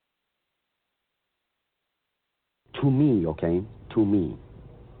To me,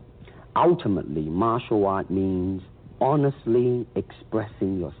 ultimately, martial art means honestly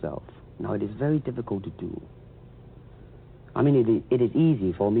expressing yourself. Now, it is very difficult to do. I mean, it is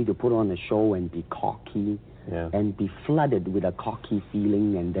easy for me to put on a show and be cocky and be flooded with a cocky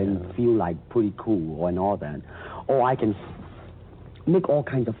feeling and then feel like pretty cool and all that. Or I can make all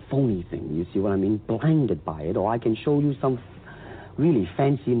kinds of phony things, you see what I mean? Blinded by it. Or I can show you some really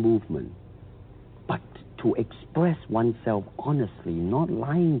fancy movement. But to express oneself honestly, not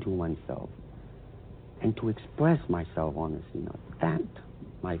lying to oneself, and to express myself honestly, now that,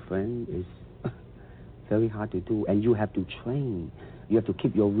 my friend, is very hard to do. And you have to train. You have to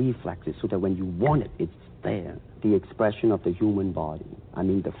keep your reflexes so that when you want it, it's there. The expression of the human body. I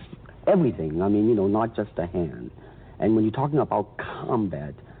mean, everything. I mean, you know, not just the hand. And when you're talking about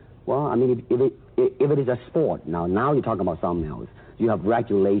combat, well, I mean, if it is a sport, now you're talking about something else. You have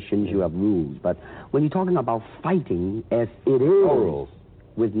regulations, you have rules. But when you're talking about fighting as it is, no rules.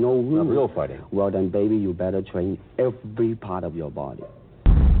 With no rules, real fighting. Well, then, baby, you better train every part of your body.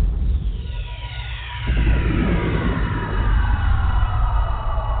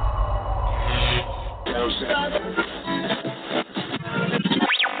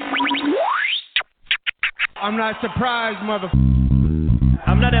 I'm not surprised,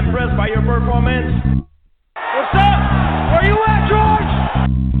 I'm not impressed by your performance. What's up? Where you at, George?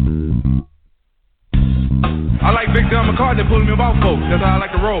 I like Big John McCartney pulling me about folks. That's how I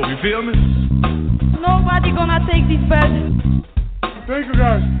like to roll. You feel me? Nobody gonna take this badge. Thank you,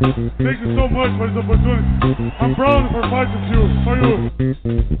 guys. Thank you so much for this opportunity. I'm proud for fighting you. For you.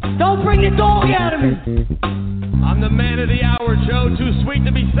 Don't bring the dog out of me. I'm the man of the hour, Joe. Too sweet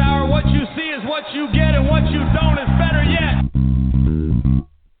to be sour. What you see is what you get, and what you don't is better yet.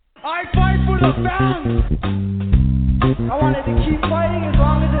 I fight for the fans. I wanted to keep fighting as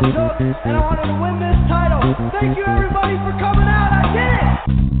long as it took, and I wanted to win this title. Thank you, everybody, for coming out. I did it.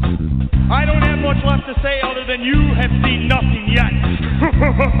 I don't have much left to say other than you have seen nothing yet.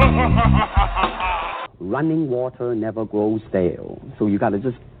 Running water never grows stale, so you got to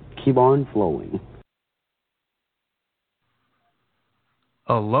just keep on flowing.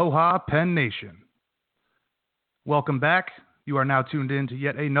 Aloha, Penn Nation. Welcome back. You are now tuned in to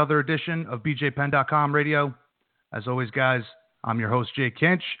yet another edition of BJPenn.com radio. As always, guys, I'm your host, Jay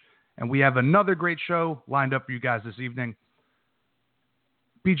Kinch, and we have another great show lined up for you guys this evening.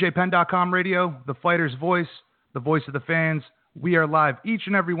 BJPenn.com radio, the fighter's voice, the voice of the fans. We are live each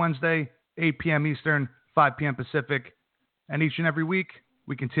and every Wednesday, 8 p.m. Eastern, 5 p.m. Pacific. And each and every week,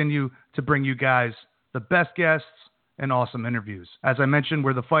 we continue to bring you guys the best guests and awesome interviews. As I mentioned,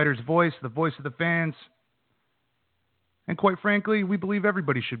 we're the fighter's voice, the voice of the fans. And quite frankly, we believe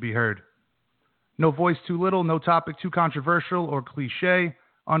everybody should be heard. No voice too little, no topic too controversial or cliche,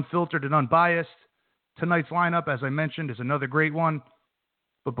 unfiltered and unbiased. Tonight's lineup, as I mentioned, is another great one.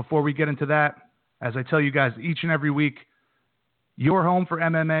 But before we get into that, as I tell you guys each and every week, your home for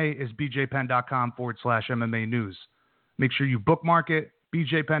MMA is bjpenn.com/MMA news. Make sure you bookmark it,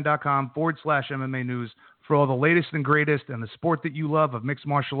 bjpenn.com/MMA news, for all the latest and greatest in the sport that you love of mixed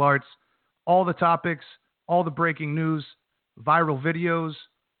martial arts, all the topics, all the breaking news, viral videos,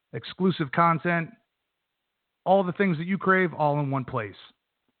 exclusive content, all the things that you crave all in one place.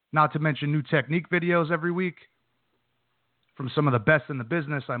 Not to mention new technique videos every week from some of the best in the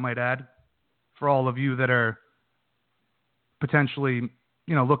business, I might add, for all of you that are potentially,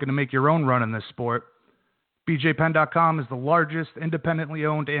 looking to make your own run in this sport. BJPenn.com is the largest independently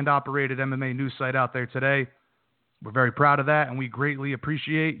owned and operated MMA news site out there today. We're very proud of that, and we greatly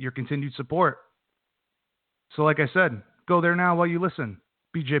appreciate your continued support. So like I said, go there now while you listen.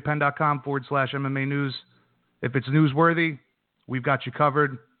 BJPenn.com/MMA news. If it's newsworthy, we've got you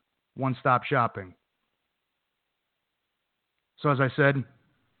covered. One-stop shopping. So as I said,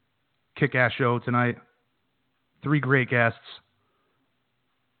 kick-ass show tonight. 3 great guests.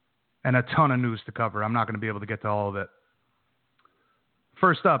 And a ton of news to cover. I'm not going to be able to get to all of it.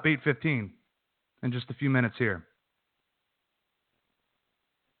 First up, 8:15. In just a few minutes here.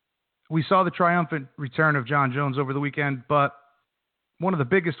 We saw the triumphant return of Jon Jones over the weekend, but one of the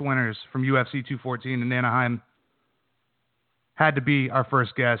biggest winners from UFC 214 in Anaheim had to be our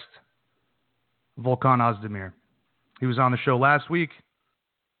first guest, Volkan Ozdemir. He was on the show last week,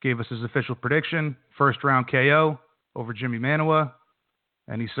 gave us his official prediction, first round KO over Jimmy Manuwa,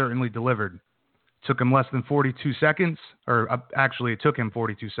 and he certainly delivered. Took him less than 42 seconds, or actually it took him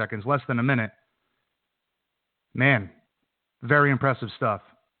 42 seconds, less than a minute. Man, very impressive stuff.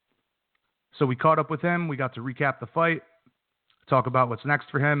 So we caught up with him. We got to recap the fight, talk about what's next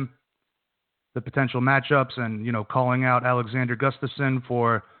for him, the potential matchups, and, calling out Alexander Gustafsson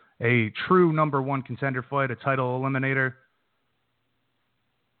for a true number one contender fight, a title eliminator.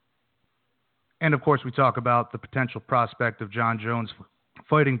 And, of course, we talk about the potential prospect of Jon Jones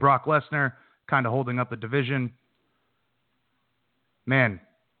fighting Brock Lesnar, kind of holding up the division. Man,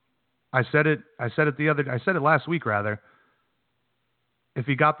 I said it last week, rather. If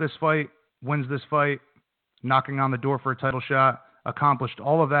he got this fight, wins this fight, knocking on the door for a title shot, accomplished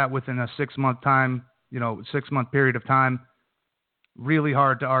all of that within a 6-month time, 6-month period of time, really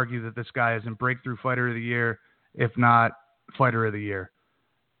hard to argue that this guy isn't breakthrough fighter of the year, if not fighter of the year.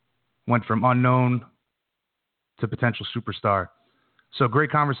 Went from unknown to potential superstar. So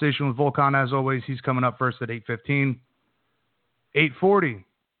great conversation with Volkan as always. He's coming up first at 8:15. 8:40.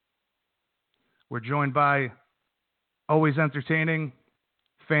 We're joined by always entertaining,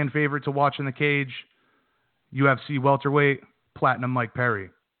 fan favorite to watch in the cage, UFC welterweight, Platinum Mike Perry.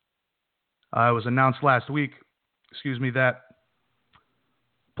 It was announced last week, that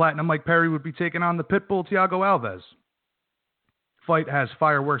Platinum Mike Perry would be taking on the Pitbull Thiago Alves. Fight has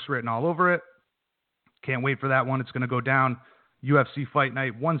fireworks written all over it. Can't wait for that one. It's going to go down UFC Fight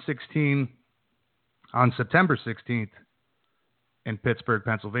Night 116 on September 16th in Pittsburgh,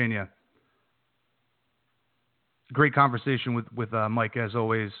 Pennsylvania. Great conversation with Mike, as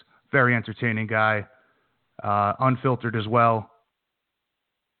always. Very entertaining guy. Unfiltered as well.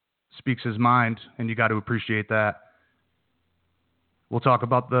 Speaks his mind, and you got to appreciate that. We'll talk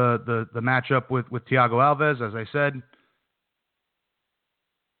about the matchup with Thiago Alves, as I said.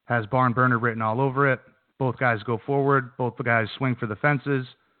 Has barn burner written all over it. Both guys go forward. Both the guys swing for the fences.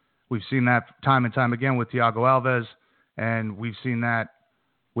 We've seen that time and time again with Thiago Alves, and we've seen that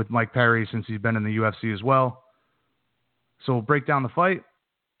with Mike Perry since he's been in the UFC as well. So we'll break down the fight.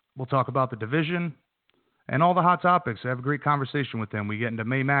 We'll talk about the division and all the hot topics. I have a great conversation with him. We get into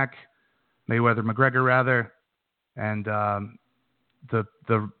Mayweather-McGregor rather, and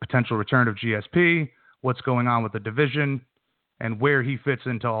the potential return of GSP, what's going on with the division, and where he fits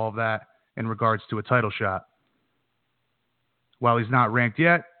into all of that in regards to a title shot. While he's not ranked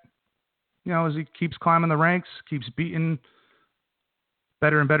yet, as he keeps climbing the ranks, keeps beating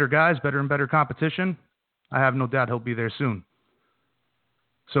better and better guys, better and better competition, I have no doubt he'll be there soon.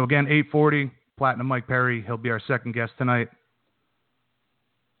 So again, 8:40, Platinum Mike Perry. He'll be our second guest tonight.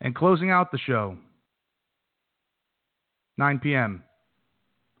 And closing out the show, 9 p.m.,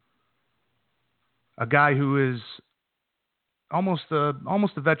 a guy who is almost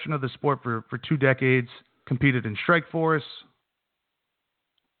a veteran of the sport for 2 decades, competed in Strikeforce,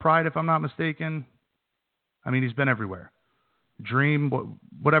 Pride, if I'm not mistaken. I mean, he's been everywhere. Dream,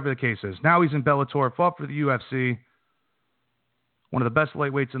 whatever the case is. Now he's in Bellator, fought for the UFC, one of the best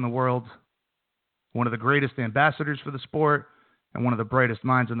lightweights in the world, one of the greatest ambassadors for the sport, and one of the brightest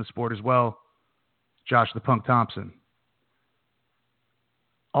minds in the sport as well, Josh the Punk Thompson.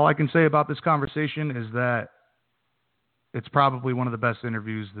 All I can say about this conversation is that it's probably one of the best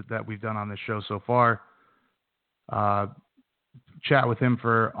interviews that we've done on this show so far. Chat with him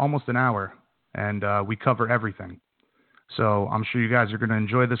for almost an hour, and we cover everything. So I'm sure you guys are going to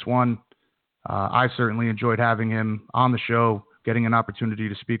enjoy this one. I certainly enjoyed having him on the show, getting an opportunity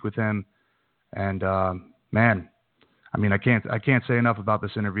to speak with him. And man, I mean, I can't say enough about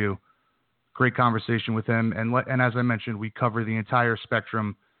this interview. Great conversation with him. And as I mentioned, we cover the entire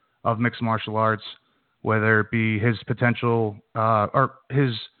spectrum of mixed martial arts, whether it be his potential or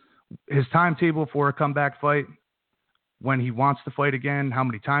his timetable for a comeback fight, when he wants to fight again, how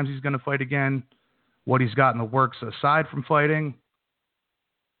many times he's going to fight again, what he's got in the works aside from fighting,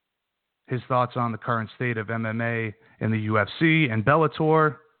 his thoughts on the current state of MMA in the UFC and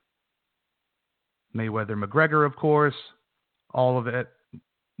Bellator, Mayweather-McGregor, of course, all of it.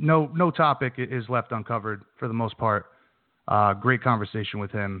 No topic is left uncovered for the most part. Great conversation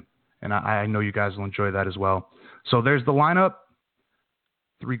with him, and I know you guys will enjoy that as well. So there's the lineup.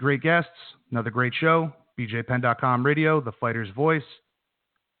 3 great guests, another great show. BJPenn.com radio, the fighter's voice.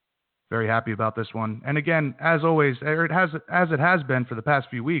 Very happy about this one. And again, as always, as it has been for the past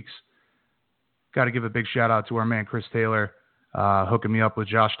few weeks, got to give a big shout out to our man Chris Taylor, hooking me up with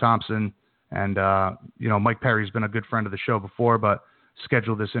Josh Thompson. And, Mike Perry's been a good friend of the show before, but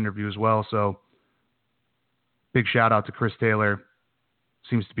scheduled this interview as well. So big shout out to Chris Taylor.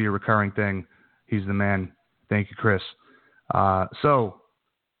 Seems to be a recurring thing. He's the man. Thank you, Chris. So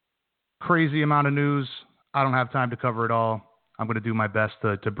crazy amount of news. I don't have time to cover it all. I'm going to do my best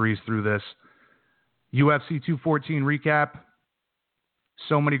to breeze through this. UFC 214 recap.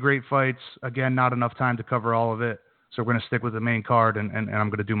 So many great fights. Again, not enough time to cover all of it. So we're going to stick with the main card, and I'm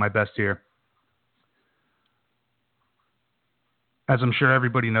going to do my best here. As I'm sure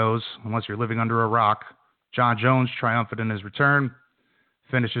everybody knows, unless you're living under a rock, Jon Jones triumphant in his return.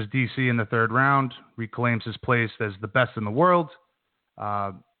 finishes DC in the third round, reclaims his place as the best in the world.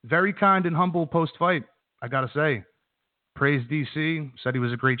 Very kind and humble post-fight, I got to say. Praised DC, said he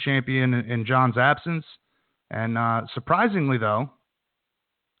was a great champion in John's absence. And surprisingly, though,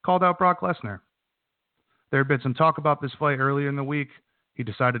 called out Brock Lesnar. There had been some talk about this fight earlier in the week. He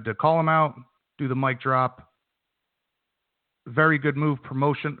decided to call him out, do the mic drop. Very good move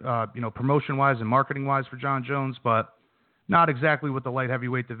promotion-wise and marketing-wise for John Jones, but not exactly what the light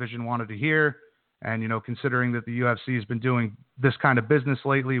heavyweight division wanted to hear. And, considering that the UFC has been doing this kind of business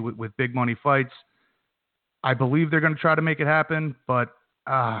lately with big money fights, I believe they're going to try to make it happen, but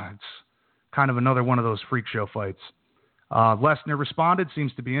it's kind of another one of those freak show fights. Lesnar responded,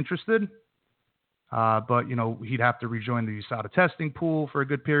 seems to be interested, but, he'd have to rejoin the USADA testing pool for a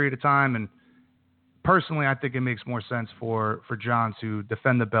good period of time. And personally, I think it makes more sense for John to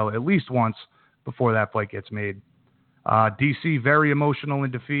defend the belt at least once before that fight gets made. DC, very emotional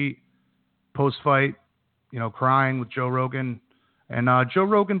in defeat. Post-fight, crying with Joe Rogan. And Joe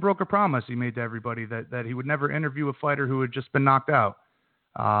Rogan broke a promise he made to everybody that he would never interview a fighter who had just been knocked out.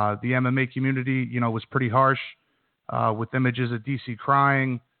 The MMA community, was pretty harsh with images of DC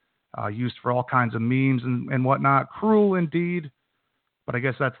crying, used for all kinds of memes and whatnot. Cruel indeed, but I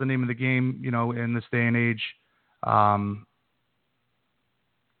guess that's the name of the game, in this day and age.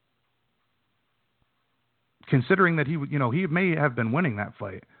 Considering that he may have been winning that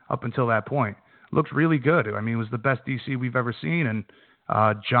fight up until that point. Looked really good. I mean, it was the best DC we've ever seen, and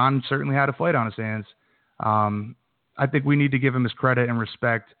John certainly had a fight on his hands. I think we need to give him his credit and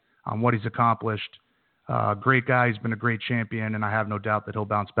respect on what he's accomplished. Great guy. He's been a great champion, and I have no doubt that he'll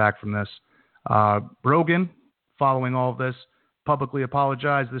bounce back from this. Rogan, following all of this, publicly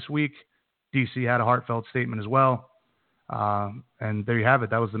apologized this week. DC had a heartfelt statement as well. And there you have it.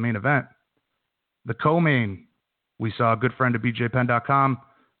 That was the main event. The co-main, we saw a good friend of BJPenn.com,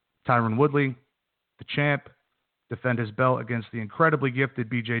 Tyron Woodley, the champ, defend his belt against the incredibly gifted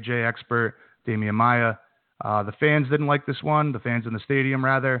BJJ expert, Damian Maia. The fans didn't like this one, the fans in the stadium,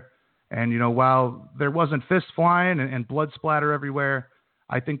 rather. And, while there wasn't fist flying and blood splatter everywhere,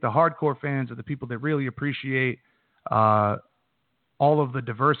 I think the hardcore fans are the people that really appreciate all of the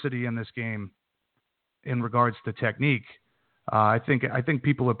diversity in this game in regards to technique. I think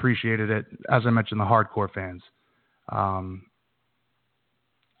people appreciated it, as I mentioned, the hardcore fans.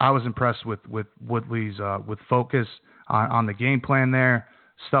 I was impressed with Woodley's with focus on the game plan there.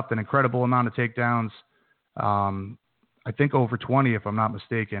 Stuffed an incredible amount of takedowns. I think over 20, if I'm not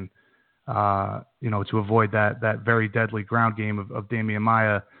mistaken. To avoid that very deadly ground game of Damian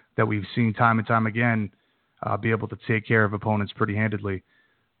Maia that we've seen time and time again be able to take care of opponents pretty handily.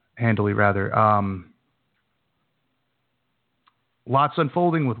 Lots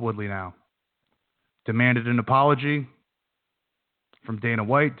unfolding with Woodley now. Demanded an apology from Dana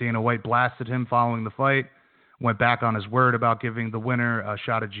White. Dana White blasted him following the fight. Went back on his word about giving the winner a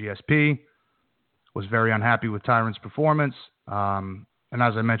shot at GSP. Was very unhappy with Tyron's performance. And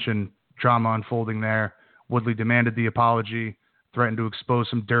as I mentioned, drama unfolding there. Woodley demanded the apology, threatened to expose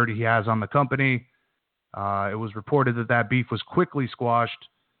some dirt he has on the company. It was reported that beef was quickly squashed.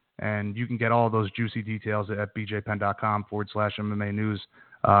 And you can get all those juicy details at bjpenn.com/MMA news.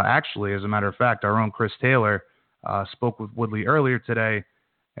 Actually, as a matter of fact, our own Chris Taylor spoke with Woodley earlier today.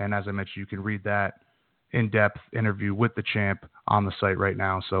 And as I mentioned, you can read that in-depth interview with the champ on the site right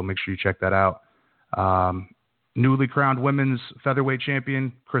now. So make sure you check that out. Newly crowned women's featherweight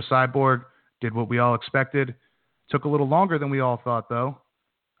champion, Chris Cyborg, did what we all expected. Took a little longer than we all thought, though.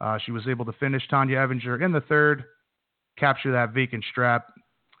 She was able to finish Tanya Evinger in the third, capture that vacant strap.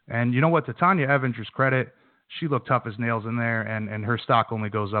 And you know what? To Tanya Evinger's credit, she looked tough as nails in there, and her stock only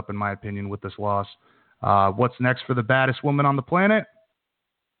goes up, in my opinion, with this loss. What's next for the baddest woman on the planet?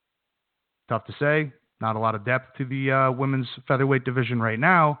 Tough to say. Not a lot of depth to the women's featherweight division right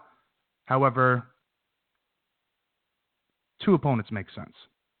now. However, two opponents make sense.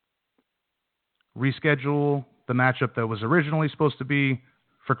 Reschedule the matchup that was originally supposed to be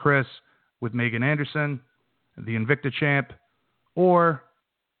for Chris with Megan Anderson, the Invicta champ, or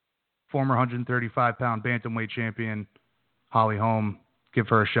former 135-pound bantamweight champion Holly Holm. Give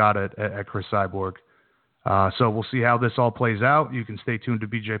her a shot at Chris Cyborg. So we'll see how this all plays out. You can stay tuned to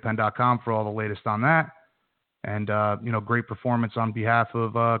bjpenn.com for all the latest on that. And, great performance on behalf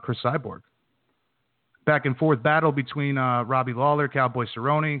of Chris Cyborg. Back and forth battle between Robbie Lawler, Cowboy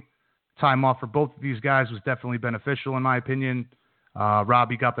Cerrone. Time off for both of these guys was definitely beneficial, in my opinion.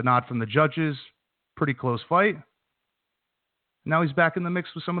 Robbie got the nod from the judges. Pretty close fight. Now he's back in the mix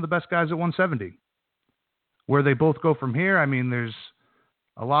with some of the best guys at 170. Where they both go from here, I mean, there's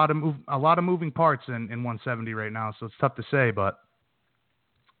a lot of moving parts in 170 right now, so it's tough to say. But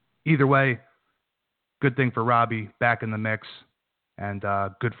Either way, good thing for Robbie, back in the mix, and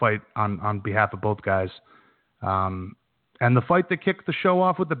good fight on behalf of both guys. And the fight that kicked the show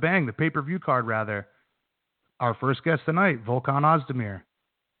off with the bang, the pay-per-view card rather, our first guest tonight, Volkan Ozdemir.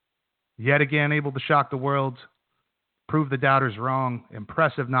 Yet again able to shock the world, prove the doubters wrong,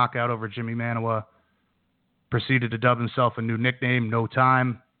 impressive knockout over Jimmy Manuwa. Proceeded to dub himself a new nickname, No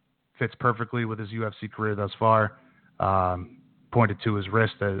Time. Fits perfectly with his UFC career thus far. Pointed to his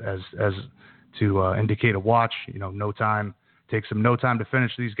wrist as to indicate a watch. No time. Takes him no time to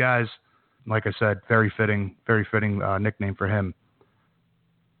finish these guys. Like I said, very fitting nickname for him.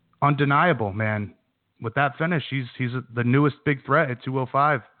 Undeniable, man. With that finish, he's the newest big threat at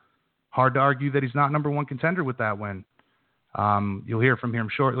 205. Hard to argue that he's not number one contender with that win. You'll hear from him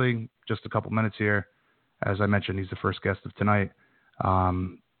shortly, just a couple minutes here. As I mentioned, he's the first guest of tonight.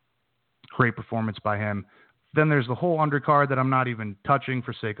 Great performance by him. Then there's the whole undercard that I'm not even touching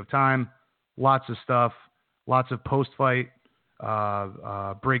for sake of time. Lots of stuff, lots of post-fight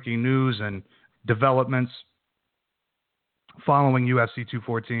breaking news and developments following UFC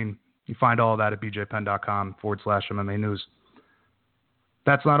 214. You find all of that at bjpenn.com/MMA news.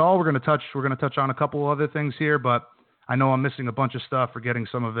 That's not all we're going to touch. We're going to touch on a couple other things here, but I know I'm missing a bunch of stuff, forgetting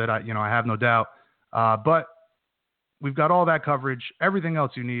some of it. I have no doubt. But we've got all that coverage, everything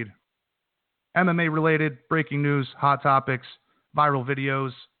else you need. MMA related, breaking news, hot topics, viral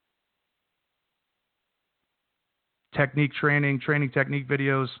videos, technique training technique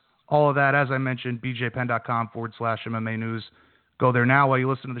videos, all of that, as I mentioned, bjpenn.com/MMA news. Go there now while you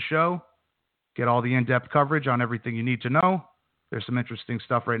listen to the show. Get all the in-depth coverage on everything you need to know. There's some interesting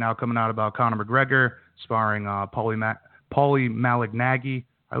stuff right now coming out about Conor McGregor sparring Paulie Malignaggi.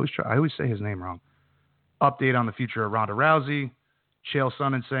 I always say his name wrong. Update on the future of Ronda Rousey. Chael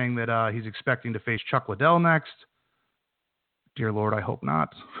Sonnen saying that he's expecting to face Chuck Liddell next. Dear Lord, I hope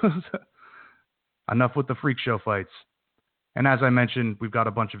not. Enough with the freak show fights. And as I mentioned, we've got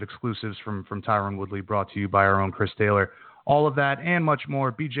a bunch of exclusives from Tyron Woodley brought to you by our own Chris Taylor. All of that and much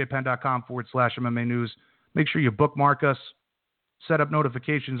more, bjpenn.com/MMA news. Make sure you bookmark us. Set up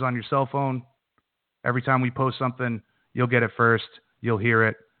notifications on your cell phone. Every time we post something, you'll get it first. You'll hear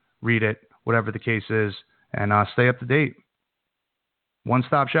it, read it, whatever the case is, and stay up to date.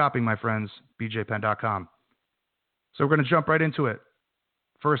 One-stop shopping, my friends, bjpenn.com. So we're going to jump right into it.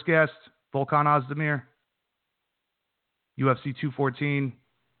 First guest, Volkan Ozdemir. UFC 214.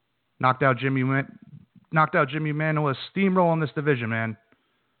 Knocked out Jimmy Manuwa. Steamroll in this division, man.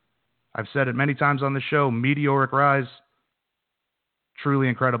 I've said it many times on the show. Meteoric rise. Truly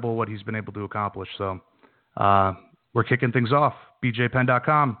incredible what he's been able to accomplish. So we're kicking things off.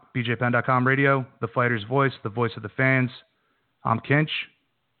 bjpenn.com. bjpenn.com radio. The fighter's voice. The voice of the fans. I'm Kinch.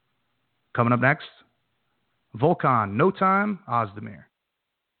 Coming up next, Volkan No Time Ozdemir.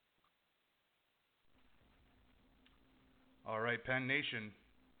 All right, Penn Nation.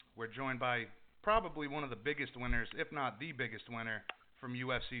 We're joined by probably one of the biggest winners, if not the biggest winner, from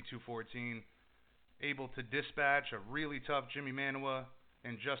UFC 214. Able to dispatch a really tough Jimmy Manuwa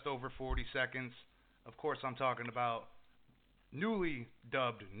in just over 40 seconds. Of course, I'm talking about newly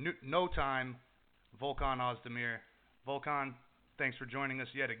dubbed No Time, Volkan Ozdemir. Volkan, thanks for joining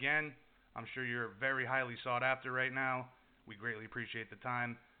us yet again. I'm sure you're very highly sought after right now. We greatly appreciate the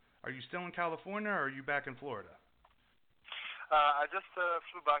time. Are you still in California or are you back in Florida? I just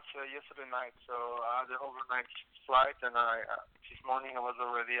flew back yesterday night, so I had an overnight flight, and this morning I was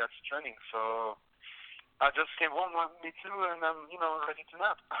already at training, so I just came home, me too, and I'm, ready to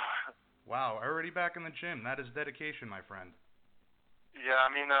nap. Wow, already back in the gym. That is dedication, my friend. Yeah,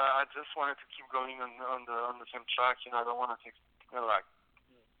 I mean, I just wanted to keep going on the same track. I don't want to take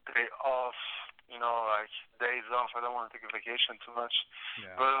day off. Days off. I don't want to take a vacation too much.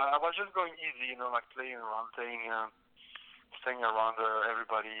 Yeah. But I was just going easy. Playing around, staying around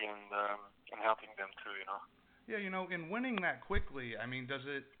everybody and helping them too. Yeah, in winning that quickly, I mean,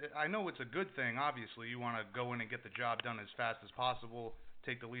 I know it's a good thing, obviously. You want to go in and get the job done as fast as possible,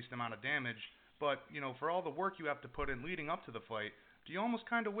 take the least amount of damage. But, for all the work you have to put in leading up to the fight, do you almost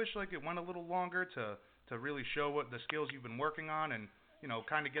kind of wish like it went a little longer to really show what the skills you've been working on and,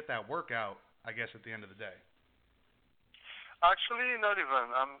 kind of get that workout, I guess, at the end of the day? Actually, not even.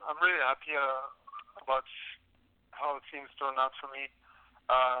 I'm really happy about how things turned out for me.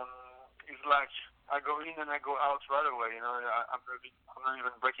 It's like I go in and I go out right away. I'm not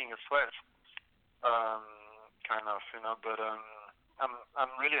even breaking a sweat, kind of. But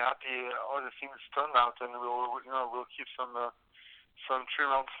I'm really happy all the things turned out, and we'll keep some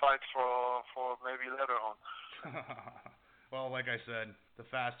 3-round fights for maybe later on. Well, like I said, the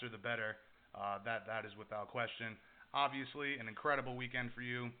faster the better. That is without question. Obviously, an incredible weekend for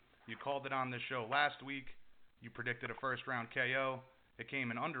you. You called it on this show last week. You predicted a first-round KO. It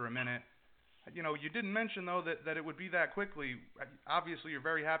came in under a minute. You know, you didn't mention, though, that it would be that quickly. Obviously, you're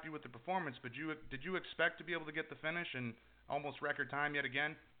very happy with the performance, but did you expect to be able to get the finish in almost record time yet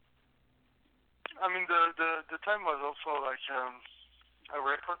again? I mean, the time was also like a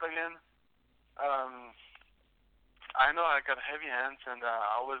record again. I know I got heavy hands, and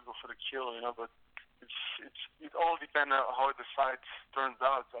I always go for the kill, you know, but it all depends on how the fight turns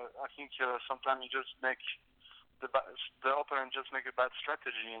out. I think sometimes you just make the opponent just make a bad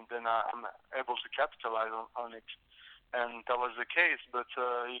strategy, and then I'm able to capitalize on it. And that was the case, but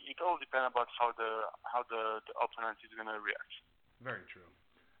it all depends about how the opponent is going to react. Very true.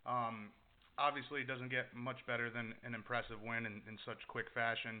 Obviously, it doesn't get much better than an impressive win in such quick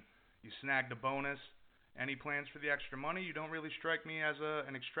fashion. You snagged a bonus. Any plans for the extra money? You don't really strike me as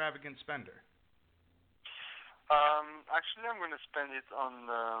an extravagant spender. Actually, I'm going to spend it on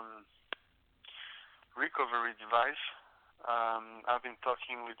recovery device. I've been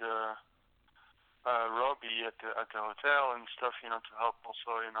talking with Robbie at the hotel and stuff, you know, to help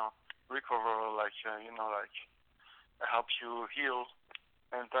also, you know, recover, like help you heal,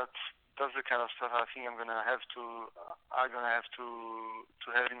 and that's the kind of stuff I think I'm gonna have to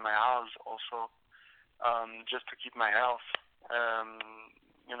have in my house also, just to keep my health,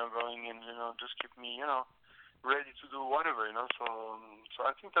 you know, going, and you know, just keep me, you know, ready to do whatever, you know. So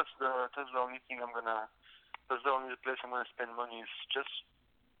I think that's the only thing that's the only place I'm gonna spend money, is just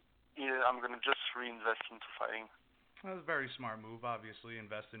I'm gonna just reinvest into fighting. That's a very smart move. Obviously,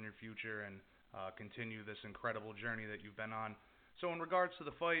 invest in your future and continue this incredible journey that you've been on. So in regards to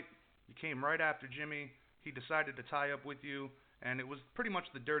the fight, you came right after Jimmy. He decided to tie up with you, and it was pretty much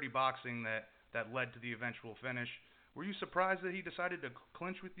the dirty boxing that led to the eventual finish. Were you surprised that he decided to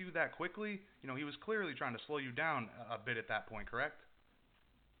clinch with you that quickly? You know, he was clearly trying to slow you down a bit at that point, correct?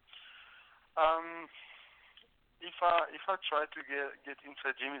 If I try to get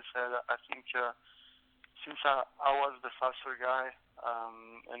inside Jimmy's head, I think since I was the faster guy,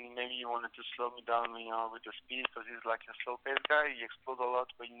 and maybe he wanted to slow me down, you know, with the speed, because he's like a slow-paced guy. He explodes a lot,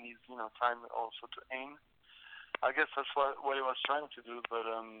 but he needs, you know, time also to aim. I guess that's what he was trying to do, but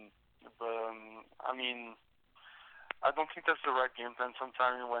I mean, I don't think that's the right game plan.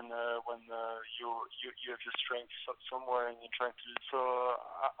 Sometimes when you have your strength somewhere and you're trying to do so,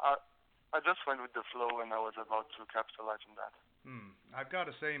 I just went with the flow, and I was about to capitalize on that. I've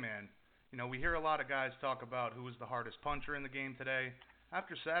got to say, man, you know, we hear a lot of guys talk about who was the hardest puncher in the game today.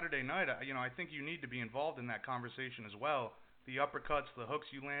 After Saturday night, you know, I think you need to be involved in that conversation as well. The uppercuts, the hooks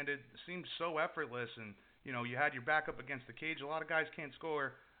you landed seemed so effortless, and you know, you had your back up against the cage. A lot of guys can't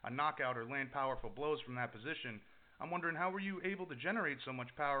score a knockout or land powerful blows from that position. I'm wondering, how were you able to generate so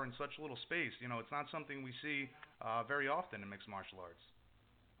much power in such little space? You know, it's not something we see very often in mixed martial arts.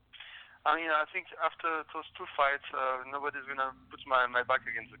 I mean, I think after those two fights, nobody's going to put my back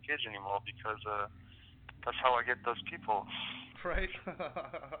against the cage anymore, because that's how I get those people. Right. But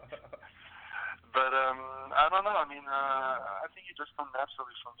I don't know. I mean, I think it just comes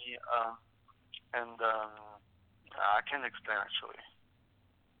naturally for me, and I can't explain, actually.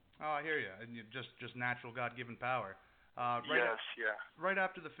 Oh, I hear you. And you just natural God-given power. Yes, yeah. Right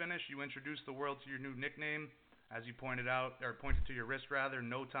after the finish, you introduced the world to your new nickname, as you pointed to your wrist rather,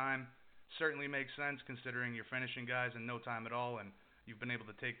 No Time. Certainly makes sense considering you're finishing guys in no time at all, and you've been able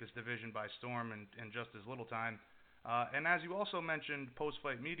to take this division by storm in just as little time. And as you also mentioned,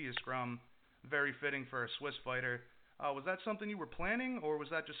 post-fight media scrum, very fitting for a Swiss fighter. Was that something you were planning, or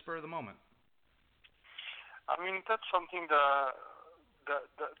was that just spur of the moment? I mean, that's something that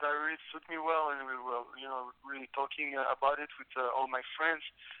really suit me well, and we were, you know, really talking about it with all my friends.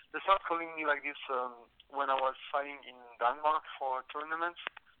 They started calling me like this when I was fighting in Denmark for tournaments.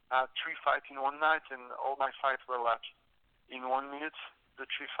 3 fights in one night, and all my fights were like in 1 minute. The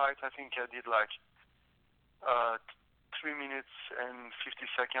 3 fights, I think I did like 3 minutes and 50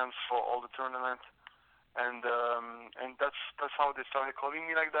 seconds for all the tournament, and that's how they started calling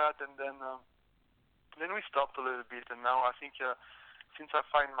me like that. And then we stopped a little bit, and now I think since I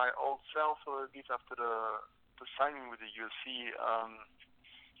find my old self a little bit after the signing with the UFC,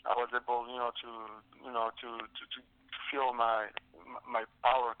 I was able, to feel my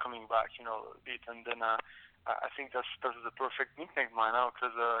power coming back, a bit, and then I think that's the perfect nickname right now,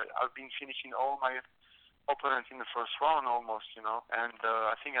 because I've been finishing all my opponents in the first round almost, and I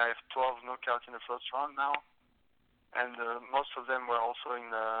think I have 12 knockouts in the first round now, and most of them were also in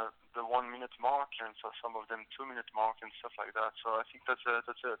the 1 minute mark, and so some of them 2 minute mark and stuff like that. So I think that's a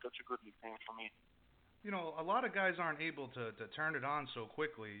good nickname for me. A lot of guys aren't able to turn it on so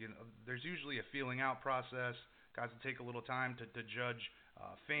quickly. There's usually a feeling out process. Guys will take a little time to judge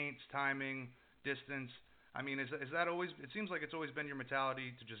feints, timing, distance. I mean, is that always? It seems like it's always been your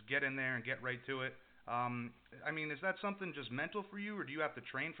mentality to just get in there and get right to it. I mean, is that something just mental for you, or do you have to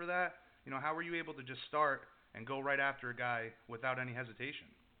train for that? You know, how were you able to just start and go right after a guy without any hesitation?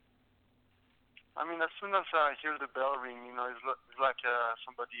 I mean, as soon as I hear the bell ring, you know, it's like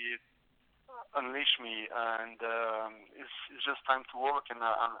somebody unleash me, and it's just time to work, and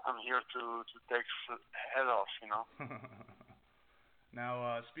I'm here to take head off, you know.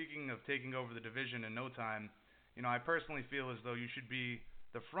 Now, speaking of taking over the division in no time, you know, I personally feel as though you should be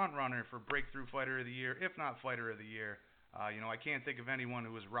the front runner for Breakthrough Fighter of the Year, if not Fighter of the Year. You know, I can't think of anyone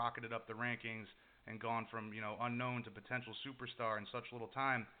who has rocketed up the rankings and gone from, you know, unknown to potential superstar in such little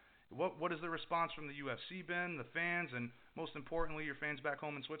time. What has the response from the UFC been, the fans, and most importantly, your fans back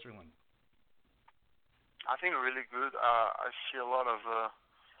home in Switzerland? I think really good. I see a lot of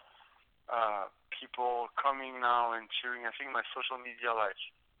people coming now and cheering. I think my social media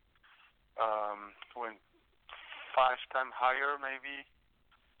went 5 times higher, maybe.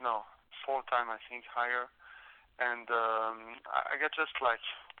 No, 4 times I think higher. And I get just like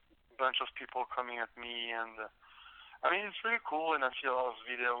a bunch of people coming at me, and I mean, it's really cool, and I see a lot of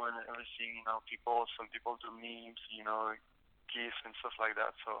video and everything, you know, some people do memes, you know, GIFs and stuff like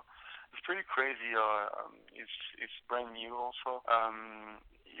that, so it's pretty crazy. It's brand new also.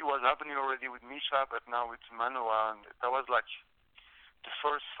 It was happening already with Misha, but now with Manuwa, and that was like the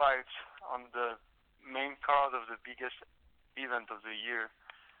first fight on the main card of the biggest event of the year,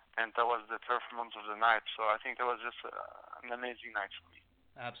 and that was the performance of the night, so I think that was just an amazing night for me.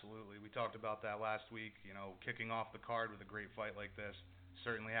 Absolutely. We talked about that last week, you know, kicking off the card with a great fight like this.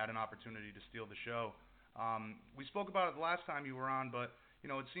 Certainly had an opportunity to steal the show. We spoke about it the last time you were on, but,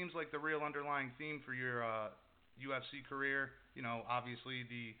 you know, it seems like the real underlying theme for your UFC career, you know, obviously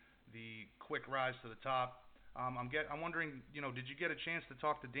the quick rise to the top. I'm wondering, you know, did you get a chance to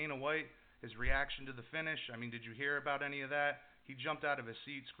talk to Dana White, his reaction to the finish? I mean, did you hear about any of that? He jumped out of his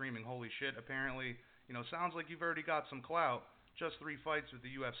seat screaming, "Holy shit," apparently. You know, sounds like you've already got some clout. Just 3 fights with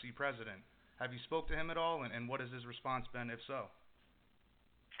the UFC president. Have you spoke to him at all, and what has his response been, if so?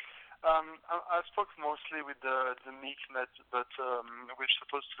 I spoke mostly with the Mick, but we're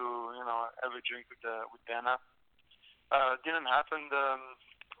supposed to, you know, have a drink with Dana. Didn't happen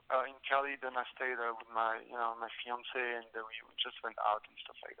in Cali. Then I stayed with my fiance, and we just went out and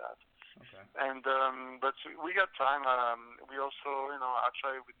stuff like that. Okay. And but we got time. We also, you know, I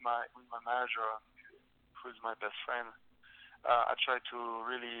tried with my manager, who's my best friend. I try to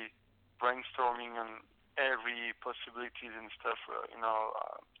really brainstorming on every possibilities and stuff,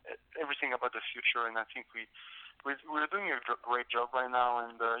 everything about the future, and I think we're doing a great job right now,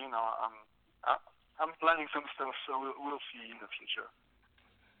 and you know, I'm planning some stuff, so we'll see in the future.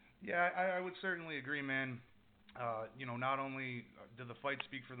 Yeah, I would certainly agree, man. You know, not only do the fights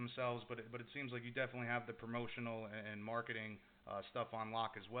speak for themselves, but it seems like you definitely have the promotional and marketing stuff on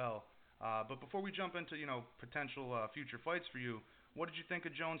lock as well. But before we jump into, you know, potential future fights for you, what did you think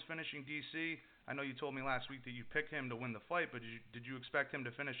of Jones finishing DC? I know you told me last week that you picked him to win the fight, but did you expect him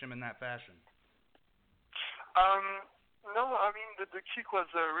to finish him in that fashion? No, I mean the kick was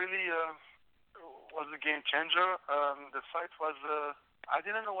really was a game changer. The fight was I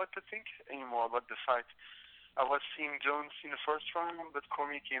didn't know what to think anymore about the fight. I was seeing Jones in the first round, but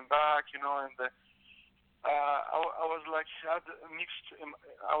Cormier came back, you know, and I was like I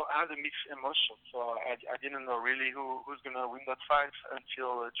had a mixed emotion, so I didn't know really who's gonna win that fight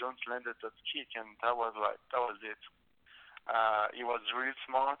until Jones landed that kick, and that was it. He was really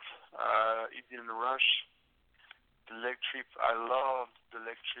smart. He didn't rush. The leg trip, I loved the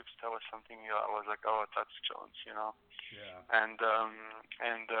leg trips. That was something I was like, oh, that's Jones, you know. Yeah. And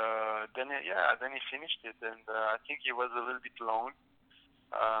then he finished it, and I think he was a little bit long.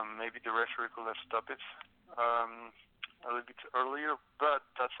 Maybe the referee could have stopped it a little bit earlier, but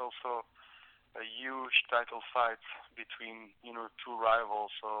that's also a huge title fight between, you know, 2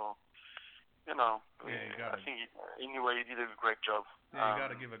 rivals. So, you know, I think anyway he did a great job. Yeah, you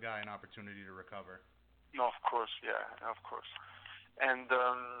got to give a guy an opportunity to recover. No, of course, yeah, of course. And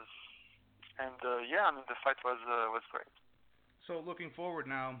yeah, I mean the fight was great. So looking forward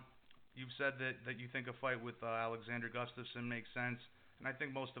now, you've said that you think a fight with Alexander Gustafsson makes sense, and I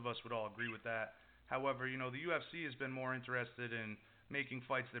think most of us would all agree with that. However, you know, the UFC has been more interested in making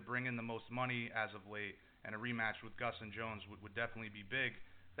fights that bring in the most money as of late, and a rematch with Gus and Jones would definitely be big.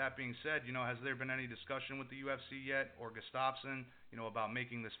 That being said, you know, has there been any discussion with the UFC yet, or Gustafsson, you know, about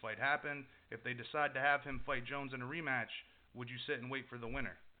making this fight happen? If they decide to have him fight Jones in a rematch, would you sit and wait for the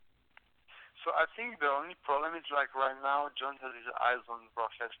winner? So I think the only problem is, like, right now, Jones has his eyes on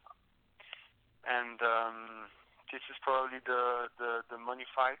Brock Lesnar. And this is probably the money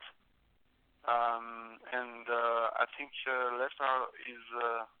fight. And I think Lesnar is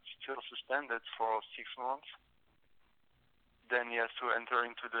still suspended for 6 months. Then he has to enter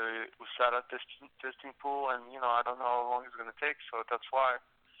into the USADA testing pool, and I don't know how long it's going to take. So that's why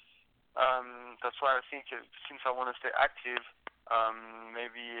I think since I want to stay active,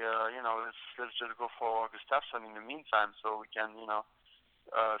 maybe let's just go for Gustafsson in the meantime, so we can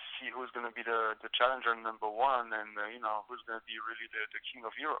see who's going to be the challenger number one, and who's going to be really the king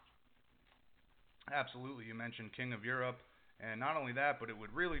of Europe. Absolutely, you mentioned king of Europe, and not only that, but it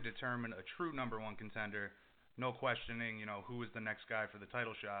would really determine a true number one contender. No questioning, who is the next guy for the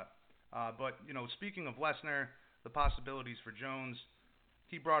title shot. But speaking of Lesnar, the possibilities for Jones,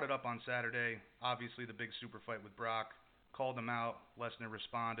 he brought it up on Saturday. Obviously, the big super fight with Brock, called him out. Lesnar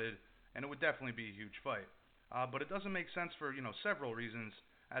responded, and it would definitely be a huge fight. But it doesn't make sense for several reasons.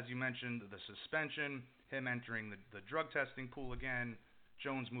 As you mentioned, the suspension, him entering the drug testing pool again,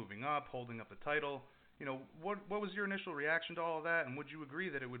 Jones moving up, holding up the title. What was your initial reaction to all of that, and would you agree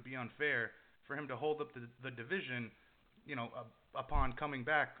that it would be unfair for him to hold up the division, upon coming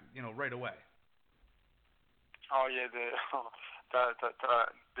back, right away? Oh yeah, they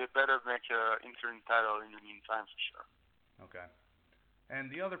better make an interim title in the meantime for sure. Okay. And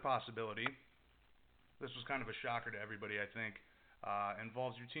the other possibility, this was kind of a shocker to everybody, I think,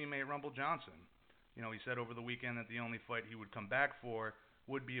 involves your teammate Rumble Johnson. He said over the weekend that the only fight he would come back for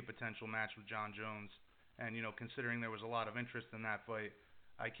would be a potential match with Jon Jones. And, considering there was a lot of interest in that fight,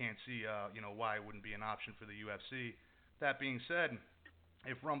 I can't see, why it wouldn't be an option for the UFC. That being said,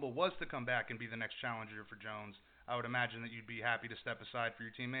 if Rumble was to come back and be the next challenger for Jones, I would imagine that you'd be happy to step aside for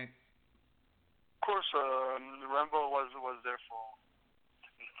your teammate. Of course, Rumble was there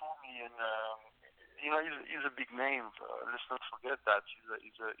before me, and he's a big name. Let's not forget that he's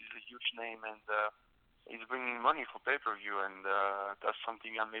a huge name, and he's bringing money for pay-per-view, and that's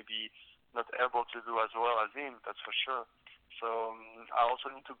something I maybe not able to do as well as him. That's for sure. So I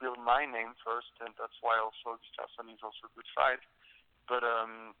also need to build my name first, and that's why also Gustafsson is also a good fight. But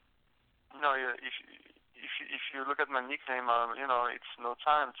if you look at my nickname, it's no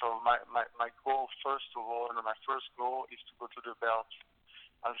time. So my goal first of all, and my first goal is to go to the belt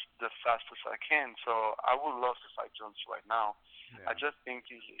as the fastest I can. So I would love to fight Jones right now. Yeah. I just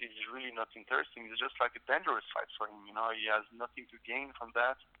think it's really not interesting. It's just like a dangerous fight for him. He has nothing to gain from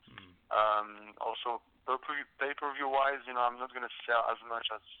that. Also, pay-per-view wise, I'm not going to sell as much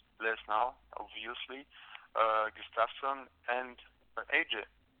as Lesnar, obviously, Gustafsson, and AJ.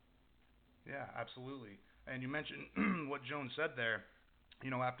 Yeah, absolutely. And you mentioned what Jones said there.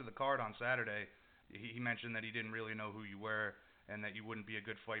 After the card on Saturday, he mentioned that he didn't really know who you were and that you wouldn't be a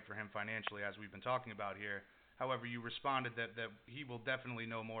good fight for him financially, as we've been talking about here. However, you responded that he will definitely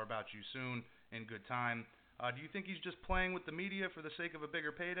know more about you soon, in good time. Do you think he's just playing with the media for the sake of a bigger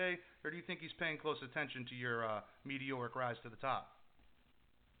payday, or do you think he's paying close attention to your meteoric rise to the top?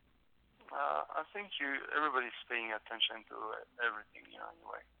 I think everybody's paying attention to everything,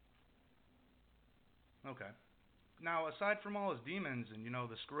 anyway. Okay. Now, aside from all his demons and,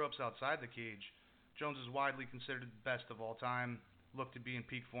 the screw-ups outside the cage, Jones is widely considered the best of all time, looked to be in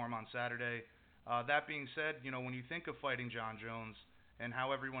peak form on Saturday. That being said, when you think of fighting Jon Jones and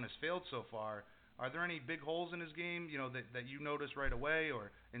how everyone has failed so far, are there any big holes in his game, that you noticed right away or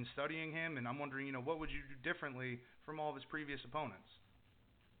in studying him? And I'm wondering, what would you do differently from all of his previous opponents?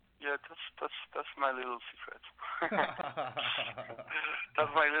 Yeah, that's my little secret. That's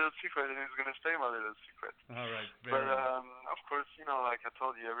my little secret, and it's gonna stay my little secret. All right. But of course, like I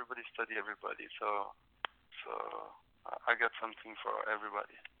told you, everybody study everybody. So I got something for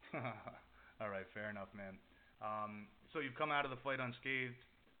everybody. All right, fair enough, man. So you've come out of the fight unscathed,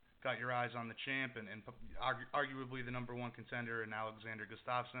 got your eyes on the champ, and arguably the number one contender in Alexander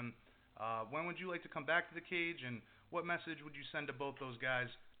Gustafsson. When would you like to come back to the cage, and what message would you send to both those guys,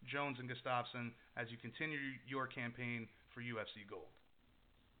 Jones and Gustafsson, as you continue your campaign for UFC Gold?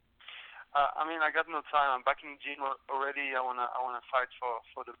 I got no time. I'm back in the gym already. I wanna fight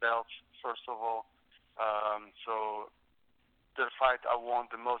for the belt first of all. So the fight I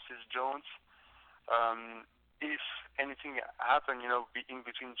want the most is Jones. If anything happen, in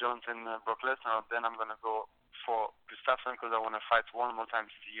between Jones and Brock Lesnar, then I'm gonna go for Gustafsson because I wanna fight one more time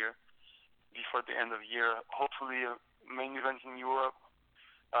this year before the end of the year. Hopefully, main event in Europe,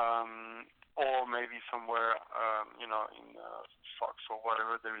 or maybe somewhere, in Fox or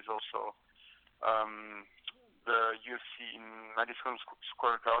whatever. There is also the UFC in Madison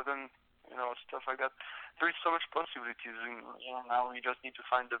Square Garden, stuff like that. There is so much possibilities. Now we just need to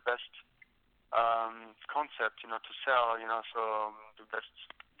find the best concept, to sell, so the best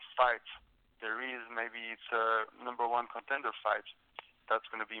fight there is, maybe it's a number one contender fight. That's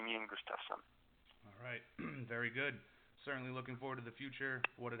going to be me and Gustafsson. All right. Very good. Certainly looking forward to the future,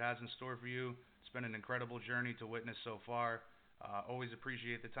 what it has in store for you. It's been an incredible journey to witness so far. Always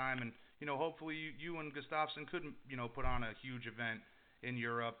appreciate the time. And, hopefully you and Gustafsson could, put on a huge event in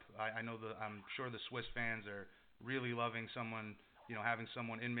Europe. I'm sure the Swiss fans are really loving someone, having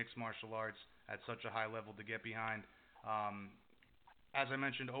someone in mixed martial arts at such a high level to get behind. As I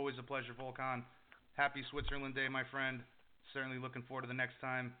mentioned, always a pleasure, Volkan. Happy Switzerland Day, my friend. Certainly looking forward to the next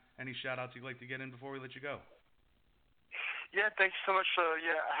time. Any shout-outs you'd like to get in before we let you go? Yeah, thanks so much.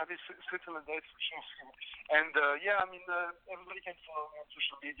 Happy Switzerland Day for sure. And, everybody can follow me on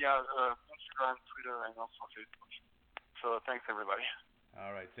social media, Instagram, Twitter, and also Facebook. So thanks, everybody.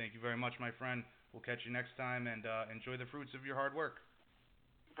 All right. Thank you very much, my friend. We'll catch you next time, and enjoy the fruits of your hard work.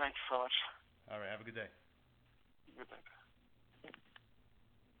 Thanks so much. All right. Have a good day. Good day.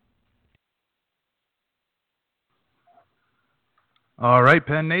 All right,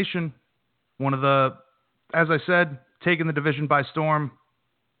 Penn Nation. One of the, as I said, taking the division by storm.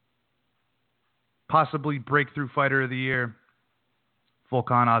 Possibly breakthrough fighter of the year,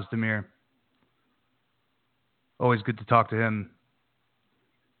 Volkan Ozdemir. Always good to talk to him.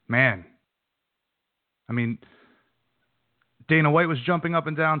 Man. I mean, Dana White was jumping up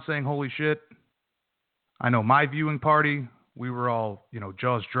and down saying, holy shit. I know my viewing party, we were all,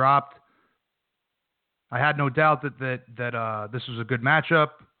 jaws dropped. I had no doubt that this was a good matchup,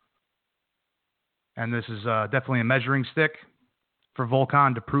 and this is definitely a measuring stick for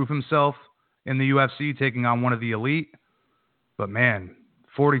Volkan to prove himself in the UFC, taking on one of the elite. But man,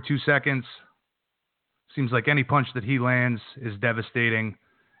 42 seconds seems like any punch that he lands is devastating.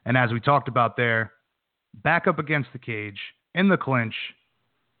 And as we talked about there, back up against the cage, in the clinch,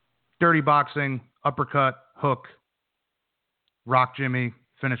 dirty boxing, uppercut, hook, rock Jimmy,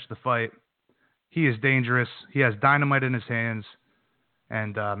 finish the fight. He is dangerous. He has dynamite in his hands.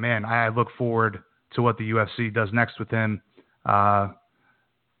 And, man, I look forward to what the UFC does next with him.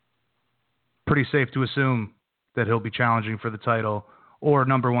 Pretty safe to assume that he'll be challenging for the title or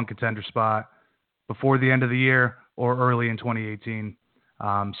number one contender spot before the end of the year or early in 2018.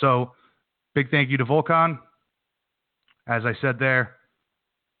 So, big thank you to Volkan. As I said there,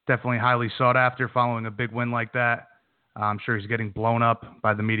 definitely highly sought after following a big win like that. I'm sure he's getting blown up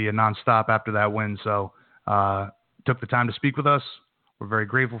by the media nonstop after that win. So took the time to speak with us. We're very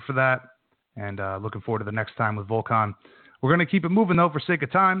grateful for that. And looking forward to the next time with Volkan. We're going to keep it moving, though, for sake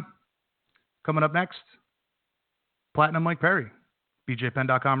of time. Coming up next, Platinum Mike Perry,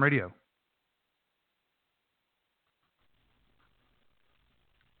 BJPenn.com radio.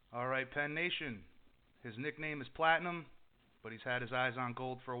 All right, Penn Nation. His nickname is Platinum, but he's had his eyes on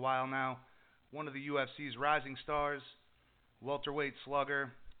gold for a while now. One of the UFC's rising stars, welterweight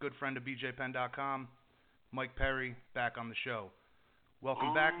slugger, good friend of BJPenn.com, Mike Perry, back on the show.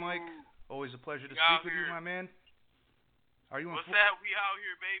 Welcome back, Mike. Always a pleasure to speak with you, my man. Are you? What's that? We out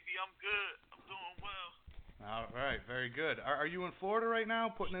here, baby. I'm good. I'm doing well. All right, very good. Are you in Florida right now,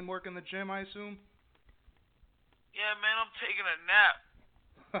 putting in work in the gym, I assume? Yeah, man. I'm taking a nap.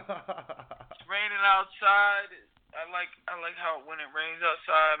 It's raining outside. I like how when it rains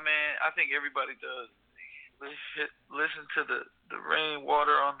outside, man. I think everybody does. Listen to the rain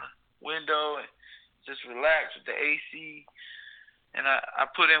water on the window and just relax with the AC. And I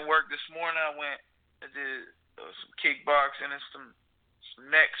put in work this morning. I did some kickboxing and some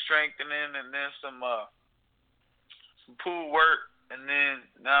neck strengthening, and then some pool work, and then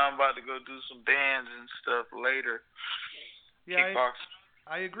now I'm about to go do some bands and stuff later. Yeah, kickboxing.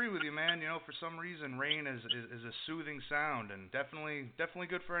 I agree with you, man. For some reason, rain is a soothing sound and definitely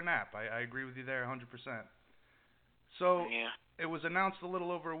good for a nap. I agree with you there 100%. So yeah. It was announced a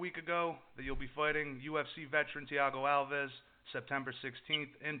little over a week ago that you'll be fighting UFC veteran Thiago Alves September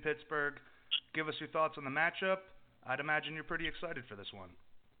 16th in Pittsburgh. Give us your thoughts on the matchup. I'd imagine you're pretty excited for this one.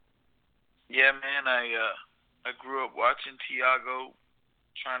 Yeah, man. I grew up watching Thiago,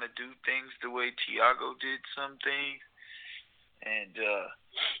 trying to do things the way Thiago did some things. And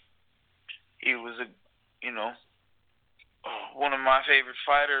he was one of my favorite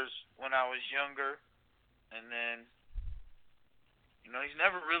fighters when I was younger. And then, he's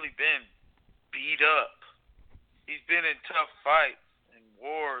never really been beat up. He's been in tough fights and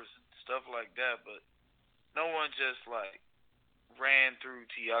wars and stuff like that, but no one just ran through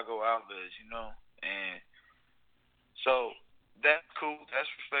Thiago Alves, And so that's cool, that's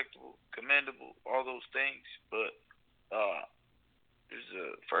respectable, commendable, all those things. But there's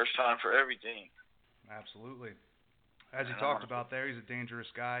a first time for everything. Absolutely. As you talked about there, he's a dangerous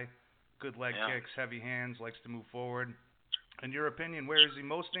guy. Good leg kicks, heavy hands, likes to move forward. In your opinion, where is he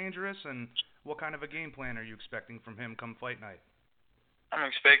most dangerous, and what kind of a game plan are you expecting from him come fight night? I'm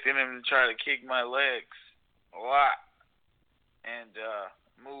expecting him to try to kick my legs a lot and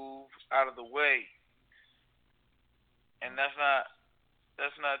move out of the way. And that's not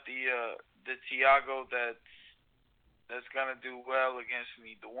the Thiago that's gonna do well against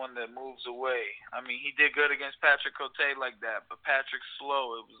me, the one that moves away. I mean, he did good against Patrick Cote like that, but Patrick's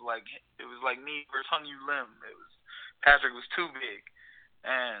slow. It was like me versus Hung Yu Lim. Patrick was too big,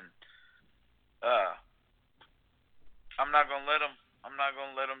 and I'm not gonna let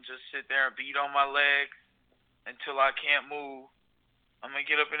him just sit there and beat on my leg until I can't move. I'm gonna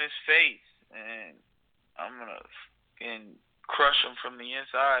get up in his face and I'm gonna fucking crush him from the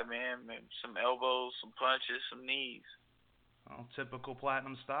inside, man. Some elbows, some punches, some knees. Well, typical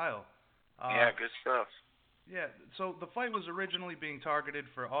Platinum style. Yeah, good stuff. Yeah, so the fight was originally being targeted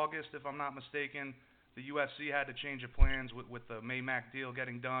for August, if I'm not mistaken. The UFC had to change of plans with the May-Mac deal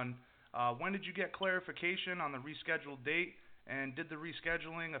getting done. When did you get clarification on the rescheduled date, and did the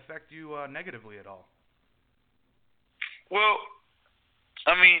rescheduling affect you negatively at all? Well,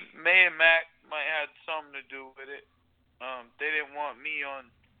 I mean, May and Mac might have something to do with it. They didn't want me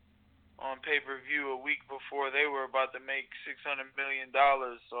on pay-per-view a week before they were about to make $600 million,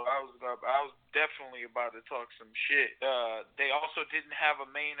 so I was definitely about to talk some shit. They also didn't have a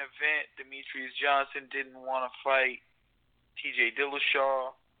main event. Demetrius Johnson didn't want to fight TJ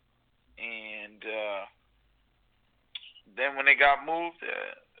Dillashaw, and then when they got moved,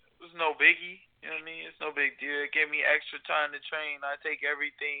 it was no biggie. You know what I mean? It's no big deal. It gave me extra time to train. I take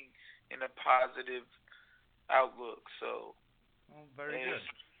everything in a positive outlook, so very good.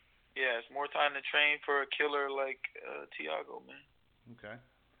 Yeah, it's more time to train for a killer like Thiago, man. Okay.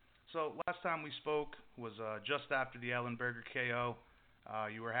 So last time we spoke was just after the Ellenberger KO.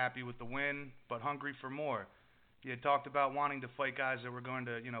 You were happy with the win, but hungry for more. You had talked about wanting to fight guys that were going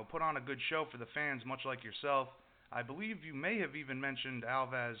to, put on a good show for the fans, much like yourself. I believe you may have even mentioned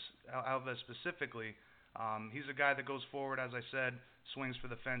Alves specifically. He's a guy that goes forward, as I said, swings for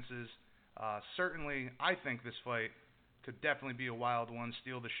the fences. Certainly, I think this fight could definitely be a wild one,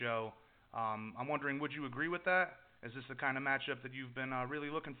 steal the show. I'm wondering, would you agree with that? Is this the kind of matchup that you've been really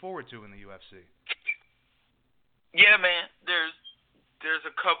looking forward to in the UFC? Yeah, man. There's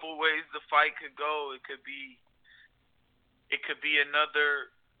a couple ways the fight could go. It could be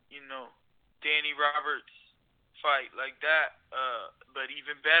another, Danny Roberts fight like that, but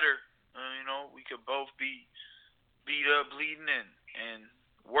even better. We could both be beat up, bleeding, and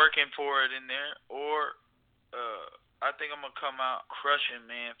working for it in there, or I think I'm going to come out crushing,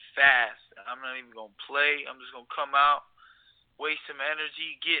 man, fast. I'm not even going to play. I'm just going to come out, waste some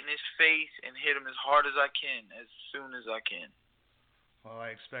energy, get in his face, and hit him as hard as I can, as soon as I can. Well, I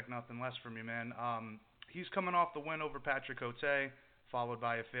expect nothing less from you, man. He's coming off the win over Patrick Cote, followed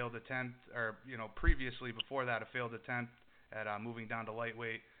by a failed attempt, or, previously before that, a failed attempt at moving down to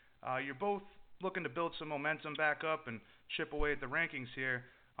lightweight. You're both looking to build some momentum back up and chip away at the rankings here.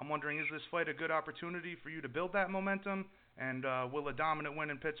 I'm wondering, is this fight a good opportunity for you to build that momentum? And will a dominant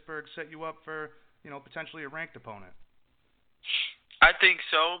win in Pittsburgh set you up for, potentially a ranked opponent? I think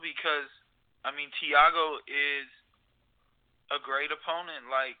so because, Thiago is a great opponent.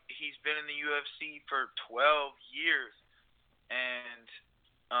 Like, he's been in the UFC for 12 years, and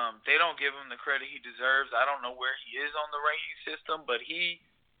they don't give him the credit he deserves. I don't know where he is on the ranking system, but he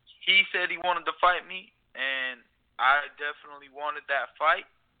said he wanted to fight me, and I definitely wanted that fight.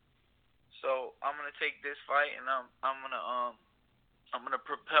 So I'm gonna take this fight, and I'm gonna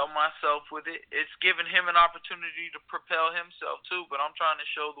propel myself with it. It's giving him an opportunity to propel himself too. But I'm trying to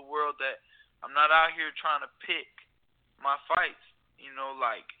show the world that I'm not out here trying to pick my fights.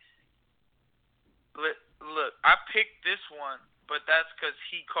 Look, I picked this one, but that's because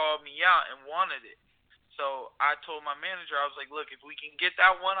he called me out and wanted it. So I told my manager, I was like, look, if we can get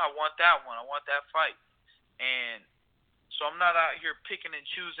that one, I want that one. I want that fight. And so I'm not out here picking and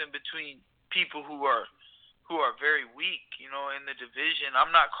choosing between people who are very weak, in the division.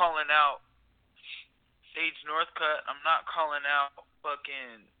 I'm not calling out Sage Northcutt. I'm not calling out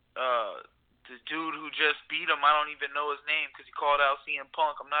fucking the dude who just beat him. I don't even know his name because he called out CM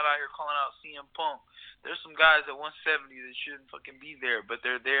Punk. I'm not out here calling out CM Punk. There's some guys at 170 that shouldn't fucking be there, but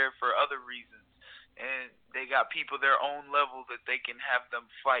they're there for other reasons. And they got people their own level that they can have them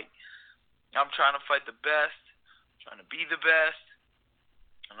fight. I'm trying to fight the best, trying to be the best,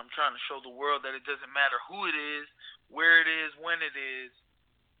 and I'm trying to show the world that it doesn't matter who it is, where it is, when it is,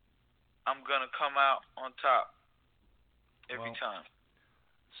 I'm going to come out on top every time.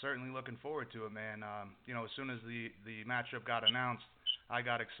 Certainly looking forward to it, man. As soon as the matchup got announced, I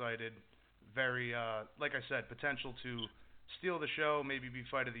got excited. Very, like I said, potential to steal the show, maybe be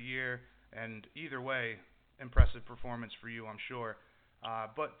fight of the year. And either way, impressive performance for you, I'm sure.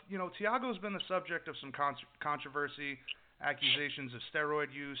 But, you know, Thiago's been the subject of some controversy, accusations of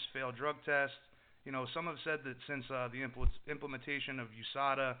steroid use, failed drug tests. You know, some have said that since the implementation of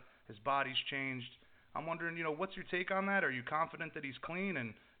USADA, his body's changed. I'm wondering, you know, what's your take on that? Are you confident that he's clean,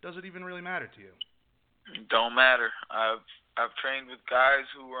 and does it even really matter to you? Don't matter. I've trained with guys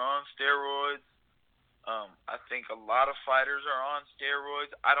who were on steroids. I think a lot of fighters are on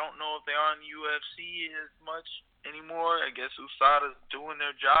steroids. I don't know if they're on UFC as much anymore. I guess USADA's doing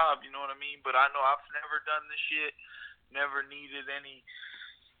their job, you know what I mean? But I know I've never done this shit, never needed any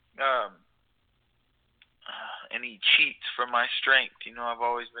cheats for my strength. You know, I've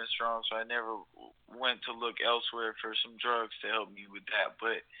always been strong, so I never went to look elsewhere for some drugs to help me with that.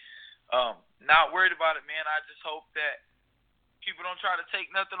 But not worried about it, man. I just hope that people don't try to take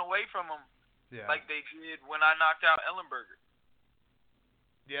nothing away from them. Yeah. Like they did when I knocked out Ellenberger.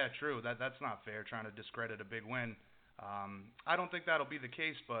 Yeah, true. That's not fair, trying to discredit a big win. I don't think that'll be the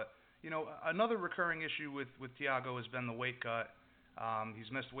case, but, you know, another recurring issue with Thiago has been the weight cut.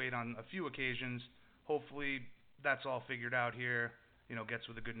 He's missed weight on a few occasions. Hopefully that's all figured out here, you know, gets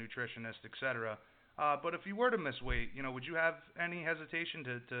with a good nutritionist, etc. But if you were to miss weight, you know, would you have any hesitation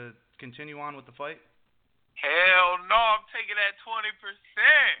to continue on with the fight? Hell no, I'm taking that 20%.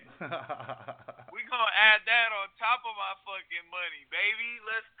 We gonna add that on top of my fucking money, baby.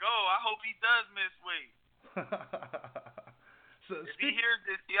 Let's go. I hope he does miss weight. If he hears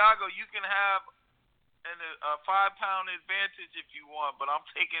this, Thiago, you can have a 5-pound advantage if you want, but I'm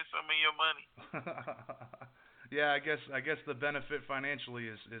taking some of your money. Yeah, I guess the benefit financially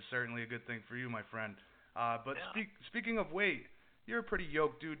is certainly a good thing for you, my friend. But yeah. Speaking of weight, you're a pretty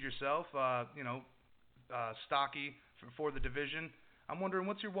yoked dude yourself. You know. Stocky for the division. I'm wondering,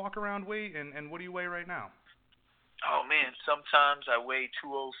 what's your walk-around weight, and what do you weigh right now? Oh, man, sometimes I weigh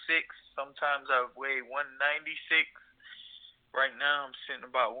 206. Sometimes I weigh 196. Right now I'm sitting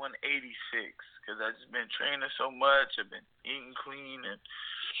about 186 because I've just been training so much. I've been eating clean,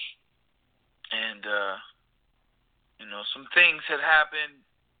 and you know, some things had happened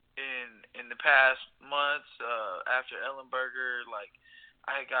in the past months after Ellenberger. Like,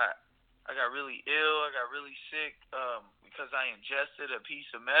 I got really ill. I got really sick because I ingested a piece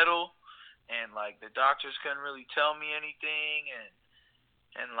of metal, and like the doctors couldn't really tell me anything,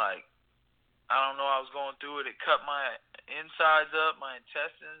 and like I don't know, I was going through it. It cut my insides up, my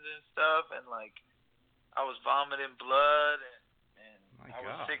intestines and stuff, and like I was vomiting blood, and I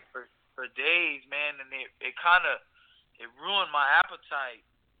was sick for days, man, and it kind of ruined my appetite.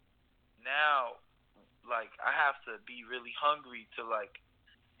 Now, like I have to be really hungry to like.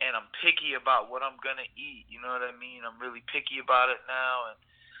 And I'm picky about what I'm going to eat, you know what I mean? I'm really picky about it now, and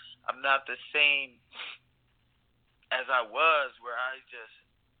I'm not the same as I was, where I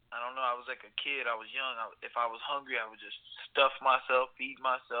don't know, I was like a kid. I was young. If I was hungry, I would just stuff myself, feed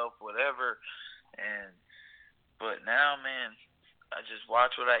myself, whatever. But now, man, I just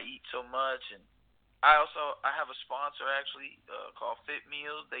watch what I eat so much. And I have a sponsor, actually, called Fit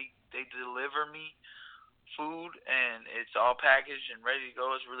Meals. They deliver me food, and it's all packaged and ready to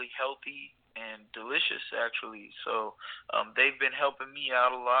go. It's really healthy and delicious, actually. So they've been helping me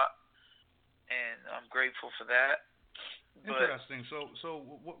out a lot, and I'm grateful for that. Interesting. So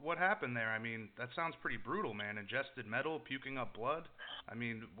what happened there? I mean, that sounds pretty brutal, man. Ingested metal, puking up blood. I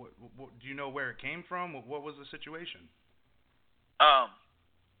mean, what, do you know where it came from? What was the situation? I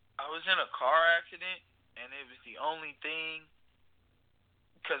was in a car accident, and it was the only thing.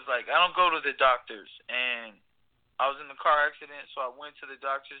 Because, like, I don't go to the doctors, and I was in a car accident, so I went to the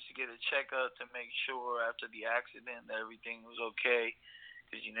doctors to get a checkup to make sure after the accident that everything was okay,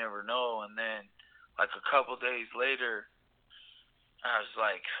 because you never know. And then, like, a couple days later, I was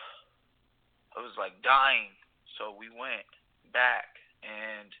dying, so we went back,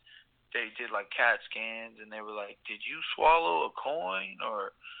 and they did, like, CAT scans, and they were like, did you swallow a coin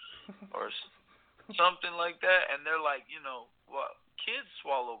or something like that? And they're like, you know, well, kids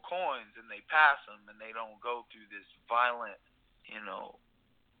swallow coins and they pass them and they don't go through this violent, you know,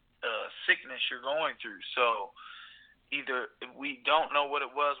 sickness you're going through. So either we don't know what it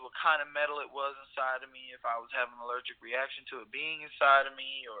was, what kind of metal it was inside of me, if I was having an allergic reaction to it being inside of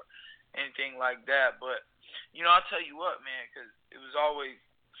me or anything like that. But, you know, I'll tell you what, man, because it was always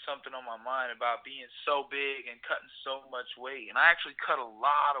something on my mind about being so big and cutting so much weight. And I actually cut a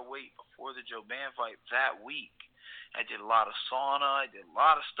lot of weight before the Jouban fight that week. I did a lot of sauna. I did a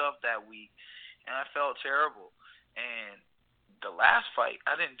lot of stuff that week, and I felt terrible. And the last fight,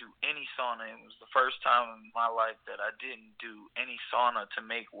 I didn't do any sauna. It was the first time in my life that I didn't do any sauna to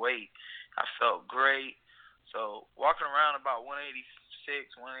make weight. I felt great. So walking around about 186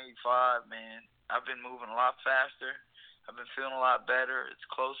 185, man. I've been moving a lot faster. I've been feeling a lot better. It's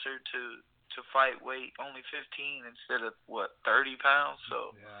closer to fight weight, only 15 instead of, 30 pounds?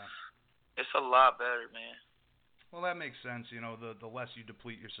 So it's a lot better, man. Well, that makes sense. You know, the less you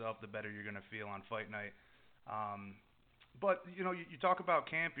deplete yourself, the better you're going to feel on fight night. But, you know, you talk about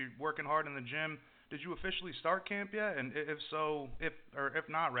camp, you're working hard in the gym. Did you officially start camp yet? And if so, if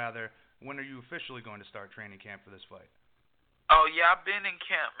not, rather, when are you officially going to start training camp for this fight? Oh, yeah, I've been in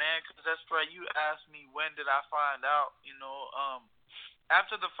camp, man, because that's right. You asked me when did I find out, you know.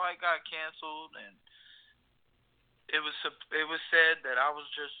 After the fight got canceled, and it was said that I was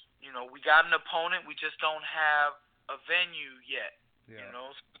just, you know, we got an opponent, we just don't have a venue yet. Yeah. You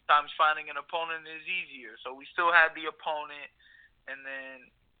know, sometimes finding an opponent is easier. So we still had the opponent, and then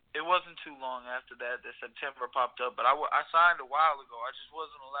it wasn't too long after that September popped up. But I signed a while ago. I just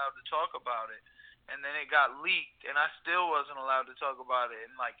wasn't allowed to talk about it. And then it got leaked, and I still wasn't allowed to talk about it.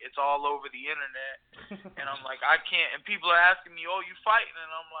 And, like, it's all over the internet. And I'm like, I can't. And people are asking me, oh, you fighting?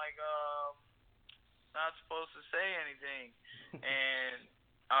 And I'm like, not supposed to say anything. And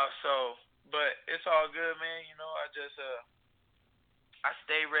but it's all good, man. You know, I just, I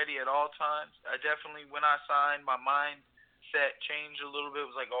stay ready at all times. I definitely, when I signed, my mindset changed a little bit.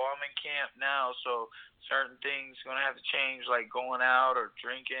 It was like, oh, I'm in camp now, so certain things going to have to change, like going out or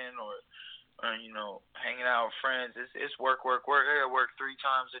drinking or you know, hanging out with friends. It's work. I got to work 3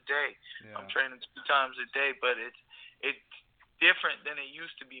 times a day. Yeah. I'm training 2 times a day, but it's different than it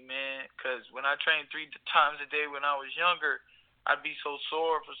used to be, man, because when I trained 3 times a day when I was younger, I'd be so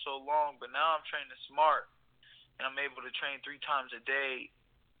sore for so long, but now I'm training smart, and I'm able to train 3 times a day,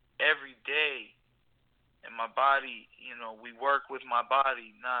 every day, and my body, you know, we work with my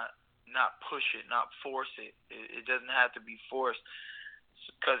body, not push it, not force it. It doesn't have to be forced,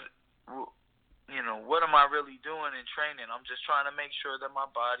 because, you know, what am I really doing in training? I'm just trying to make sure that my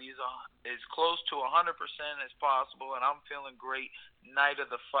body is as close to 100% as possible, and I'm feeling great night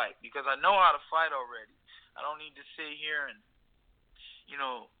of the fight, because I know how to fight already. I don't need to sit here and, you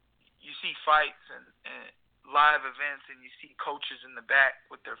know, you see fights and live events, and you see coaches in the back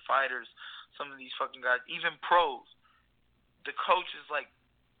with their fighters. Some of these fucking guys, even pros, the coach is like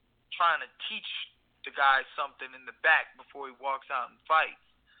trying to teach the guy something in the back before he walks out and fights.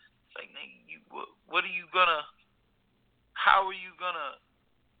 It's like, nigga, how are you gonna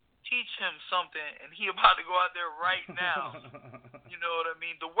teach him something and he about to go out there right now? You know what I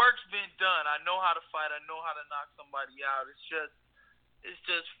mean? The work's been done. I know how to fight. I know how to knock somebody out. It's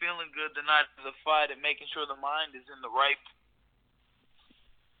just feeling good the night of the fight and making sure the mind is in the right.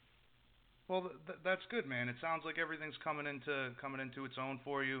 Well, that's good, man. It sounds like everything's coming into its own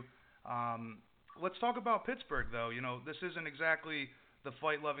for you. Let's talk about Pittsburgh, though. You know, this isn't exactly the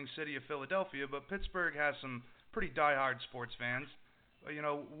fight-loving city of Philadelphia, but Pittsburgh has some pretty die-hard sports fans. You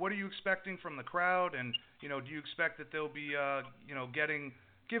know, what are you expecting from the crowd? And, you know, do you expect that they'll be, you know, giving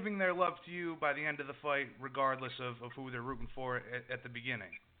their love to you by the end of the fight, regardless of who they're rooting for at the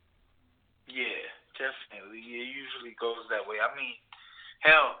beginning? Yeah, definitely. It usually goes that way. I mean,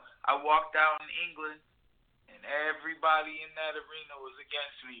 hell, I walked out in England, and everybody in that arena was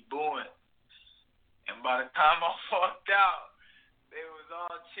against me, booing. And by the time I walked out, they was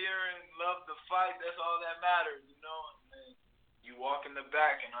all cheering, love the fight. That's all that mattered, you know. And you walk in the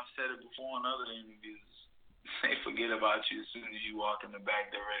back, and I've said it before in other interviews, they forget about you as soon as you walk in the back.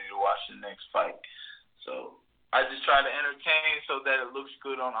 They're ready to watch the next fight. So I just try to entertain so that it looks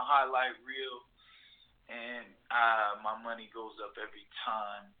good on a highlight reel, and my money goes up every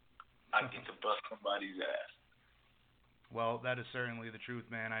time I get to bust somebody's ass. Well, that is certainly the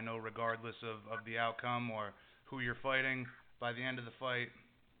truth, man. I know regardless of the outcome or who you're fighting, by the end of the fight,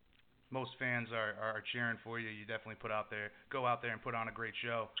 most fans are cheering for you. You definitely go out there and put on a great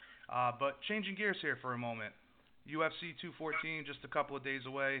show. But changing gears here for a moment, UFC 214 just a couple of days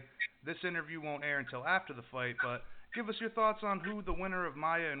away. This interview won't air until after the fight, but give us your thoughts on who the winner of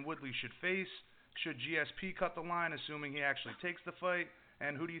Maia and Woodley should face. Should GSP cut the line, assuming he actually takes the fight?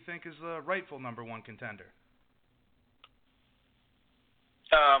 And who do you think is the rightful number 1 contender?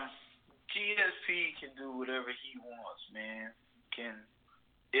 GSP can do whatever he wants, man.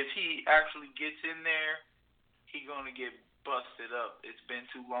 If he actually gets in there, he's gonna get busted up. It's been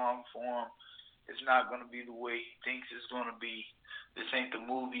too long for him. It's not gonna be the way he thinks it's gonna be. This ain't the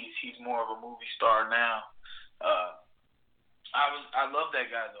movies. He's more of a movie star now. I love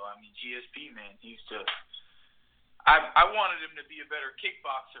that guy though. I mean, GSP, man. I wanted him to be a better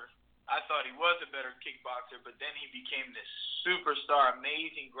kickboxer. I thought he was a better kickboxer, but then he became this superstar,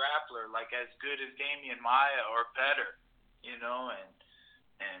 amazing grappler, like as good as Damian Maia or better, you know.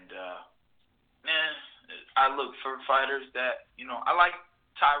 And man, I look for fighters that, I like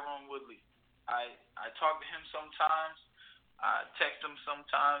Tyron Woodley. I talk to him sometimes. I text him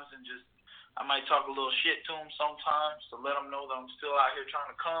sometimes and I might talk a little shit to him sometimes to let him know that I'm still out here trying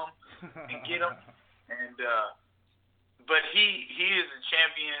to come and get him. And but he is a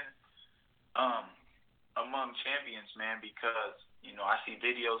champion among champions, man, because I see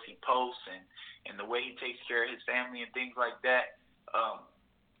videos he posts and the way he takes care of his family and things like that.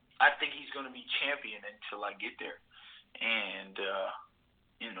 I think he's going to be champion until I get there, and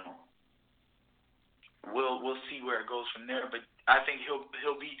we'll see where it goes from there. But I think he'll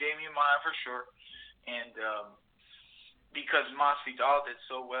beat Damian Maia for sure, and because Masvidal did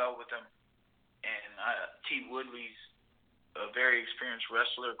so well with him, and T. Woodley's a very experienced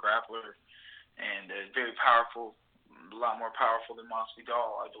wrestler, grappler, and very powerful, a lot more powerful than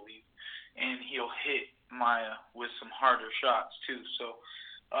Masvidal, I believe, and he'll hit Maia with some harder shots too. So.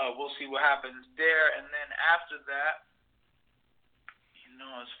 We'll see what happens there, and then after that,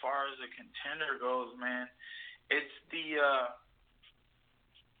 as far as the contender goes, man, it's the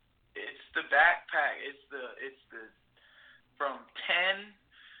backpack. It's the from 10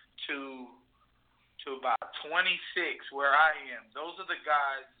 to about 26 where I am. Those are the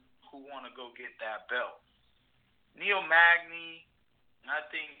guys who want to go get that belt. Neil Magny, I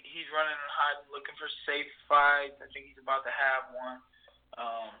think he's running and hiding, looking for safe fights. I think he's about to have one.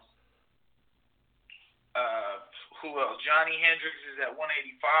 Who else? Johnny Hendricks is at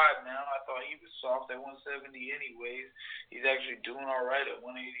 185 now. I thought he was soft at 170 anyways. He's actually doing all right at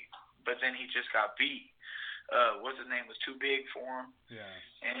 180, but then he just got beat. What's his name? Was too big for him. Yeah.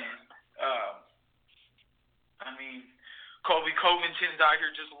 And Colby Covington's out here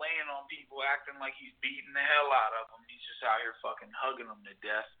just laying on people, acting like he's beating the hell out of them. He's just out here fucking hugging them to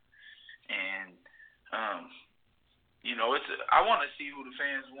death. And I want to see who the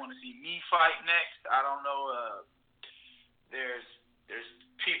fans want to see me fight next. I don't know. There's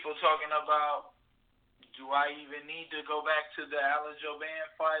people talking about, do I even need to go back to the Alan Jouban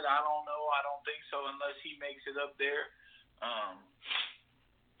fight? I don't know. I don't think so unless he makes it up there.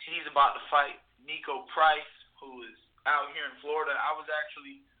 He's about to fight Nico Price, who is out here in Florida.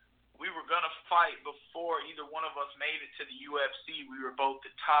 We were going to fight before either one of us made it to the UFC. We were both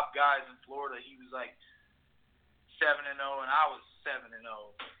the top guys in Florida. He was like 7-0 and I was 7-0,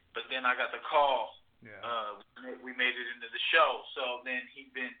 but then I got the call. Yeah. We made it into the show, so then he's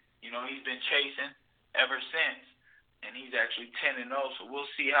been chasing ever since, and he's actually 10-0. So we'll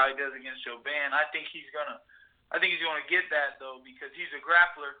see how he does against Jouban. I think he's gonna get that though, because he's a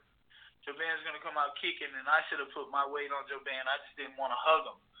grappler. Jouban's gonna come out kicking, and I should have put my weight on Jouban. I just didn't want to hug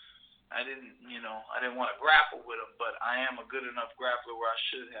him. I didn't want to grapple with him, but I am a good enough grappler where I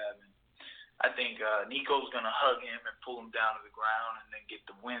should have. And I think Nico's going to hug him and pull him down to the ground and then get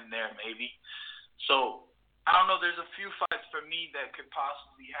the win there maybe. So, I don't know. There's a few fights for me that could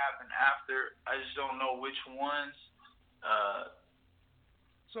possibly happen after. I just don't know which ones. I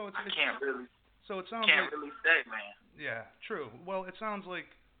can't really say, man. Yeah, true. Well, it sounds like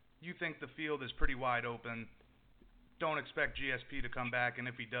you think the field is pretty wide open. Don't expect GSP to come back, and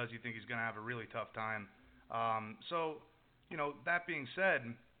if he does, you think he's going to have a really tough time. That being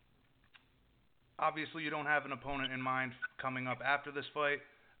said, obviously, you don't have an opponent in mind coming up after this fight,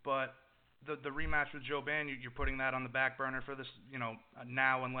 but the rematch with Jouban, you're putting that on the back burner for this,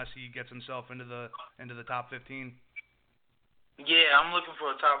 now unless he gets himself into the top 15. Yeah, I'm looking for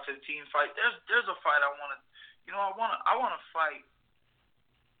a top 15 fight. There's a fight I want to fight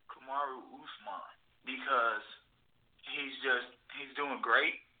Kamaru Usman because he's doing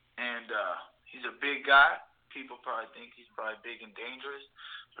great and he's a big guy. People probably think he's probably big and dangerous.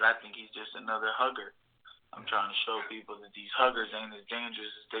 But I think he's just another hugger. I'm trying to show people that these huggers ain't as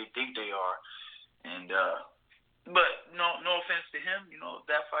dangerous as they think they are. And but no offense to him,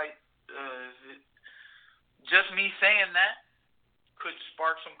 that fight, just me saying that could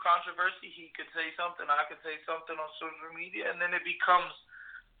spark some controversy. He could say something, I could say something on social media, and then it becomes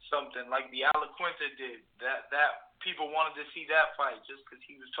something like the Alaquinta did. That people wanted to see that fight just because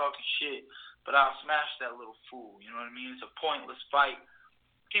he was talking shit. But I'll smash that little fool. You know what I mean? It's a pointless fight.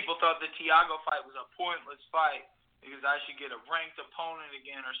 People thought the Thiago fight was a pointless fight because I should get a ranked opponent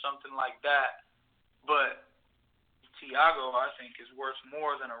again or something like that. But Thiago, I think, is worth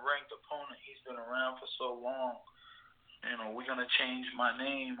more than a ranked opponent. He's been around for so long. We're going to change my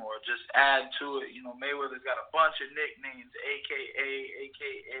name or just add to it. Mayweather's got a bunch of nicknames, AKA,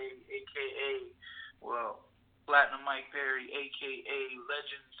 well, Platinum Mike Perry, AKA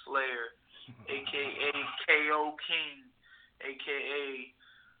Legend Slayer, AKA KO King, AKA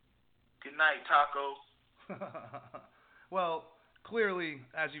Good night, Taco. Well, clearly,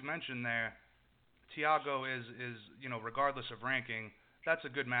 as you mentioned there, Thiago is regardless of ranking, that's a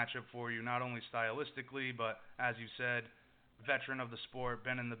good matchup for you, not only stylistically, but as you said, veteran of the sport,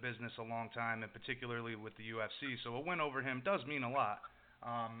 been in the business a long time, and particularly with the UFC. So a win over him does mean a lot.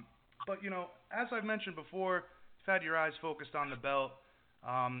 But, as I've mentioned before, you've had your eyes focused on the belt.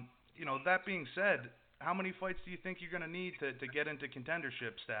 That being said, how many fights do you think you're going to need to get into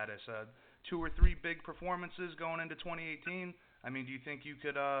contendership status? 2 or 3 big performances going into 2018? I mean, do you think you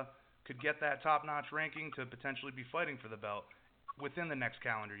could get that top-notch ranking to potentially be fighting for the belt within the next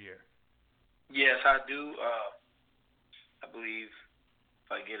calendar year? Yes, I do. I believe if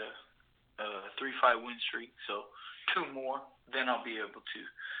I get a 3-fight win streak, so 2 more, then I'll be able to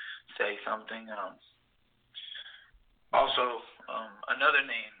say something. Also, another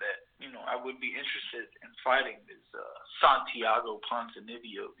name that I would be interested in fighting is Santiago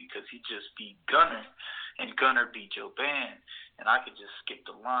Ponzinibbio, because he just beat Gunnar, and Gunnar beat Joban, and I could just skip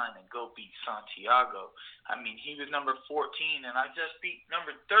the line and go beat Santiago. I mean, he was number 14, and I just beat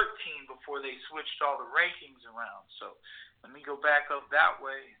number 13 before they switched all the rankings around. So let me go back up that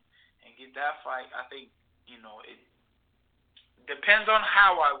way and get that fight. I think it depends on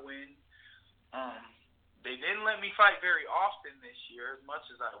how I win. They didn't let me fight very often this year, as much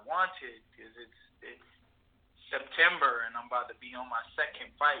as I wanted, because it's September and I'm about to be on my second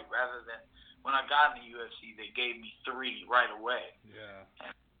fight, rather than when I got in the UFC, they gave me 3 right away. Yeah.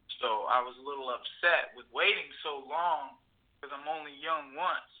 And so I was a little upset with waiting so long, because I'm only young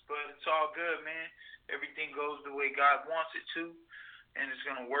once, but it's all good, man. Everything goes the way God wants it to, and it's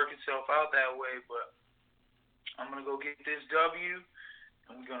going to work itself out that way, but I'm going to go get this W.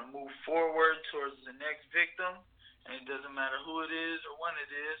 And we're going to move forward towards the next victim. And it doesn't matter who it is or when it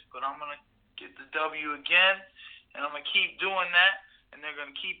is, but I'm going to get the W again. And I'm going to keep doing that. And they're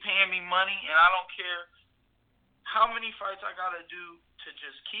going to keep paying me money. And I don't care how many fights I got to do to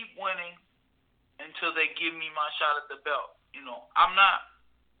just keep winning until they give me my shot at the belt.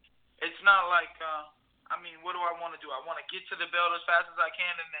 It's not like, what do I want to do? I want to get to the belt as fast as I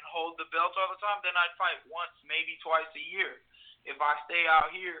can and then hold the belt all the time. Then I'd fight once, maybe twice a year. If I stay out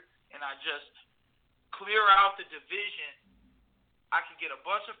here and I just clear out the division, I can get a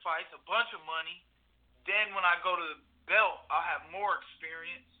bunch of fights, a bunch of money. Then when I go to the belt, I'll have more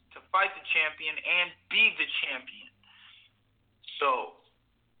experience to fight the champion and be the champion. So,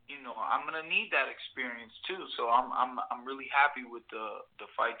 I'm gonna need that experience too. So I'm really happy with the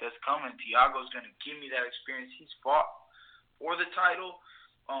fight that's coming. Thiago's gonna give me that experience. He's fought for the title.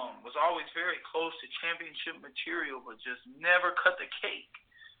 Was always very close to championship material, but just never cut the cake.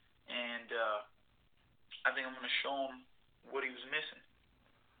 And I think I'm going to show him what he was missing.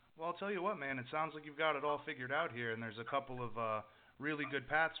 Well, I'll tell you what, man. It sounds like you've got it all figured out here, and there's a couple of really good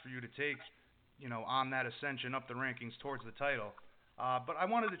paths for you to take, on that ascension up the rankings towards the title. But I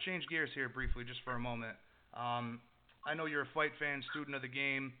wanted to change gears here briefly, just for a moment. I know you're a fight fan, student of the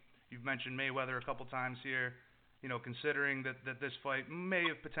game. You've mentioned Mayweather a couple times here. Considering that this fight may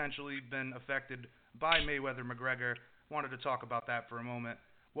have potentially been affected by Mayweather-McGregor, wanted to talk about that for a moment.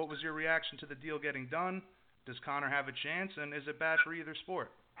 What was your reaction to the deal getting done? Does Conor have a chance, and is it bad for either sport?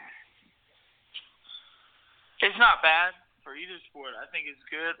 It's not bad for either sport. I think it's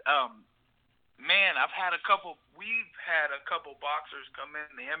good. Man, we've had a couple boxers come in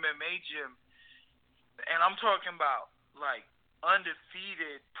the MMA gym, and I'm talking about,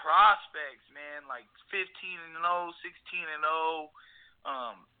 undefeated prospects, man, 15-0, 16-0,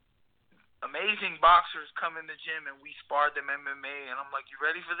 amazing boxers come in the gym, and we sparred them MMA, and I'm like, you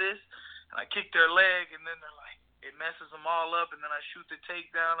ready for this? And I kick their leg, and then they're like, it messes them all up, and then I shoot the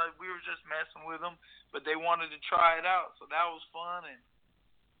takedown. We were just messing with them, but they wanted to try it out, so that was fun, and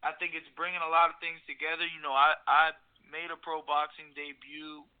I think it's bringing a lot of things together. I made a pro boxing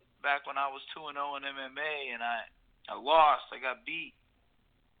debut back when I was 2-0 in MMA, and I lost. I got beat.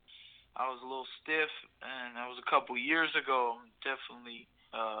 I was a little stiff, and that was a couple years ago. I'm definitely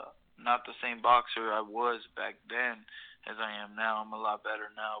not the same boxer I was back then as I am now. I'm a lot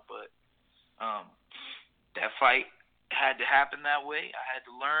better now, but that fight had to happen that way. I had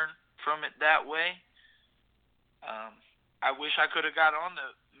to learn from it that way. I wish I could have got on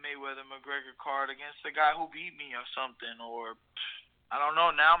the Mayweather-McGregor card against the guy who beat me or something, or I don't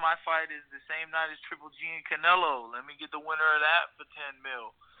know. Now my fight is the same night as Triple G and Canelo. Let me get the winner of that for $10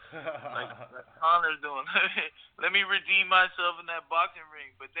 million. like Conor's doing. Let me redeem myself in that boxing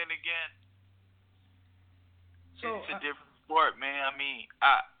ring. But then again, it's a different sport, man.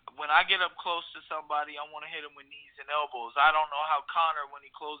 When I get up close to somebody, I want to hit him with knees and elbows. I don't know how Conor, when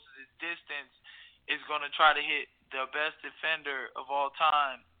he closes his distance, is going to try to hit the best defender of all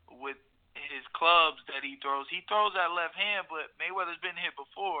time with his clubs that he throws. He throws that left hand, but Mayweather's been hit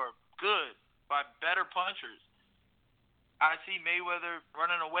before, good, by better punchers. I see Mayweather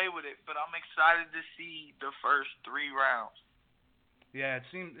running away with it, but I'm excited to see the first 3 rounds. Yeah, it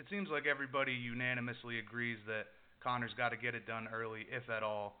seems like everybody unanimously agrees that Conor's got to get it done early, if at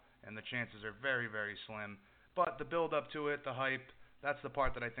all, and the chances are very, very slim. But the build up to it, the hype, that's the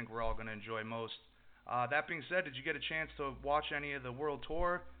part that I think we're all going to enjoy most. That being said, did you get a chance to watch any of the World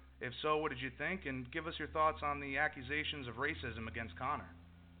Tour? If so, what did you think? And give us your thoughts on the accusations of racism against Conor.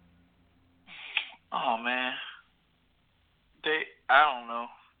 Oh, man. I don't know.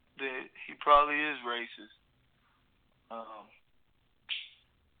 He probably is racist.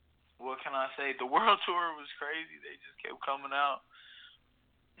 What can I say? The World Tour was crazy. They just kept coming out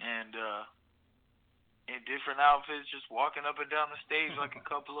and in different outfits, just walking up and down the stage like a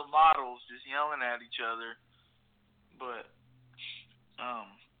couple of models, just yelling at each other. But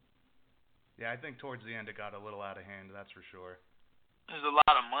yeah, I think towards the end it got a little out of hand. That's for sure. There's a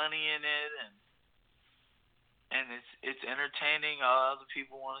lot of money in it, and it's entertaining. Other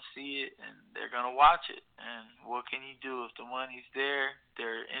people want to see it, and they're gonna watch it. And what can you do if the money's there?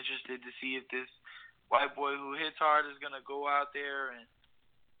 They're interested to see if this white boy who hits hard is gonna go out there and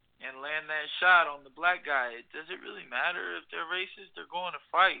land that shot on the black guy. Does it really matter if they're racist? They're going to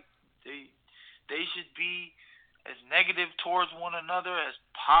fight. They should be as negative towards one another as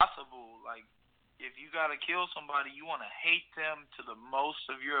possible. Like, if you got to kill somebody, you want to hate them to the most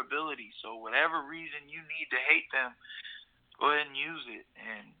of your ability. So whatever reason you need to hate them, go ahead and use it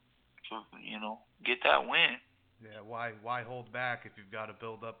and, get that win. Yeah, why hold back if you've got to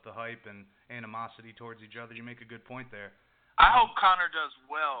build up the hype and animosity towards each other? You make a good point there. I hope Conor does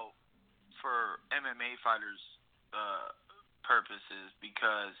well for MMA fighters' purposes,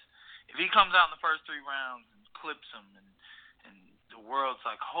 because if he comes out in the first 3 rounds and clips him and the world's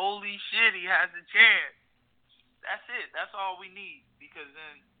like, holy shit, he has a chance. That's it. That's all we need. Because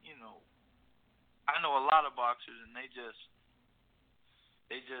then, I know a lot of boxers and they just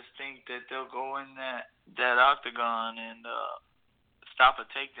think that they'll go in that octagon and stop a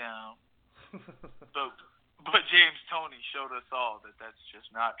takedown. But James Toney showed us all that that's just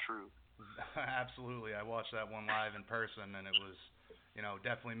not true. Absolutely. I watched that one live in person, and it was,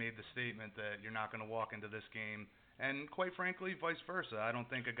 definitely made the statement that you're not going to walk into this game. And quite frankly, vice versa. I don't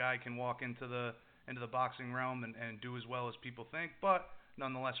think a guy can walk into the boxing realm and do as well as people think. But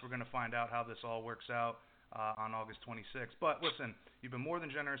nonetheless, we're going to find out how this all works out on August 26th. But listen, you've been more than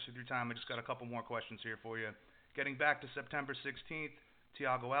generous with your time. I just got a couple more questions here for you. Getting back to September 16th,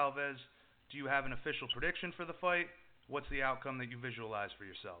 Thiago Alves, do you have an official prediction for the fight? What's the outcome that you visualize for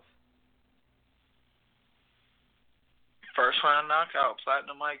yourself? First round knockout,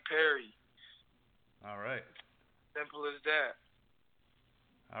 Platinum Mike Perry. All right. Simple as that.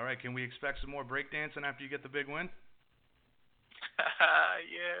 All right. Can we expect some more breakdancing after you get the big win?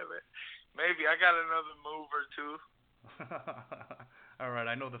 Yeah, man. Maybe. I got another move or two. All right.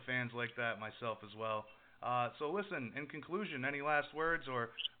 I know the fans like that, myself as well. So listen, in conclusion, any last words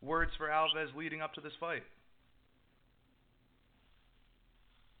or words for Alves leading up to this fight?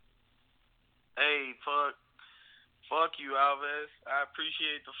 Hey, fuck you, Alves. I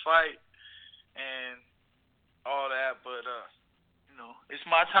appreciate the fight and all that, but it's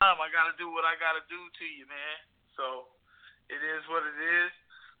my time. I gotta do what I gotta do to you, man. So it is what it is,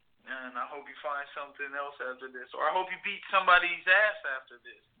 and I hope you find something else after this, or I hope you beat somebody's ass after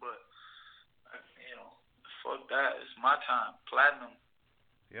this. But fuck that. It's my time. Platinum.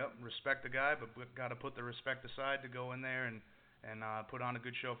 Yep, respect the guy, but got to put the respect aside to go in there and put on a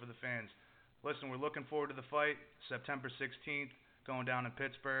good show for the fans. Listen, we're looking forward to the fight, September 16th, going down in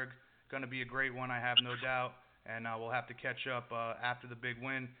Pittsburgh. Going to be a great one, I have no doubt, and we'll have to catch up after the big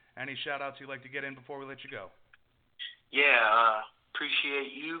win. Any shout-outs you'd like to get in before we let you go? Yeah,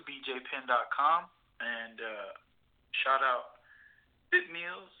 appreciate you, bjpenn.com, and shout-out Fit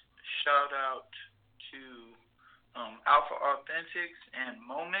Meals, shout-out to Alpha Authentics and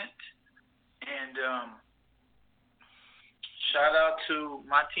Moment, and shout out to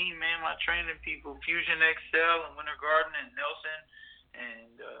my team, man, my training people, Fusion XL and Winter Garden and Nelson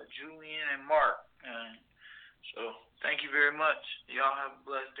and Julian and Mark. So thank you very much. Y'all have a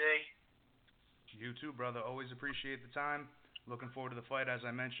blessed day. You too, brother. Always appreciate the time. Looking forward to the fight, as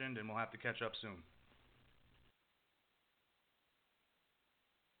I mentioned, and we'll have to catch up soon.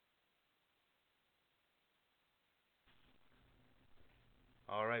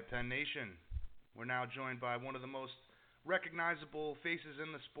 All right, Penn Nation. We're now joined by one of the most recognizable faces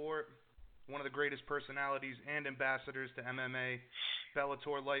in the sport, one of the greatest personalities and ambassadors to MMA,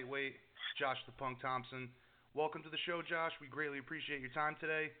 Bellator lightweight, Josh the Punk Thompson. Welcome to the show, Josh. We greatly appreciate your time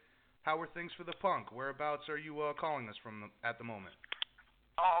today. How are things for the Punk? Whereabouts are you calling us from at the moment?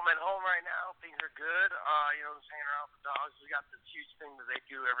 Oh, I'm at home right now, good. Just hanging around with the dogs. We got this huge thing that they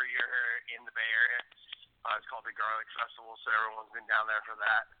do every year in the Bay Area. It's called the Garlic Festival, so everyone's been down there for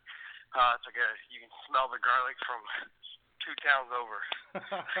that. It's like you can smell the garlic from 2 towns over.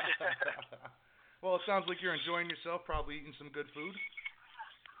 Well, it sounds like you're enjoying yourself, probably eating some good food.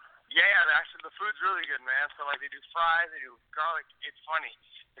 Yeah, actually the food's really good, man. So like they do fries, they do garlic. It's funny.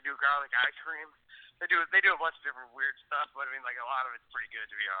 They do garlic ice cream. They do a bunch of different weird stuff, but I mean like a lot of it's pretty good,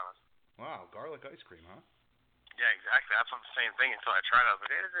 to be honest. Wow, garlic ice cream, huh? Yeah, exactly. That's the same thing until I tried it. I was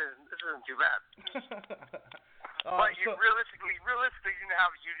like, hey, this isn't too bad. But realistically,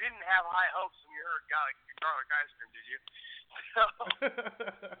 you didn't have high hopes when you heard garlic ice cream, did you?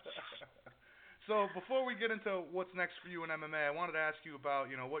 So before we get into what's next for you in MMA, I wanted to ask you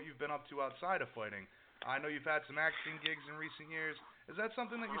about what you've been up to outside of fighting. I know you've had some acting gigs in recent years. Is that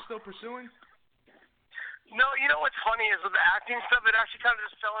something that you're still pursuing? No, you know what's funny is with the acting stuff, it actually kind of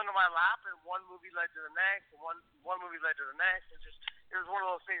just fell into my lap, and one movie led to the next, and one movie led to the next, and it was one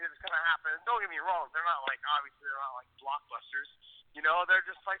of those things that just kind of happened. And don't get me wrong, they're not like blockbusters, they're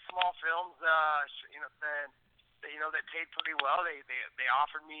just like small films, that paid pretty well. They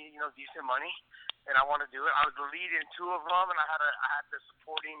offered me, decent money, and I wanted to do it. I was the lead in 2 of them, and I had the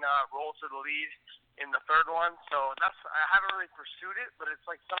supporting role to the lead in the 3rd one. So I haven't really pursued it, but it's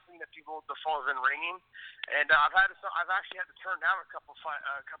like something that the phone's been ringing, and I've actually had to turn down a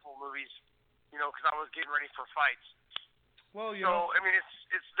couple movies, because I was getting ready for fights. Well, I mean,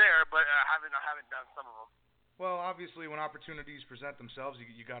 it's there, but I haven't done some of them. Well, obviously, when opportunities present themselves,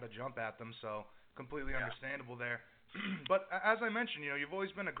 you got to jump at them. So completely understandable there. But as I mentioned, you've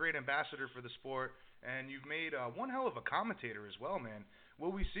always been a great ambassador for the sport, and you've made one hell of a commentator as well, man.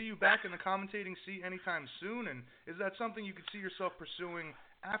 Will we see you back in the commentating seat anytime soon? And is that something you could see yourself pursuing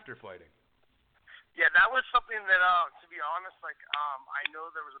after fighting? Yeah, that was something that, to be honest, I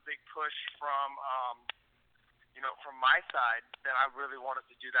know there was a big push from my side that I really wanted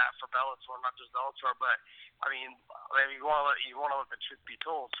to do that for Bellator, not just Bellator, but I mean, you want to let the truth be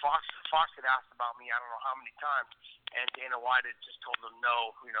told. Fox had asked about me, I don't know how many times, and Dana White had just told them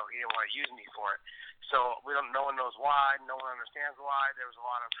no, he didn't want to use me for it. So no one knows why, no one understands why. There was a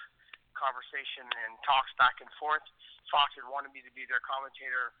lot of conversation and talks back and forth. Fox had wanted me to be their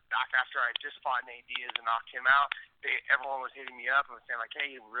commentator back after I just fought Nate Diaz and knocked him out. Everyone was hitting me up and was saying like,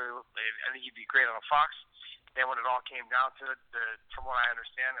 hey, I think you'd be great on a Fox. Then when it all came down to it, from what I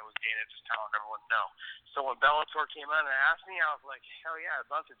understand, it was Dana just telling everyone no. So when Bellator came out and asked me, I was like, hell yeah, I'd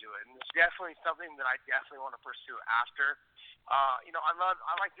love to do it. And it's definitely something that I definitely want to pursue after.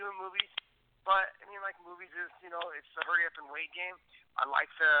 I like doing movies, but I mean, like movies is, it's the hurry up and wait game. I like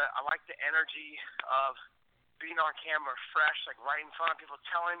the energy of being on camera fresh, like right in front of people,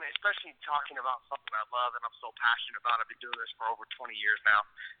 telling me, especially talking about something I love and I'm so passionate about. I've been doing this for over 20 years now,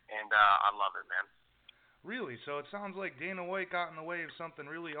 and I love it, man. Really? So it sounds like Dana White got in the way of something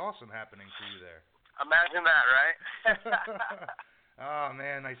really awesome happening for you there. Imagine that, right? Oh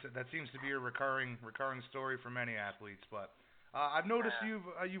man, that seems to be a recurring story for many athletes. But I've noticed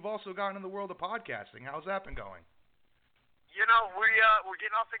you've also gotten in the world of podcasting. How's that been going? We're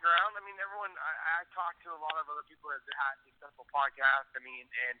getting off the ground. I mean, everyone. I talked to a lot of other people that had successful podcasts. I mean,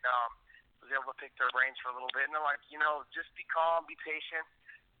 and was able to pick their brains for a little bit. And they're like, just be calm, be patient.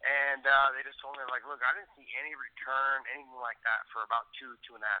 And they just told me, like, look, I didn't see any return, anything like that for about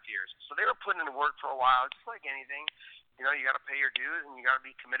 2.5 years. So they were putting in the work for a while, just like anything. You got to pay your dues and you got to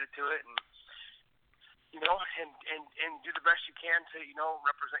be committed to it, and and do the best you can to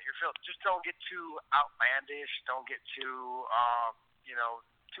represent your field. Just don't get too outlandish. Don't get too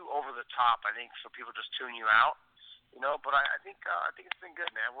too over the top. I think so people just tune you out. But I think it's been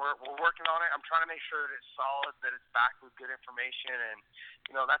good, man. We're working on it. I'm trying to make sure that it's solid, that it's backed with good information, and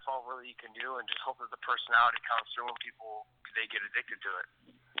that's all really you can do. And just hope that the personality comes through when they get addicted to it.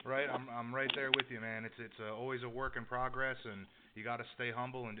 Right, I'm right there with you, man. It's always a work in progress, and you got to stay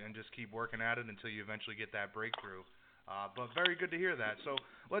humble and just keep working at it until you eventually get that breakthrough. But very good to hear that. So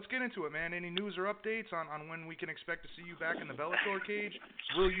let's get into it, man. Any news or updates on when we can expect to see you back in the Bellator cage?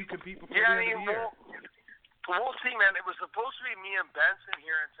 Will you compete before the end of the year? We'll see, man. It was supposed to be me and Benson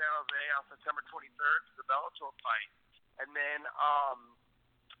here in San Jose on September 23rd for the Bellator fight, and then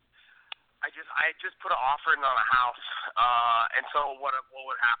I just put an offer in on a house, and so what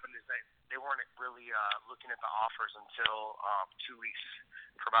would happen is they weren't really looking at the offers until 2 weeks,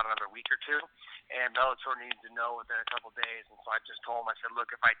 for about another week or two, and Bellator needed to know within a couple of days, and so I just told them, I said, look,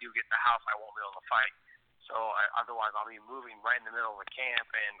 if I do get the house, I won't be able to fight. So otherwise, I'll be moving right in the middle of the camp,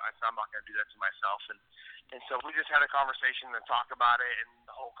 and I said I'm not going to do that to myself. And so we just had a conversation and talk about it, and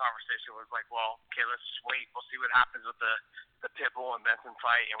the whole conversation was like, well, okay, let's just wait. We'll see what happens with the Pitbull and Benson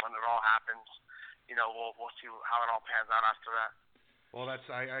fight, and when it all happens, we'll see how it all pans out after that. Well,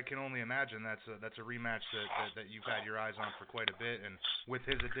 I can only imagine that's a rematch that you've had your eyes on for quite a bit, and with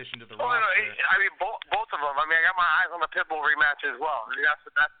his addition to the roster. I mean, both of them. I mean, I got my eyes on the Pitbull rematch as well. I mean,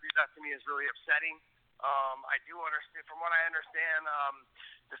 that to me is really upsetting. I do understand, from what I understand,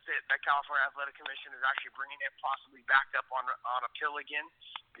 the California Athletic Commission is actually bringing it possibly back up on appeal again,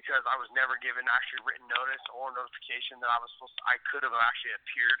 because I was never given actually written notice or notification that I could have actually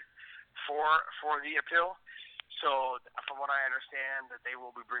appeared for the appeal. So from what I understand, that they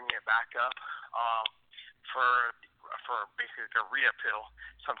will be bringing it back up for basically a reappeal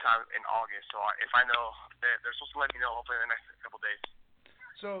sometime in August. So if I know, they're supposed to let me know hopefully in the next couple of days.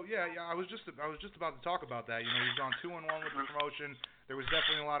 So yeah, I was just about to talk about that. You've gone 2-1 with the promotion. There was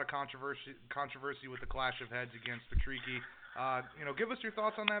definitely a lot of controversy with the clash of heads against Patricky. Give us your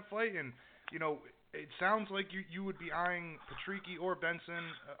thoughts on that fight, and it sounds like you would be eyeing Patricky or Benson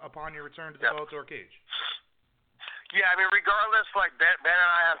upon your return to the Bellator cage. Yeah, I mean, regardless, like Ben and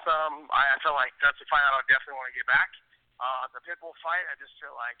I have I feel like that's a fight I definitely want to get back. The Pitbull fight, I just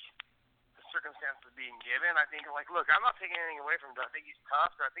feel like the circumstances being given. I think, look, I'm not taking anything away from him. I think he's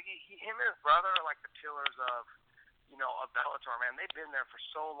tough. I think him and his brother are like the pillars of Bellator, man. They've been there for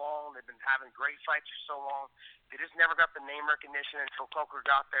so long. They've been having great fights for so long. They just never got the name recognition until Coker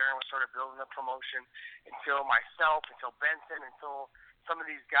got there and we started building the promotion, until myself, until Benson, until some of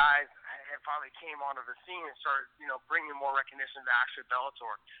these guys had finally came onto the scene and started, bringing more recognition to actually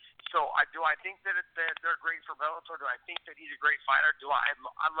Bellator. So do I think that they're great for Bellator? Do I think that he's a great fighter?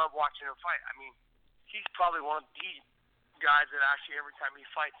 I love watching him fight. I mean, he's probably one of the guys that actually every time he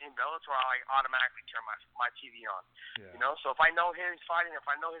fights in Bellator, I automatically turn my TV on. Yeah. So if I know him fighting, if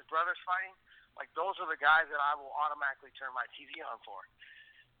I know his brother's fighting, like those are the guys that I will automatically turn my TV on for.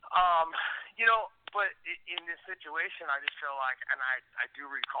 But in this situation, I just feel like, and I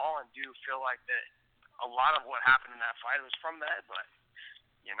do recall and do feel like that a lot of what happened in that fight was from the headbutt.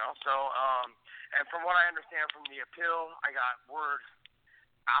 So, and from what I understand from the appeal, I got word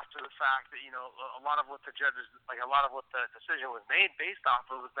after the fact that, a lot of what the judges, a lot of what the decision was made based off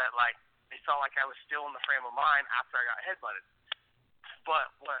of was that, they felt like I was still in the frame of mind after I got headbutted.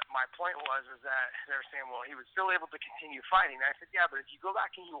 But what my point was is that they were saying, well, he was still able to continue fighting. And I said, yeah, but if you go back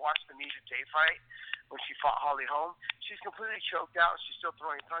and you watch the Misha Tate fight when she fought Holly Holm, she's completely choked out. She's still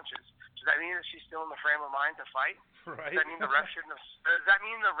throwing punches. Does that mean that she's still in the frame of mind to fight? Right. Does that mean the ref shouldn't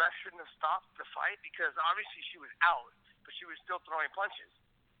have stopped the fight? Because obviously she was out, but she was still throwing punches.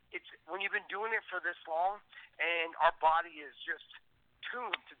 It's when you've been doing it for this long, and our body is just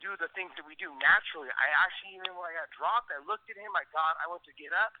tuned to do the things that we do naturally. I actually, even when I got dropped, I looked at him, I went to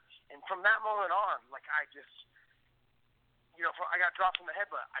get up, and from that moment on, I just, I got dropped from the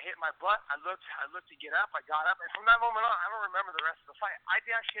headbutt. I hit my butt, I looked to get up, I got up, and from that moment on, I don't remember the rest of the fight. I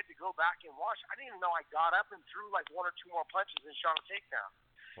actually had to go back and watch. I didn't even know I got up and threw one or two more punches and shot a takedown.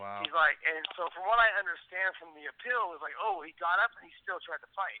 Wow. He's and so from what I understand from the appeal, it was he got up and he still tried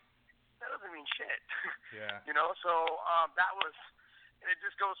to fight. That doesn't mean shit. Yeah. So that was. And it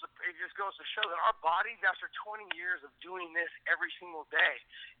just goes to show that our bodies, after 20 years of doing this every single day,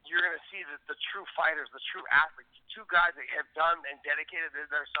 you're going to see that the true fighters, the true athletes, the two guys that have done and dedicated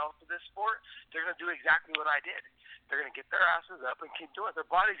themselves to this sport, they're going to do exactly what I did. They're going to get their asses up and keep doing it. Their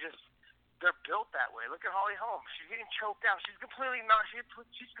bodies they're built that way. Look at Holly Holm. She's getting choked out. She's completely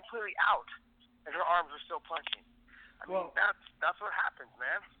out, and her arms are still punching. I mean, that's what happens,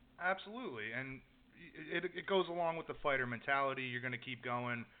 man. Absolutely, and it goes along with the fighter mentality. You're going to keep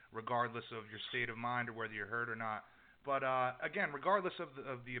going regardless of your state of mind or whether you're hurt or not. But again, regardless of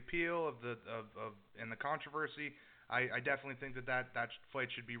the appeal and the controversy, I definitely think that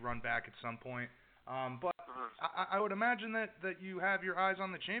fight should be run back at some point. But I would imagine that you have your eyes on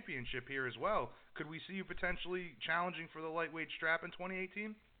the championship here as well. Could we see you potentially challenging for the lightweight strap in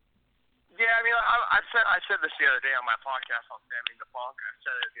 2018? Yeah, I mean, I said this the other day on my podcast on Sammy the Punk. I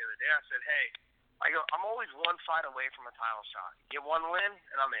said it the other day. I said, hey. I'm always one fight away from a title shot. Get one win,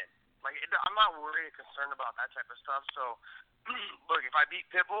 and I'm in. I'm not worried or concerned about that type of stuff. So, look, if I beat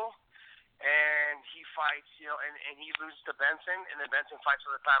Pitbull and he fights, and he loses to Benson, and then Benson fights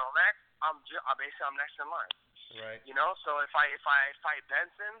for the title next, I'm next in line. Right. So if I fight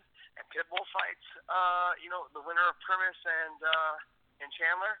Benson and Pitbull fights, the winner of Primus and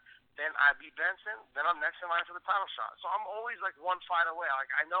Chandler, then I beat Benson, then I'm next in line for the title shot. So I'm always one fight away.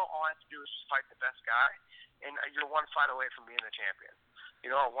 I know all I have to do is just fight the best guy, and you're one fight away from being the champion.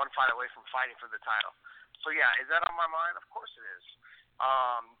 Or one fight away from fighting for the title. So yeah, is that on my mind? Of course it is.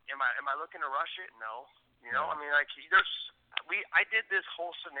 Am I looking to rush it? No. I mean, I did this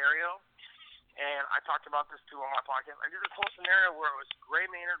whole scenario and I talked about this too on my podcast. I did this whole scenario where it was Gray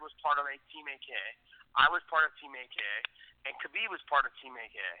Maynard was part of a Team AK, I was part of Team AK, and Khabib was part of Team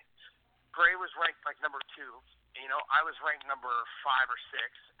AK. Gray was ranked like number 2. I was ranked number 5 or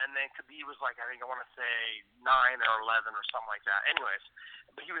 6, and then Khabib was like, I think I want to say 9 or 11 or something like that. Anyways,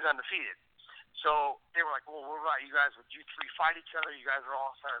 but he was undefeated. So they were like, well, what about you guys? Would you 3 fight each other? You guys are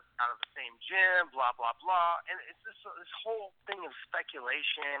all out of the same gym, blah, blah, blah. And it's this whole thing of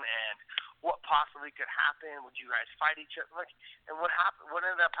speculation and what possibly could happen. Would you guys fight each other? And what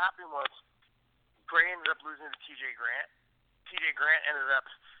ended up happening was Gray ended up losing to TJ Grant. TJ Grant ended up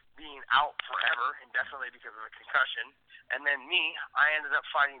being out forever, indefinitely, because of a concussion. And then me, I ended up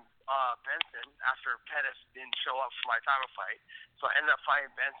fighting Benson after Pettis didn't show up for my title fight. So I ended up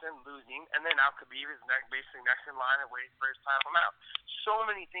fighting Benson, losing, and then now Khabib is basically next in line and waiting for his title out. So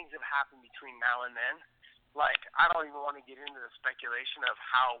many things have happened between now and then. Like, I don't even want to get into the speculation of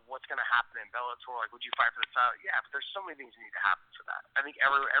what's going to happen in Bellator. Like, would you fight for the title? Yeah, but there's so many things that need to happen for that. I think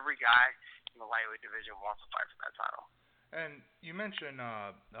every guy in the lightweight division wants to fight for that title. And you mentioned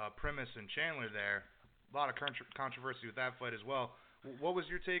Primus and Chandler there. A lot of controversy with that fight as well. What was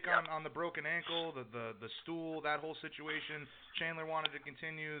your take on the broken ankle, the stool, that whole situation? Chandler wanted to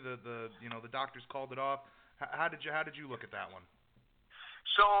continue. The doctors called it off. How did you look at that one?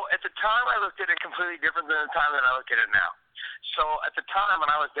 So at the time, I looked at it completely different than the time that I look at it now. So at the time when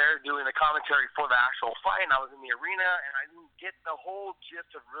I was there doing the commentary for the actual fight, and I was in the arena, and I didn't get the whole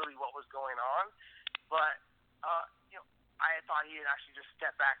gist of really what was going on, but I thought he had actually just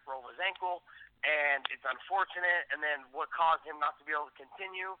stepped back, rolled his ankle, and it's unfortunate. And then what caused him not to be able to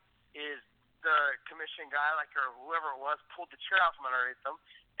continue is the commission guy, or whoever it was, pulled the chair out from underneath him,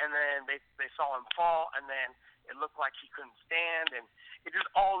 and then they saw him fall, and then it looked like he couldn't stand, and it just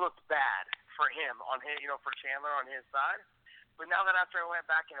all looked bad for him on his, for Chandler on his side. But now that after I went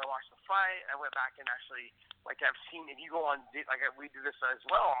back and I watched the fight, I went back and actually, I've seen, if you go on, we do this as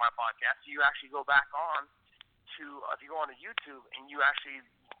well on my podcast, you actually go back on to, if you go on to YouTube and you actually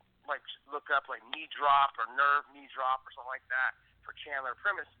look up knee drop or nerve knee drop or something like that for Chandler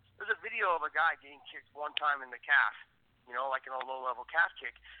Primus, there's a video of a guy getting kicked one time in the calf, in a low-level calf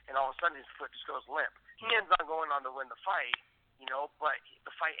kick, and all of a sudden his foot just goes limp. He ends up going on to win the fight, but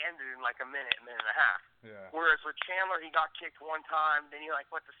the fight ended in a minute and a half. Yeah. Whereas with Chandler, he got kicked one time, then he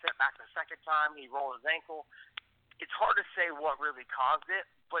went to step back the second time, he rolled his ankle. It's hard to say what really caused it,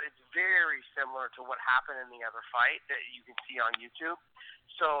 but it's very similar to what happened in the other fight that you can see on YouTube.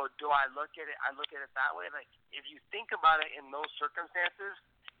 So do I look at it? I look at it that way. If you think about it in those circumstances,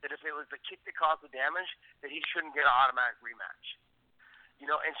 that if it was the kick that caused the damage, that he shouldn't get an automatic rematch.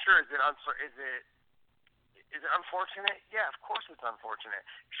 And sure, is it unfortunate? Yeah, of course it's unfortunate.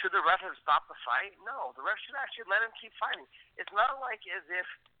 Should the ref have stopped the fight? No, the ref should actually let him keep fighting. It's not like as if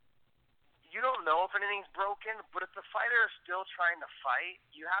you don't know if anything's broken, but if the fighter is still trying to fight,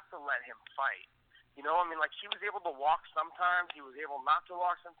 you have to let him fight. He was able to walk sometimes, he was able not to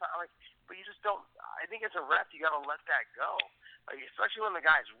walk sometimes, but you just don't, I think as a ref, you got to let that go. Especially when the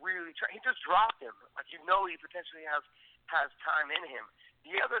guy's really trying, he just dropped him. He potentially has time in him.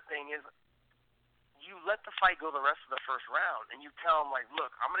 The other thing is, you let the fight go the rest of the first round, and you tell him,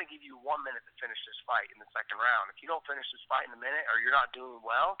 look, I'm going to give you 1 minute to finish this fight in the second round. If you don't finish this fight in a minute, or you're not doing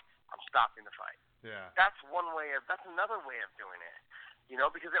well, I'm stopping the fight. Yeah. That's another way of doing it.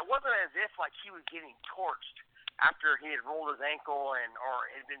 Because it wasn't as if he was getting torched after he had rolled his ankle or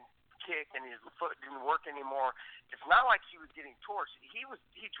had been kicked and his foot didn't work anymore. It's not like he was getting torched.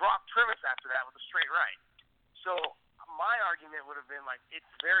 He dropped Primus after that with a straight right. So my argument would have been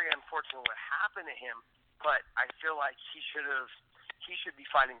it's very unfortunate what happened to him, but I feel like he should be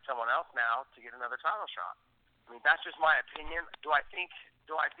fighting someone else now to get another title shot. That's just my opinion. Do I think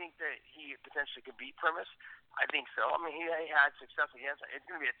that he potentially could beat Primus? I think so. He had success against him. It's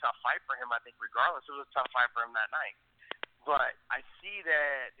going to be a tough fight for him, I think, regardless. It was a tough fight for him that night. But I see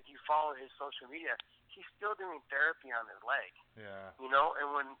that if you follow his social media, he's still doing therapy on his leg. Yeah. And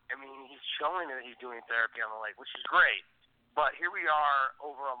he's showing that he's doing therapy on the leg, which is great. But here we are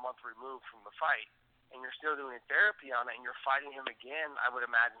over a month removed from the fight, and you're still doing therapy on it, and you're fighting him again, I would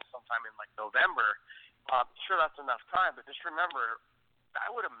imagine, sometime in November. Sure, that's enough time, but just remember, I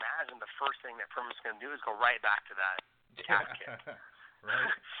would imagine the first thing that Primus is going to do is go right back to that calf kick.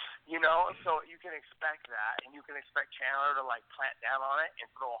 Right. So you can expect that, and you can expect Chandler to plant down on it and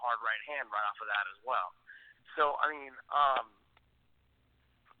throw a hard right hand right off of that as well. So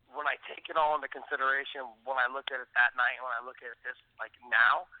when I take it all into consideration, when I looked at it that night, when I look at this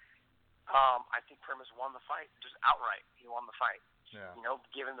now, I think Primus won the fight just outright. He won the fight. Yeah.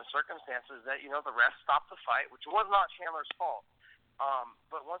 Given the circumstances that the ref stopped the fight, which was not Chandler's fault.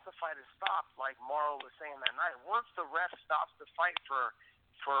 But once the fight is stopped, like Morrow was saying that night, once the ref stops the fight for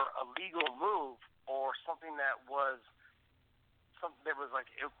a legal move or something that was like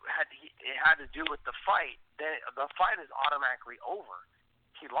it had to do with the fight, then the fight is automatically over.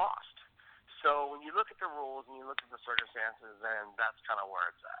 He lost. So when you look at the rules and you look at the circumstances, then that's kind of where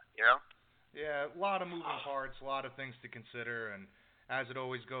it's at, you know? Yeah, a lot of moving parts, a lot of things to consider, and as it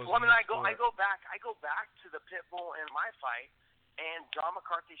always goes. Well, I mean, I go back to the Pitbull in my fight, and John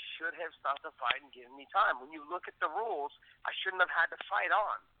McCarthy should have stopped the fight and given me time. When you look at the rules, I shouldn't have had to fight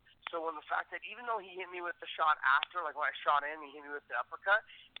on. So when the fact that even though he hit me with the shot after, like when I shot in, he hit me with the uppercut,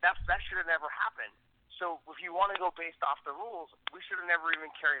 that should have never happened. So if you want to go based off the rules, we should have never even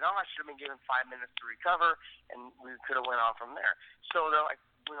carried on. I should have been given 5 minutes to recover, and we could have went on from there. So they're like,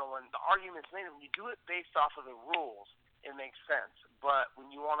 you know, when the argument's made, when you do it based off of the rules, it makes sense. But when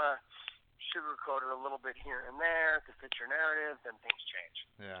you want to sugarcoat it a little bit here and there to fit your narrative, then things change.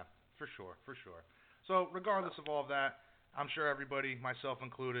 Yeah, for sure. So regardless of all of that, I'm sure everybody, myself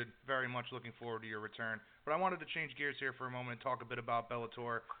included, very much looking forward to your return. But I wanted to change gears here for a moment and talk a bit about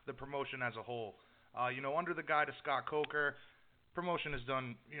Bellator, the promotion as a whole. Under the guide of Scott Coker, promotion has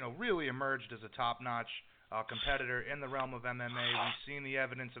done, really emerged as a top-notch competitor in the realm of MMA. We've seen the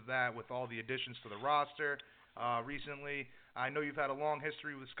evidence of that with all the additions to the roster recently. I know you've had a long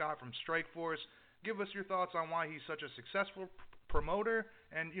history with Scott from Strikeforce. Give us your thoughts on why he's such a successful promoter,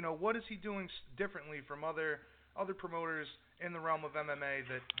 and what is he doing differently from other promoters in the realm of MMA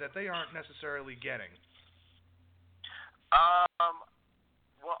that they aren't necessarily getting?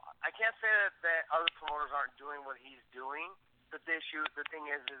 Well, I can't say that other promoters aren't doing what he's doing. The thing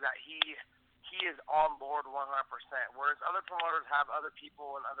is that he is on board 100%, whereas other promoters have other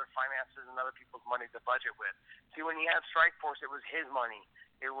people and other finances and other people's money to budget with. See, when he had Strikeforce, it was his money.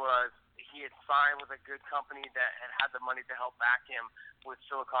 He had signed with a good company that had the money to help back him with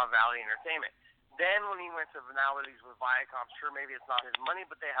Silicon Valley Entertainment. Then when he went to Vanalities with Viacom, sure, maybe it's not his money,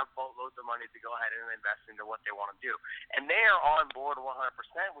 but they have boatloads of money to go ahead and invest into what they want to do. And they are on board 100%,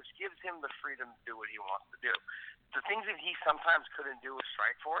 which gives him the freedom to do what he wants to do. The things that he sometimes couldn't do with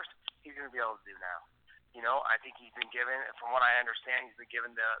Strikeforce, he's going to be able to do now. I think he's been given, from what I understand, he's been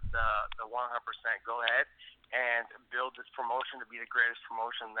given the 100% go-ahead and build this promotion to be the greatest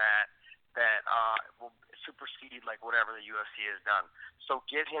promotion that will supersede like whatever the UFC has done. So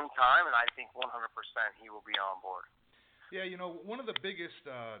give him time, and I think 100% he will be on board. Yeah, one of the biggest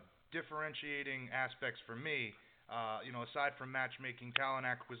differentiating aspects for me, aside from matchmaking, talent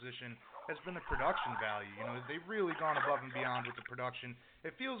acquisition, has been the production value. They've really gone above and beyond with the production.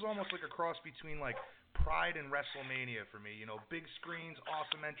 It feels almost like a cross between like Pride and WrestleMania for me. Big screens,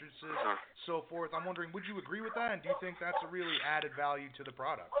 awesome entrances, so forth. I'm wondering, would you agree with that, and do you think that's a really added value to the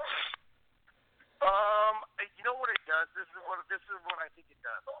product? You know what it does? This is what I think it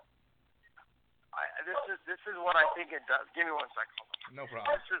does. This is what I think it does. Give me 1 second. No problem.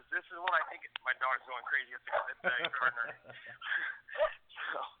 This is what I think. My daughter's going crazy at the gardener.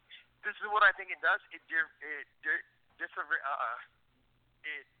 So this is what I think it does. It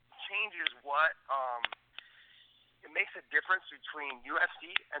changes what it makes a difference between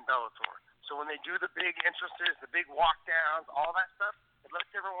UFC and Bellator. So when they do the big entrances, the big walk downs, all that stuff, it lets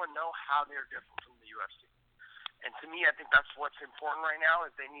everyone know how they're different from the UFC. And to me, I think that's what's important right now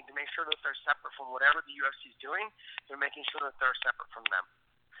is they need to make sure that they're separate from whatever the UFC is doing. They're making sure that they're separate from them.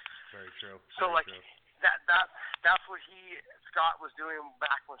 Very true. Very true. That's what Scott was doing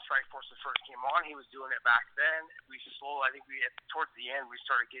back when Strikeforce first came on. He was doing it back then. I think towards the end we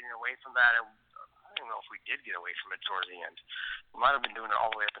started getting away from that, and I don't know if we did get away from it towards the end. We might have been doing it all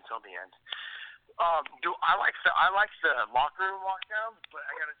the way up until the end. I like the locker room walk down, but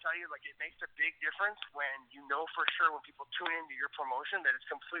I gotta tell you, like, it makes a big difference when you know for sure when people tune into your promotion that it's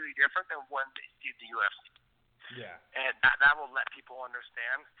completely different than when they see the UFC. Yeah. And that will let people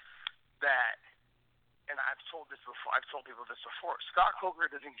understand that. And I've told people this before. Scott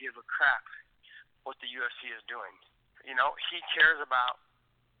Coker doesn't give a crap what the UFC is doing. He cares about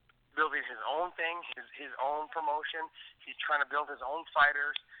building his own thing, his own promotion. He's trying to build his own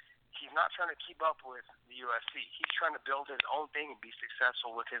fighters. He's not trying to keep up with the UFC. He's trying to build his own thing and be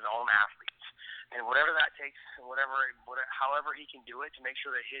successful with his own athletes. And whatever that takes, however he can do it to make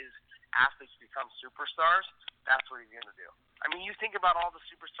sure that his athletes become superstars, that's what he's going to do. I mean, you think about all the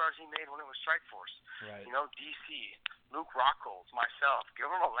superstars he made when it was Strikeforce. Right. DC, Luke Rockhold, myself,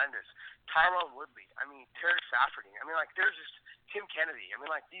 Gilbert Melendez, Tyrone Woodley. I mean, Terry Safferty. I mean, like, there's just Tim Kennedy. I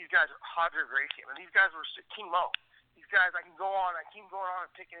mean, like, these guys, Roger Gracie. I mean, these guys were King Mo. These guys, I keep going on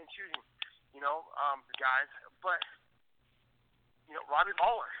and picking and choosing, the guys. But, Robbie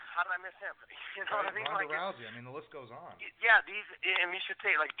Lawler. how did I miss him? You know what I mean? Ronda like, Rousey. I mean, the list goes on. Yeah, and we should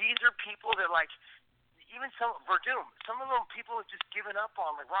say, like, these are people that, like, even some Verdum, some of them people have just given up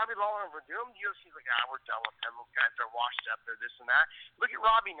on. Like, Robbie Lawler and Verdum, the UFC's like, we're done with them. Those guys are washed up. They're this and that. Look at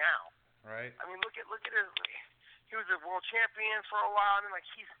Robbie now. Right. I mean, look at his. He was a world champion for a while, and like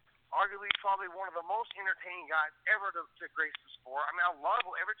he's arguably probably one of the most entertaining guys ever to grace the sport. I mean, I love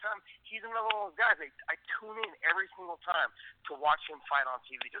him every time. He's another one of those guys. I tune in every single time to watch him fight on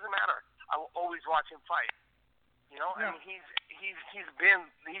TV. It doesn't matter. I will always watch him fight. You know, yeah. I mean, he's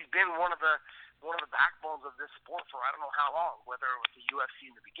been one of the backbones of this sport for I don't know how long. Whether it was the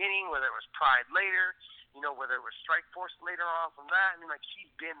UFC in the beginning, whether it was Pride later, you know, whether it was Strikeforce later on from that. I mean, like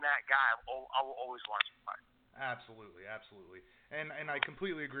he's been that guy. I will always watch him fight. Absolutely. And I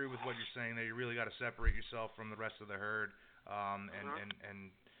completely agree with what you're saying there. You really got to separate yourself from the rest of the herd,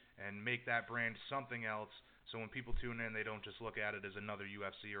 and make that brand something else. So when people tune in, they don't just look at it as another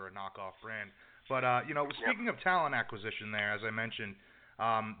UFC or a knockoff brand. But speaking of talent acquisition, there, as I mentioned,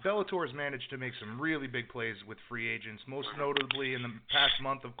 Bellator has managed to make some really big plays with free agents. Most notably in the past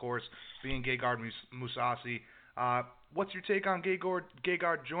month, of course, being Gegard Mousasi. What's your take on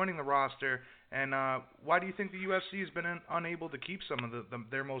Gegard joining the roster? And why do you think the UFC has been unable to keep some of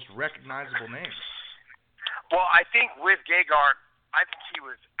their most recognizable names? Well, I think with Gegard, I think he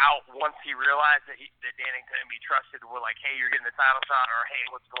was out once he realized that Dana couldn't be trusted. We're like, hey, you're getting the title shot, or hey,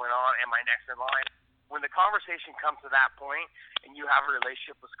 what's going on? Am I next in line? When the conversation comes to that point, and you have a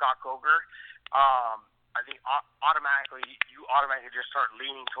relationship with Scott Coker, I think automatically just start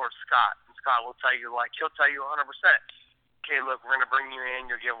leaning towards Scott. And Scott will tell you, like, he'll tell you 100%. Okay, look, we're going to bring you in.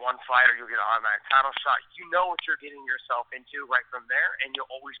 You'll get one fight or you'll get an automatic title shot. You know what you're getting yourself into right from there, and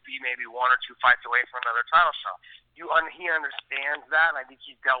you'll always be maybe 1 or 2 fights away from another title shot. He understands that, and I think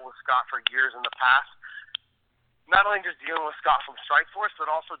he's dealt with Scott for years in the past. Not only just dealing with Scott from Strikeforce,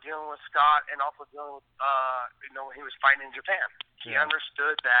 but also dealing with Scott and also dealing with, when he was fighting in Japan. He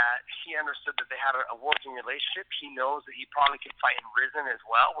understood that they had a working relationship. He knows that he probably could fight in Rizin as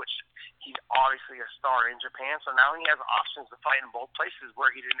well, which he's obviously a star in Japan. So now he has options to fight in both places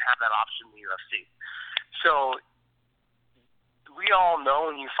where he didn't have that option in the UFC. So we all know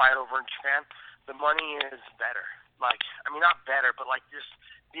when you fight over in Japan, the money is better. Like, I mean, not better, but like just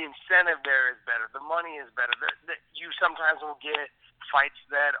the incentive there is better. The money is better. You sometimes will get fights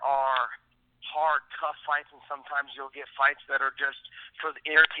that are hard, tough fights, and sometimes you'll get fights that are just for the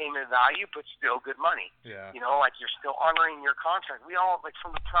entertainment value, but still good money. Yeah. You know, like you're still honoring your contract. We all, like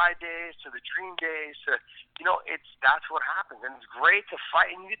from the Pride days to the Dream days to, that's what happens. And it's great to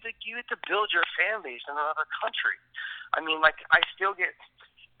fight, and you get to build your fan base in another country. I mean, like I still get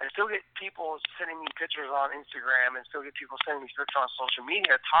people sending me pictures on Instagram and still get people sending me pictures on social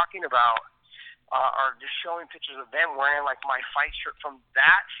media talking about or just showing pictures of them wearing like my fight shirt from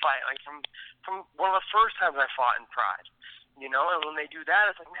that fight, like from one of the first times I fought in Pride. And when they do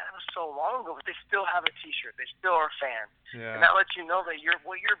that, it's like, man, that was so long ago, but they still have a T-shirt. They still are fans. Yeah. And that lets you know that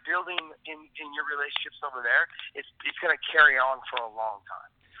what you're building in your relationships over there, it's going to carry on for a long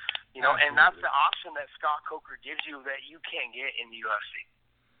time. And that's the option that Scott Coker gives you that you can't get in the UFC.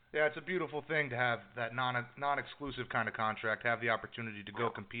 Yeah, it's a beautiful thing to have that non-exclusive kind of contract, have the opportunity to go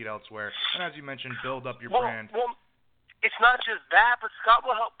compete elsewhere, and as you mentioned, build up your brand. Well, it's not just that, but Scott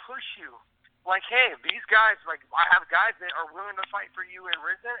will help push you. Like, hey, these guys, like, I have guys that are willing to fight for you in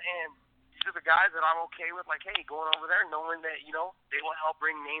Rizin, and these are the guys that I'm okay with, like, hey, going over there, knowing that, they will help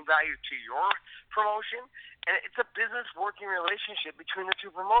bring name value to your promotion. And it's a business working relationship between the two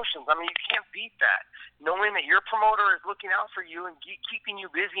promotions. I mean, you can't beat that. Knowing that your promoter is looking out for you and keeping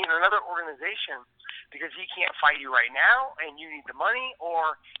you busy in another organization because he can't fight you right now and you need the money,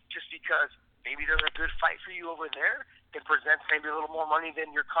 or just because maybe there's a good fight for you over there that presents maybe a little more money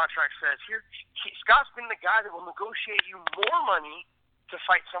than your contract says here. Scott's been the guy that will negotiate you more money to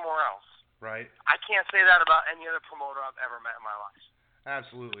fight somewhere else. Right. I can't say that about any other promoter I've ever met in my life.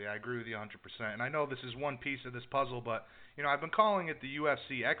 Absolutely. I agree with you 100%. And I know this is one piece of this puzzle, but, I've been calling it the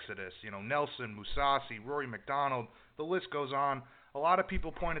UFC Exodus. Nelson, Mousasi, Rory McDonald, the list goes on. A lot of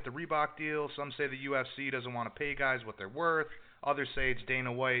people point at the Reebok deal. Some say the UFC doesn't want to pay guys what they're worth. Others say it's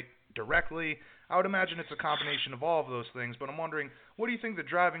Dana White directly. I would imagine it's a combination of all of those things, but I'm wondering, what do you think the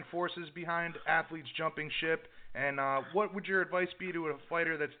driving force is behind athletes jumping ship, and what would your advice be to a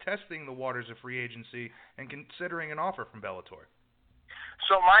fighter that's testing the waters of free agency and considering an offer from Bellator?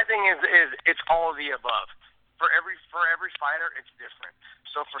 So my thing is it's all of the above. For every fighter, it's different.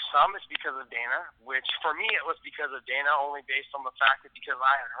 So for some, it's because of Dana, which for me, it was because of Dana only based on the fact that because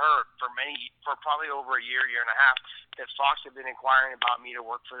I had heard for probably over a year and a half, that Fox had been inquiring about me to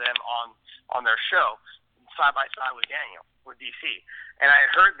work for them on their show. side by side with Daniel, with DC. And I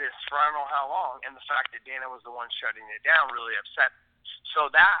had heard this for I don't know how long, and the fact that Dana was the one shutting it down really upset me. So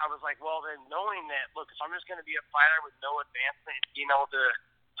that, I was like, well, then knowing that, look, if I'm just going to be a fighter with no advancement,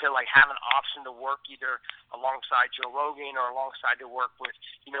 to like have an option to work either alongside Joe Rogan or alongside to work with,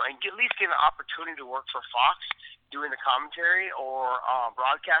 and at least get an opportunity to work for Fox doing the commentary or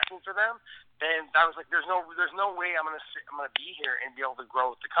broadcasting for them, then I was like, there's no way I'm gonna be here and be able to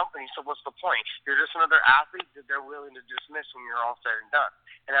grow with the company. So what's the point? You're just another athlete that they're willing to dismiss when you're all said and done.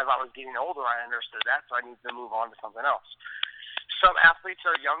 And as I was getting older, I understood that, so I needed to move on to something else. Some athletes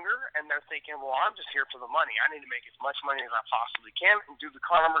are younger, and they're thinking, well, I'm just here for the money. I need to make as much money as I possibly can and do the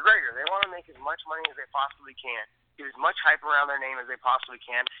Conor McGregor. They want to make as much money as they possibly can, get as much hype around their name as they possibly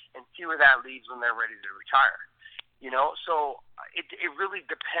can, and see where that leads when they're ready to retire. So it really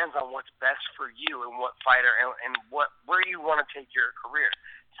depends on what's best for you and what fighter and where you want to take your career.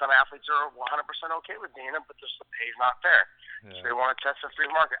 Some athletes are 100% okay with Dana, but just the pay's not fair. Yeah. So they want to test the free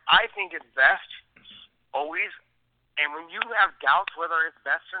market. I think it's best always. And when you have doubts whether it's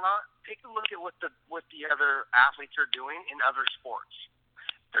best or not, take a look at what the other athletes are doing in other sports.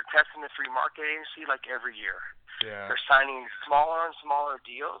 They're testing the free market agency like every year. Yeah. They're signing smaller and smaller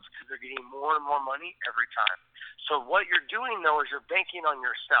deals because they're getting more and more money every time. So what you're doing, though, is you're banking on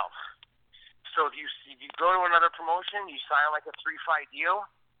yourself. So if you go to another promotion, you sign like a 3-fight deal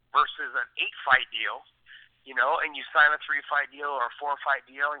versus an 8-fight deal, and you sign a 3-fight deal or a 4-fight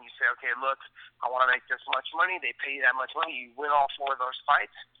deal, and you say, okay, look, I want to make this much money. They pay you that much money. You win all 4 of those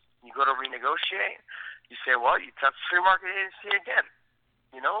fights. You go to renegotiate. You say, well, you test the free market agency again.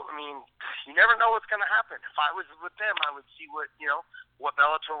 You never know what's going to happen. If I was with them, I would see what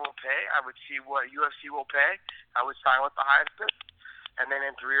Bellator will pay. I would see what UFC will pay. I would sign with the highest bid. And then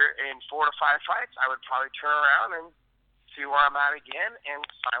in 4 to 5 fights, I would probably turn around and see where I'm at again and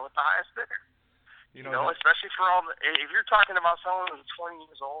sign with the highest bidder. Especially for if you're talking about someone who's 20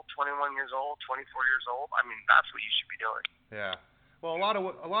 years old, 21 years old, 24 years old, that's what you should be doing. Yeah. Well, a lot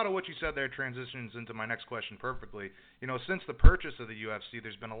of what you said there transitions into my next question perfectly. Since the purchase of the UFC,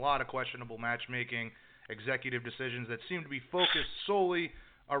 there's been a lot of questionable matchmaking, executive decisions that seem to be focused solely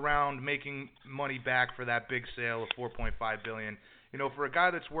around making money back for that big sale of $4.5 billion. For a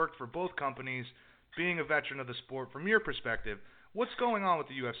guy that's worked for both companies, being a veteran of the sport, from your perspective, what's going on with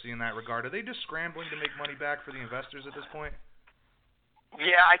the UFC in that regard? Are they just scrambling to make money back for the investors at this point?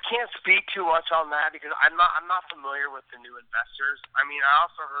 Yeah, I can't speak too much on that because I'm not familiar with the new investors. I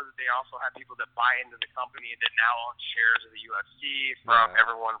also heard that they also have people that buy into the company that now own shares of the UFC from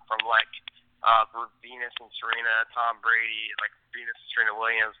everyone from Venus and Serena, Tom Brady, like Venus and Serena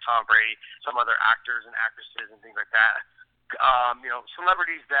Williams, Tom Brady, some other actors and actresses and things like that.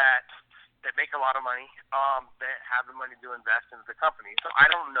 Celebrities that make a lot of money, that have the money to invest into the company. So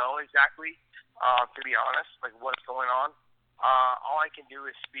I don't know exactly, to be honest, like what's going on. All I can do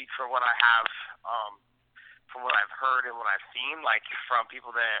is speak for what I have, from what I've heard and what I've seen, like from people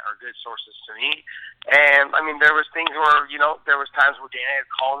that are good sources to me. And there was things where, there was times where Dana had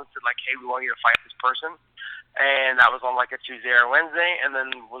called and said like, hey, we want you to fight this person. And that was on like a Tuesday or Wednesday. And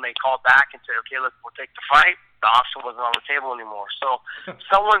then when they called back and said, okay, look, we'll take the fight, the option wasn't on the table anymore. So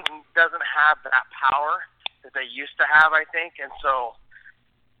someone doesn't have that power that they used to have, I think. And so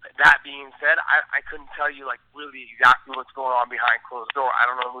that being said, I couldn't tell you like really exactly what's going on behind closed door. I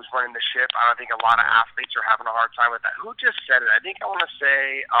don't know who's running the ship. I don't think a lot of athletes are having a hard time with that. Who just said it? I think I want to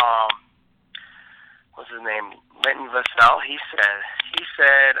say, what's his name? Lenton Vassell. He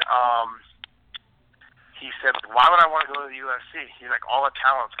said, why would I want to go to the UFC? He's like, all the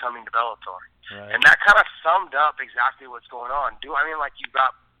talent's coming to Bellator. Right. And that kind of summed up exactly what's going on. You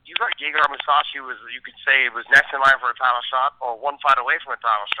got Gegard Mousasi, you could say was next in line for a title shot or one fight away from a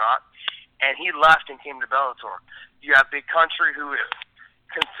title shot, and he left and came to Bellator. You have Big Country, who is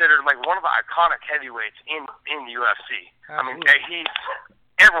considered like one of the iconic heavyweights in the UFC. Absolutely.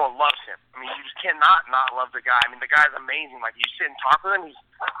 Everyone loves him. You just cannot not love the guy. The guy's amazing. Like, you sit and talk with him, he's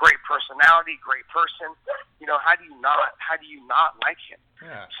a great personality, great person. How do you not like him?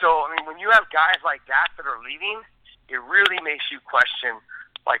 Yeah. So, when you have guys like that are leaving, it really makes you question,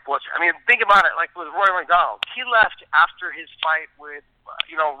 like, think about it, like with Roy McDonald. He left after his fight with,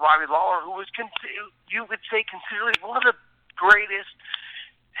 Robbie Lawler, who was, you would say, considered one of the greatest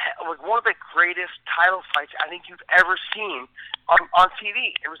title fights I think you've ever seen on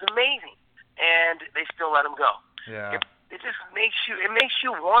TV. It was amazing, and they still let him go. Yeah. It just makes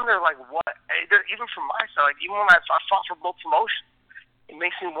you wonder, like, what, even from my side, like, even when I fought for both promotions, it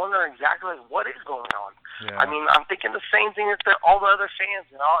makes me wonder exactly like, what is going on. Yeah. I'm thinking the same thing that all the other fans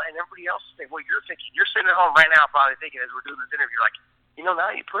and everybody else think. What you're thinking, you're sitting at home right now probably thinking as we're doing this interview, like, Now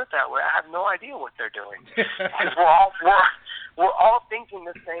you put it that way, I have no idea what they're doing. Because we're all thinking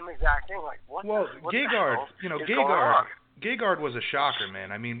the same exact thing. Like, what Gegard, Gegard was a shocker,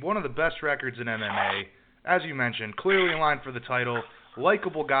 man. I mean, one of the best records in MMA, as you mentioned, clearly in line for the title,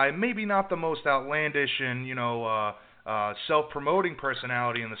 likable guy, maybe not the most outlandish and, self-promoting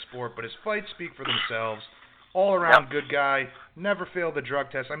personality in the sport, but his fights speak for themselves. All-around good guy, never failed the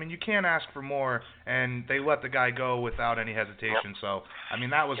drug test. I mean, you can't ask for more, and they let the guy go without any hesitation. So, I mean,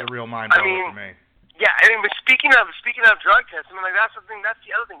 that was a real mind-blower for me. Yeah, but speaking of drug tests, I mean, like, that's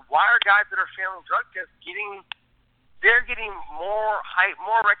the other thing. Why are guys that are failing drug tests getting more hype,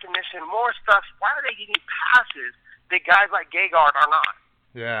 more recognition, more stuff? Why are they getting passes that guys like Gegard are not?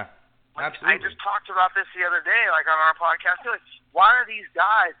 Yeah, I absolutely. just talked about this the other day, like on our podcast. Like, why are these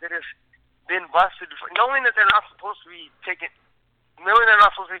guys that have been busted for, knowing that they're not supposed to be taking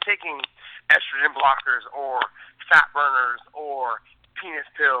estrogen blockers or fat burners or penis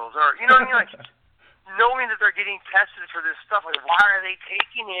pills or what I mean, like knowing that they're getting tested for this stuff, like why are they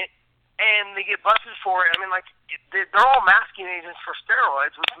taking it and they get busted for it? I mean, like they're all masking agents for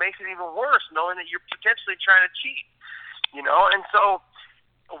steroids, which makes it even worse, knowing that you're potentially trying to cheat, and so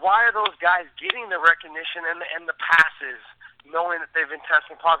why are those guys getting the recognition and the passes, knowing that they've been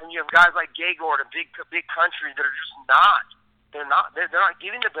testing positive? And you have guys like Gegard, a big country, that are just not. They're not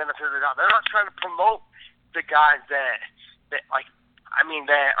giving the benefit of the doubt. They're not trying to promote the guys that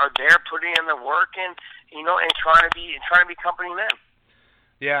are there putting in the work and trying to be accompanying them.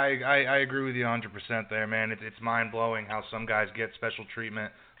 Yeah, I agree with you 100% there, man. It's mind blowing how some guys get special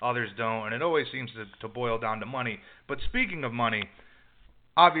treatment, others don't, and it always seems to boil down to money. But speaking of money,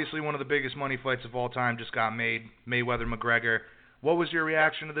 obviously, one of the biggest money fights of all time just got made, Mayweather-McGregor. What was your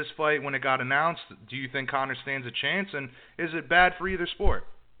reaction to this fight when it got announced? Do you think Conor stands a chance, and is it bad for either sport?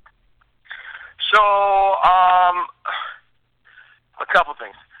 So, a couple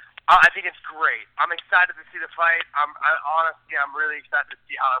things. I think it's great. I'm excited to see the fight. I'm really excited to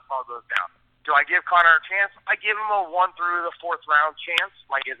see how it all goes down. Do I give Conor a chance? I give him a 1 through the 4th round chance.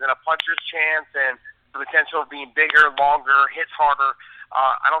 Like, is it a puncher's chance and the potential of being bigger, longer, hits harder?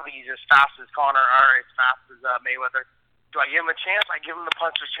 I don't think he's as fast as Conor or as fast as Mayweather. Do I give him a chance? I give him the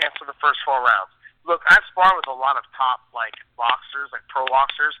puncher's chance for the first 4 rounds. Look, I've sparred with a lot of top, boxers, pro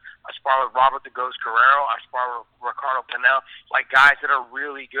boxers. I spar with Robert the Ghost Guerrero. I spar with Ricardo Pinell, guys that are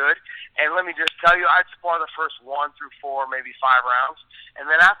really good. And let me just tell you, I'd spar the first 1 through 4, maybe 5 rounds. And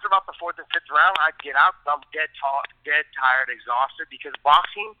then after about the 4th and 5th round, I'd get out. I'm dead tired, exhausted, because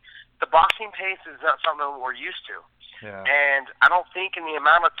the boxing pace is not something we're used to. Yeah. And I don't think in the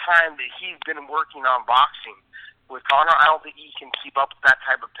amount of time that he's been working on boxing with Conor, I don't think he can keep up with that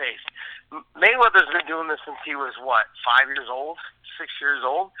type of pace. Mayweather's been doing this since he was, 5 years old, 6 years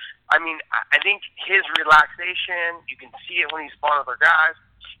old? I mean, I think his relaxation, you can see it when he's fought other guys.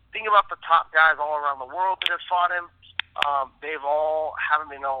 Think about the top guys all around the world that have fought him. None of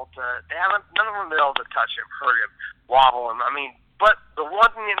them have been able to touch him, hurt him, wobble him. I mean, but the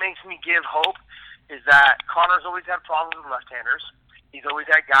one thing that makes me give hope is that Conor's always had problems with left-handers. He's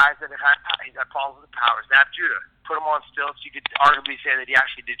always had guys that he's had problems with the power. Zab Judah, put him on stilts. You could arguably say that he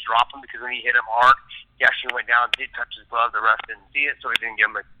actually did drop him, because when he hit him hard, he actually went down, did touch his glove. The ref didn't see it, so he didn't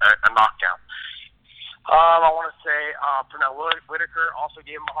give him a knockdown. I want to say Pernell Whitaker also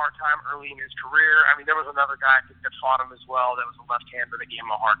gave him a hard time early in his career. I mean, there was another guy I think that fought him as well that was a left-hander that gave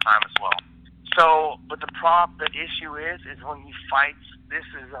him a hard time as well. So, but the issue is when he fights, this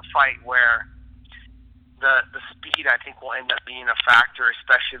is a fight where the speed, I think, will end up being a factor,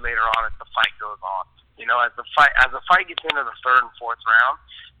 especially later on as the fight goes on. As the fight gets into the 3rd and 4th round,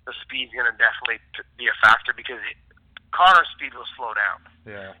 the speed's going to definitely be a factor, because Conor's speed will slow down.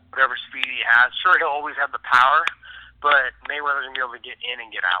 Yeah. Whatever speed he has, sure, he'll always have the power, but Mayweather's going to be able to get in and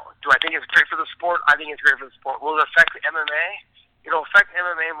get out. Do I think it's great for the sport? I think it's great for the sport. Will it affect the MMA? It'll affect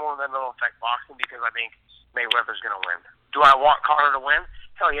MMA more than it'll affect boxing, because I think Mayweather's going to win. Do I want Conor to win?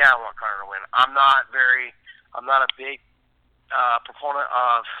 Hell yeah, I want Conor to win. I'm not a big proponent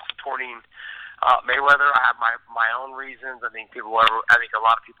of supporting Mayweather. I have my own reasons. I think a lot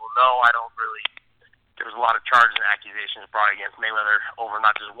of people know. There was a lot of charges and accusations brought against Mayweather over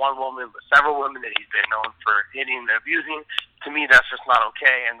not just one woman, but several women that he's been known for hitting and abusing. To me, that's just not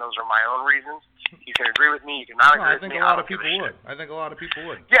okay, and those are my own reasons. You can agree with me. You cannot agree with me. I think a lot of people would. I think a lot of people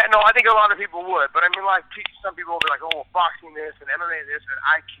would. Yeah, no, I think a lot of people would. But I mean, some people will be like, "Oh, boxing this and MMA this," and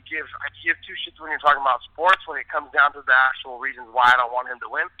I can give 2 shits when you're talking about sports. When it comes down to the actual reasons why I don't want him to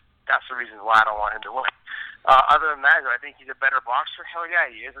win, that's the reasons why I don't want him to win. Other than that, do I think he's a better boxer? Hell yeah,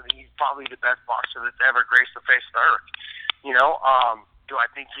 he is. I think he's probably the best boxer that's ever graced the face of the earth. Do I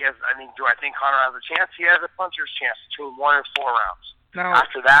think Conor has a chance? He has a puncher's chance between 1 and 4 rounds. Now,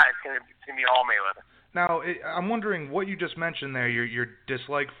 after that, it's gonna be all Mayweather. Now, I'm wondering what you just mentioned there, your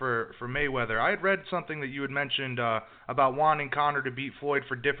dislike for Mayweather. I had read something that you had mentioned about wanting Conor to beat Floyd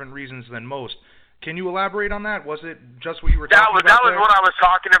for different reasons than most. Can you elaborate on that? Was it just what you were talking about? That was what I was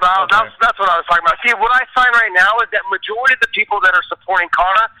talking about. Okay. That's what I was talking about. See, what I find right now is that majority of the people that are supporting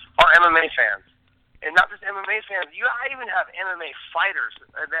Conor are MMA fans. And not just MMA fans. I even have MMA fighters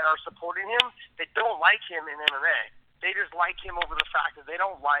that are supporting him that don't like him in MMA. They just like him over the fact that they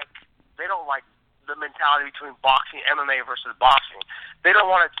don't like the mentality between boxing, MMA versus boxing. They don't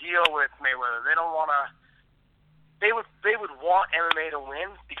want to deal with Mayweather. They don't want to. They would want MMA to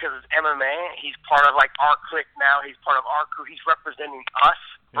win because it's MMA. He's part of like our clique now. He's part of our crew. He's representing us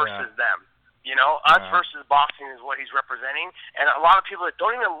versus them. You know, us versus boxing is what he's representing. And a lot of people that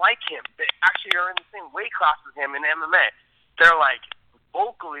don't even like him, they actually are in the same weight class as him in MMA. They're like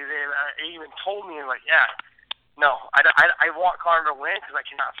vocally, they even told me like, yeah. No, I want Conor to win because I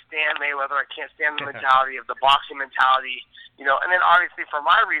cannot stand Mayweather. I can't stand the mentality of the boxing mentality, you know. And then obviously for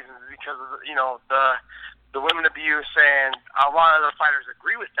my reasons, because of, you know, the women abuse, and a lot of other fighters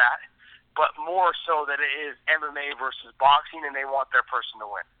agree with that, but more so that it is MMA versus boxing, and they want their person to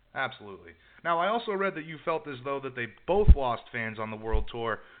win. Absolutely. Now, I also read that you felt as though that they both lost fans on the World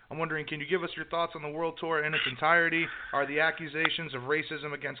Tour. I'm wondering, can you give us your thoughts on the World Tour in its entirety? Are the accusations of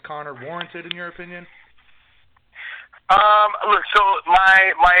racism against Conor warranted, in your opinion? Look, so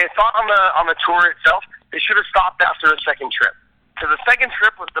my thought on the tour itself, they should have stopped after the second trip. Because the second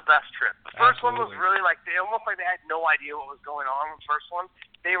trip was the best trip. The first one was really like, almost like they had no idea what was going on with the first one.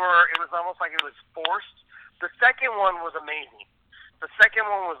 It was almost like it was forced. The second one was amazing. The second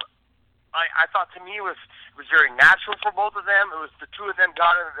one was, I thought to me, it was very natural for both of them. It was the two of them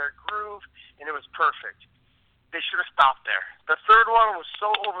got into their groove, and it was perfect. They should have stopped there. The third one was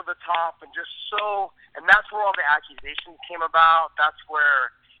so over the top and just so, and that's where all the accusations came about. That's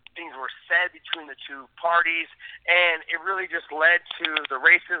where things were said between the two parties, and it really just led to the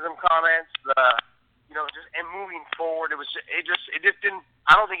racism comments, and moving forward, it just didn't.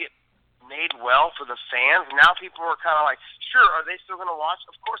 I don't think it made well for the fans. Now people are kind of like, sure, are they still going to watch?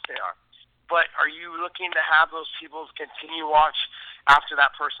 Of course they are. But are you looking to have those people continue watch after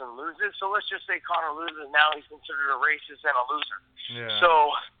that person loses? So let's just say Conor loses. Now he's considered a racist and a loser. Yeah.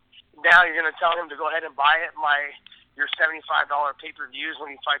 So now you're going to tell him to go ahead and buy your $75 pay-per-views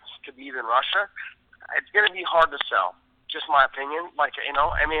when he fights Khabib in Russia. It's going to be hard to sell. Just my opinion. Like, you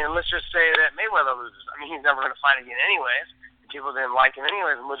know, I mean, let's just say that Mayweather loses. I mean, he's never going to fight again anyways. People didn't like him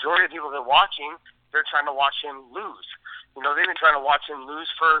anyways. The majority of people that are watching, they're trying to watch him lose. You know, they've been trying to watch him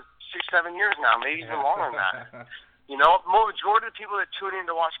lose for 6-7 years now, maybe even longer than that. You know, majority of the people that tune in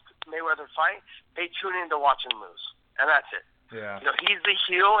to watch Mayweather fight, they tune in to watch him lose, and that's it. Yeah. You know, he's the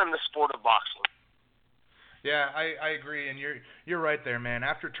heel in the sport of boxing. Yeah, I agree, and you're right there, man.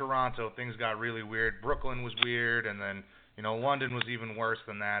 After Toronto, things got really weird. Brooklyn was weird, and then, you know, London was even worse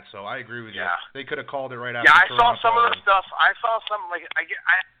than that. So I agree with you. They could have called it right after Toronto. Yeah, I saw some of the stuff. I saw some, like,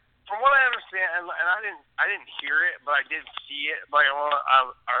 from what I understand, and I didn't hear it, but I did see it. But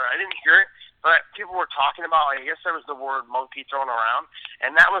I didn't hear it, but people were talking about. Like, I guess there was the word monkey thrown around,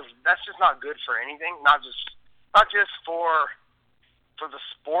 and that's just not good for anything. Not just for the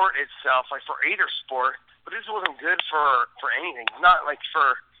sport itself, like for either sport, but this wasn't good for anything. Not like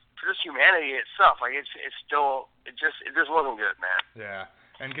for just humanity itself. Like it just wasn't good, man. Yeah.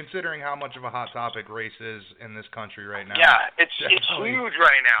 And considering how much of a hot topic race is in this country right now. Yeah, it's huge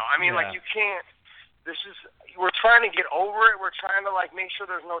right now. I mean, like, you can't, we're trying to get over it. We're trying to, like, make sure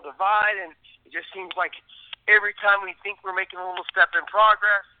there's no divide, and it just seems like every time we think we're making a little step in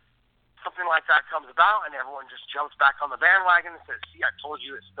progress, something like that comes about, and everyone just jumps back on the bandwagon and says, see, I told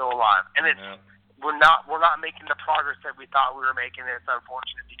you it's still alive. And we're not making the progress that we thought we were making, and it's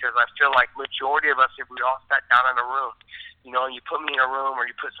unfortunate because I feel like majority of us, if we all sat down in a room, you know, you put me in a room or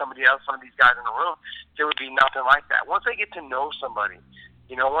you put some of these guys in a room, there would be nothing like that. Once they get to know somebody,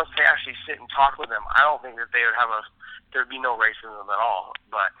 you know, once they actually sit and talk with them, I don't think that there'd be no racism at all.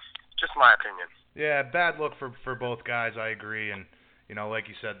 But just my opinion. Yeah, bad look for both guys. I agree, and you know, like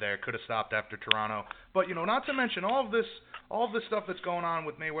you said, there could have stopped after Toronto. But you know, not to mention all of this stuff that's going on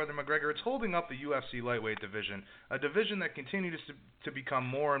with Mayweather McGregor, it's holding up the UFC lightweight division, a division that continues to become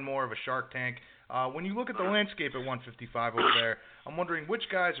more and more of a Shark Tank. When you look at the landscape at 155 over there, I'm wondering which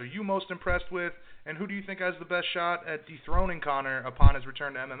guys are you most impressed with, and who do you think has the best shot at dethroning Conor upon his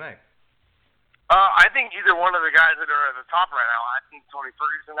return to MMA? I think either one of the guys that are at the top right now. I think Tony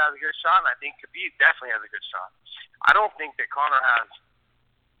Ferguson has a good shot, and I think Khabib definitely has a good shot. I don't think Conor has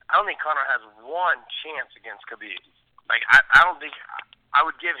one chance against Khabib. Like I don't think I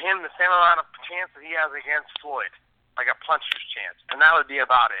would give him the same amount of chance that he has against Floyd. like a puncher's chance, and that would be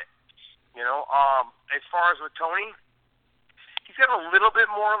about it. You know, as far as with Tony, he's got a little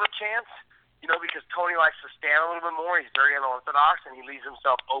bit more of a chance, you know, because Tony likes to stand a little bit more. He's very unorthodox, and he leaves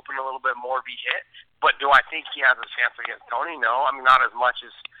himself open a little bit more to be hit. But do I think he has a chance against Tony? No. I mean, not as much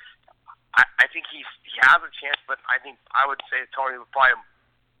as I think he has a chance, but I would say Tony would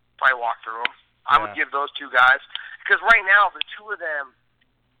probably walk through him. I would give those two guys, because right now the two of them,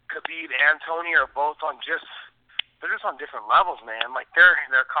 Khabib and Tony, are both on they're just on different levels, man. Like they're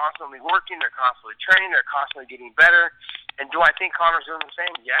constantly working, they're constantly training, they're constantly getting better. And do I think Conor's doing the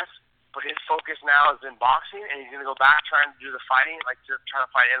same? Yes. But his focus now is in boxing, and he's going to go back trying to do the fighting, like trying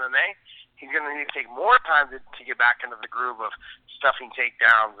to fight MMA. He's going to need to take more time to get back into the groove of stuffing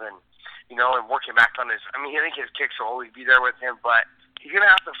takedowns and, you know, and working back on his. I mean, I think his kicks will always be there with him, but he's going to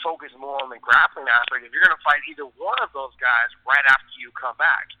have to focus more on the grappling aspect if you're going to fight either one of those guys right after you come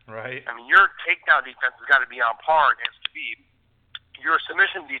back. Right. I mean, your takedown defense has got to be on par against Khabib. Your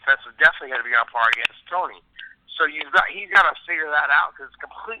submission defense has definitely got to be on par against Tony. So he's got to figure that out, because it's a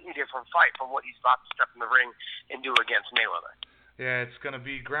completely different fight from what he's about to step in the ring and do against Mayweather. Yeah, it's going to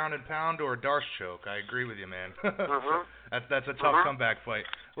be ground and pound or a Darce choke. I agree with you, man. Mm-hmm. That's a tough comeback fight.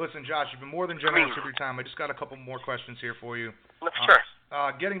 Listen, Josh, you've been more than generous with your time. I just got a couple more questions here for you. Sure.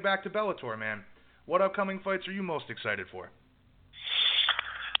 Getting back to Bellator, man, what upcoming fights are you most excited for?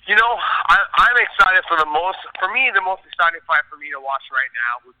 You know, I'm excited for the most exciting fight for me to watch right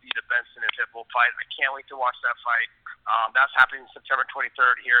now would be the Benson and Pitbull fight. I can't wait to watch that fight. That's happening September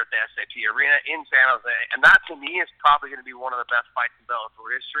 23rd here at the SAP Arena in San Jose. And that, to me, is probably going to be one of the best fights in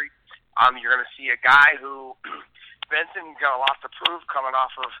Bellator history. You're going to see a guy who, Benson, got a lot to prove coming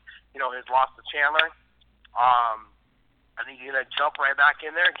off of, you know, his loss to Chandler. I think he's going to jump right back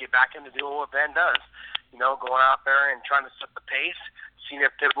in there and get back into doing what Ben does. You know, going out there and trying to set the pace, seeing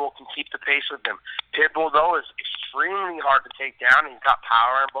if Pitbull can keep the pace with him. Pitbull, though, is extremely hard to take down, and he's got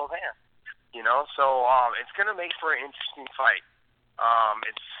power in both hands. You know, so it's going to make for an interesting fight.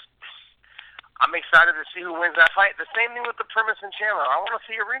 I'm excited to see who wins that fight. The same thing with the Primus and Chandler. I want to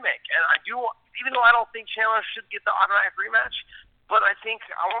see a remake, and I do, even though I don't think Chandler should get the automatic rematch, but I think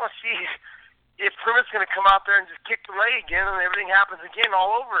I want to see if Primus is going to come out there and just kick the leg again, and everything happens again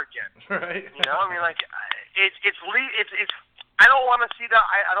all over again. Right. You know, I mean, like it's. I don't want to see the.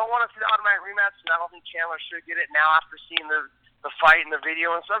 I don't want to see the automatic rematch, and I don't think Chandler should get it now after seeing the fight and the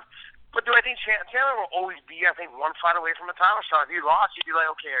video and stuff. But do I think Chandler will always be, I think, one fight away from a title shot? If you lost, you'd be like,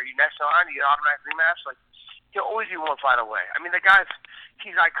 okay, are you next on? Do you get an automatic rematch? Like, he'll always be one fight away. I mean, the guy's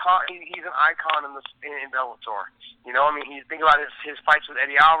he's an icon in Bellator. You know, I mean, think about his fights with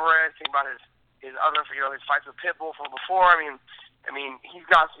Eddie Alvarez. Think about his other, you know, his fights with Pitbull from before. I mean, he's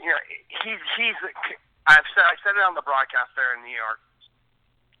got, you know, he's. I said it on the broadcast there in New York.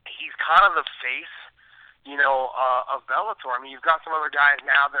 He's kind of the face, you know, of Bellator. I mean, you've got some other guys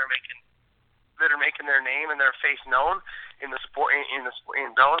now that are making their name and their face known in the sport in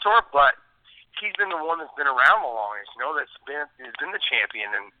Bellator, but he's been the one that's been around the longest, you know, that's been the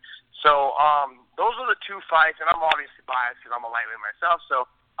champion. And so those are the two fights, and I'm obviously biased because I'm a lightweight myself, so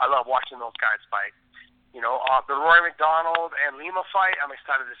I love watching those guys fight. You know, the Rory McDonald and Lima fight, I'm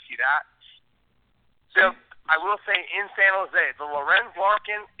excited to see that. So I will say in San Jose, the Lorenz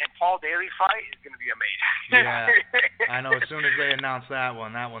Larkin and Paul Daly fight is going to be amazing. Yeah, I know. As soon as they announce that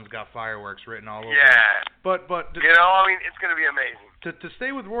one's got fireworks written all over. Yeah. But you know, I mean, it's going to be amazing. To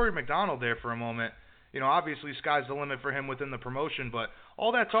stay with Rory McDonald there for a moment, you know, obviously sky's the limit for him within the promotion, but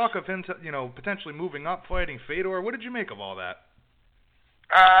all that talk of him, you know, potentially moving up, fighting Fedor, what did you make of all that?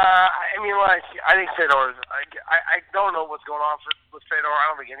 I mean, like, I think Fedor is. I don't know what's going on with Fedor.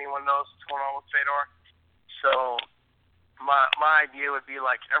 I don't think anyone knows what's going on with Fedor. So my idea would be,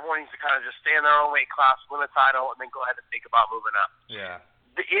 like, everyone needs to kind of just stay in their own weight class, win a title, and then go ahead and think about moving up. Yeah.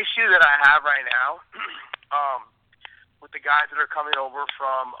 The issue that I have right now with the guys that are coming over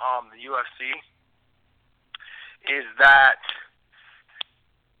from the UFC is that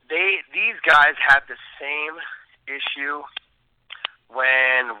these guys had the same issue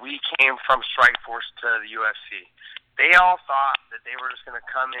when we came from Strikeforce to the UFC. They all thought that they were just going to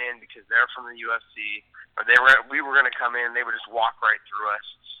come in because they're from the UFC, or we were going to come in, they would just walk right through us,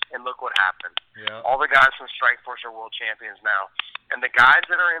 and look what happened. Yeah. All the guys from Strikeforce are world champions now. And the guys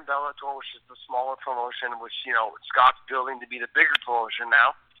that are in Bellator, which is the smaller promotion, which, you know, Scott's building to be the bigger promotion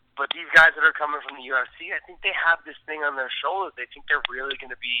now, but these guys that are coming from the UFC, I think they have this thing on their shoulders. They think they're really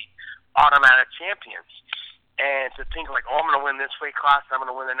going to be automatic champions. And to think like, oh, I'm going to win this weight class, I'm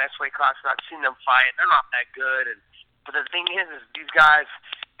going to win the next weight class. I've seen them fight. They're not that good. But the thing is these guys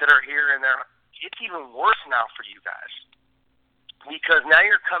that are here, and it's even worse now for you guys. Because now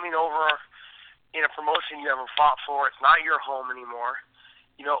you're coming over in a promotion you ever fought for. It's not your home anymore.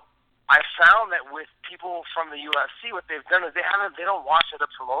 You know, I found that with people from the UFC, what they've done is they don't watch other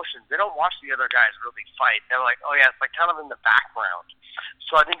promotions. They don't watch the other guys really fight. They're like, oh yeah, it's like kind of in the background.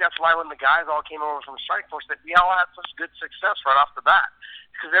 So I think that's why when the guys all came over from Strikeforce, that we all had such good success right off the bat.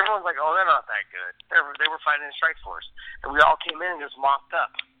 Because everyone's like, oh, they're not that good. They were fighting in Strikeforce. And we all came in and just mopped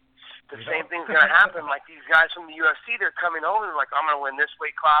up. The same thing's going to happen. Like these guys from the UFC, they're coming over. They're like, I'm going to win this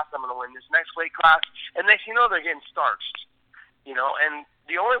weight class. I'm going to win this next weight class. And next you know, they're getting starched. You know, and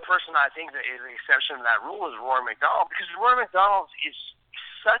the only person I think that is an exception to that rule is Rory McDonald, because Rory McDonald is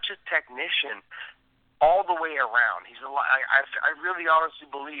such a technician all the way around. He's a lot. I really honestly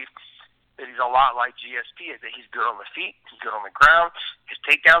believe that he's a lot like GSP, is that he's good on the feet, he's good on the ground, his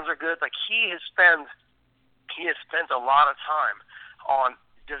takedowns are good. Like he has spent a lot of time on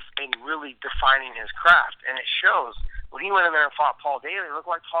just in really defining his craft, and it shows. When he went in there and fought Paul Daly, it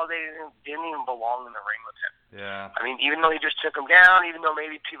looked like Paul Daly didn't even belong in the ring with him. Yeah. I mean, even though he just took him down, even though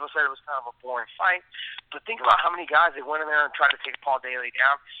maybe people said it was kind of a boring fight, but think about how many guys they went in there and tried to take Paul Daly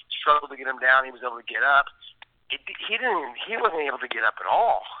down, struggled to get him down, he was able to get up. He wasn't able to get up at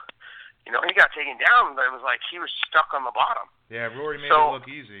all. You know, he got taken down, but it was like he was stuck on the bottom. Yeah, Rory made it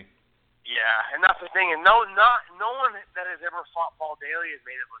look easy. Yeah, and that's the thing. And no one that has ever fought Paul Daly has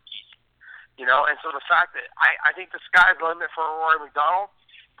made it look easy. You know, and so the fact that I think the sky's the limit for Rory McDonald,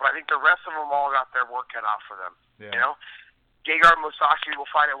 but I think the rest of them all got their work cut out for them. Yeah. You know, Gegard Mousasi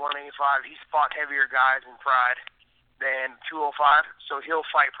will fight at 185. He's fought heavier guys in Pride than 205, so he'll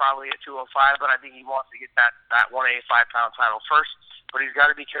fight probably at 205. But I think he wants to get that 185-pound title first. But he's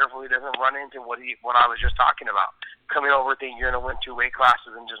got to be careful he doesn't run into what I was just talking about, coming over thinking you're going to win 2 weight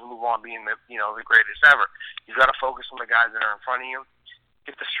classes and just move on being the greatest ever. He's got to focus on the guys that are in front of you.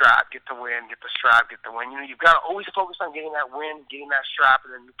 Get the strap, get the win, get the strap, get the win. You know, you've got to always focus on getting that win, getting that strap,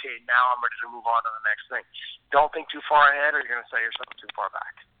 and then, okay, now I'm ready to move on to the next thing. Don't think too far ahead or you're going to set yourself too far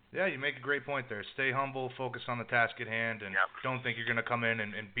back. Yeah, you make a great point there. Stay humble, focus on the task at hand, and don't think you're going to come in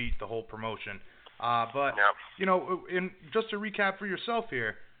and beat the whole promotion. But, you know, just to recap for yourself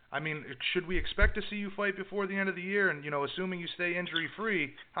here, I mean, should we expect to see you fight before the end of the year? And, you know, assuming you stay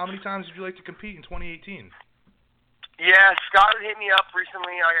injury-free, how many times would you like to compete in 2018? Yeah, Scott hit me up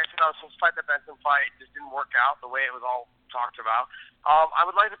recently. Like I said, I was supposed to fight the Benson fight. It just didn't work out the way it was all talked about. I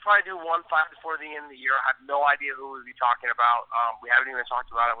would like to probably do one fight before the end of the year. I have no idea who we'll be talking about. We haven't even talked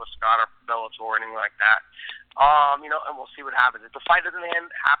about it with Scott or Bellator or anything like that. You know, and we'll see what happens. If the fight doesn't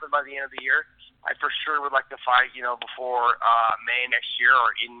happen by the end of the year, I for sure would like to fight, you know, before May next year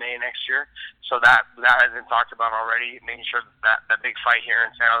or in May next year. So that has been talked about already, making sure that big fight here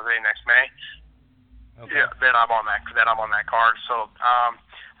in San Jose next May. Okay. Yeah, that I'm on that card. So,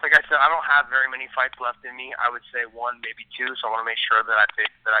 like I said, I don't have very many fights left in me. I would say 1, maybe 2. So I want to make sure that I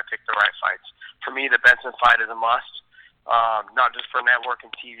pick the right fights. For me, the Benson fight is a must, not just for network and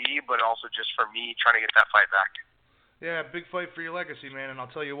TV, but also just for me trying to get that fight back. Yeah, big fight for your legacy, man. And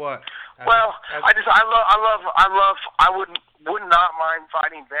I'll tell you what. I would not mind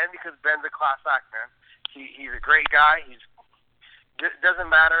fighting Ben, because Ben's a class act, man. He's a great guy. It doesn't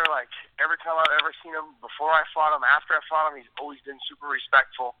matter, like, every time I've ever seen him, before I fought him, after I fought him, he's always been super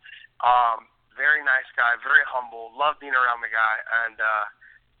respectful. Very nice guy, very humble, love being around the guy, and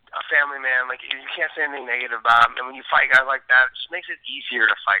a family man. Like, you can't say anything negative about him. And when you fight guys like that, it just makes it easier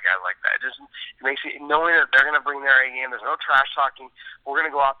to fight guys like that. It makes it, knowing that they're going to bring their A game, there's no trash talking, we're going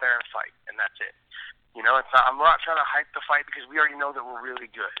to go out there and fight, and that's it. You know, I'm not trying to hype the fight, because we already know that we're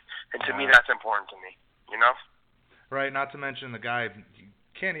really good. And to me, that's important to me, you know? Right, not to mention the guy,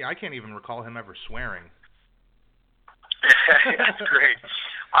 I can't even recall him ever swearing. That's great.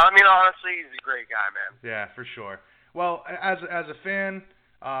 I mean, honestly, he's a great guy, man. Yeah, for sure. Well, as a fan,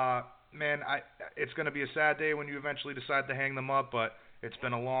 man, it's going to be a sad day when you eventually decide to hang them up, but it's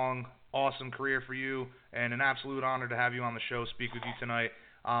been a long, awesome career for you, and an absolute honor to have you on the show, speak with you tonight.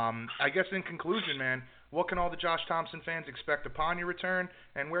 I guess in conclusion, man, what can all the Josh Thompson fans expect upon your return,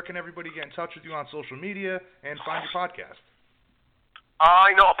 and where can everybody get in touch with you on social media and find your podcast?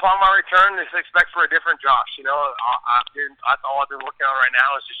 You know, upon my return, just expect for a different Josh. You know, all I've been working on right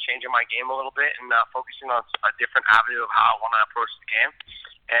now is just changing my game a little bit and focusing on a different avenue of how I want to approach the game.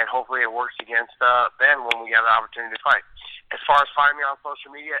 And hopefully it works against Ben when we have the opportunity to fight. As far as finding me on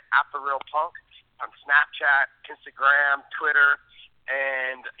social media, @TheRealPunk on Snapchat, Instagram, Twitter,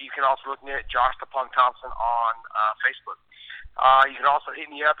 and you can also look me at Josh the Punk Thompson on Facebook. You can also hit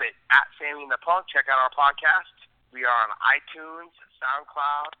me up at Sammy the Punk. Check out our podcast. We are on iTunes,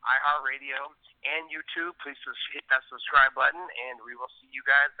 SoundCloud, iHeartRadio, and YouTube. Please hit that subscribe button, and we will see you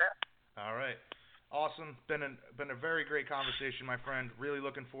guys there. All right. Awesome. Been a very great conversation, my friend. Really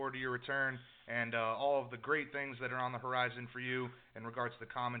looking forward to your return and all of the great things that are on the horizon for you in regards to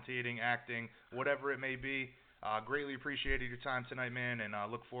commentating, acting, whatever it may be. Greatly appreciated your time tonight, man, and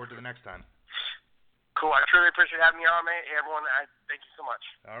look forward to the next time. Cool. I truly appreciate having me on, man. Everyone, thank you so much.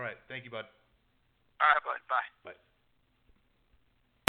 All right. Thank you, bud. All right, bud. Bye. Bye.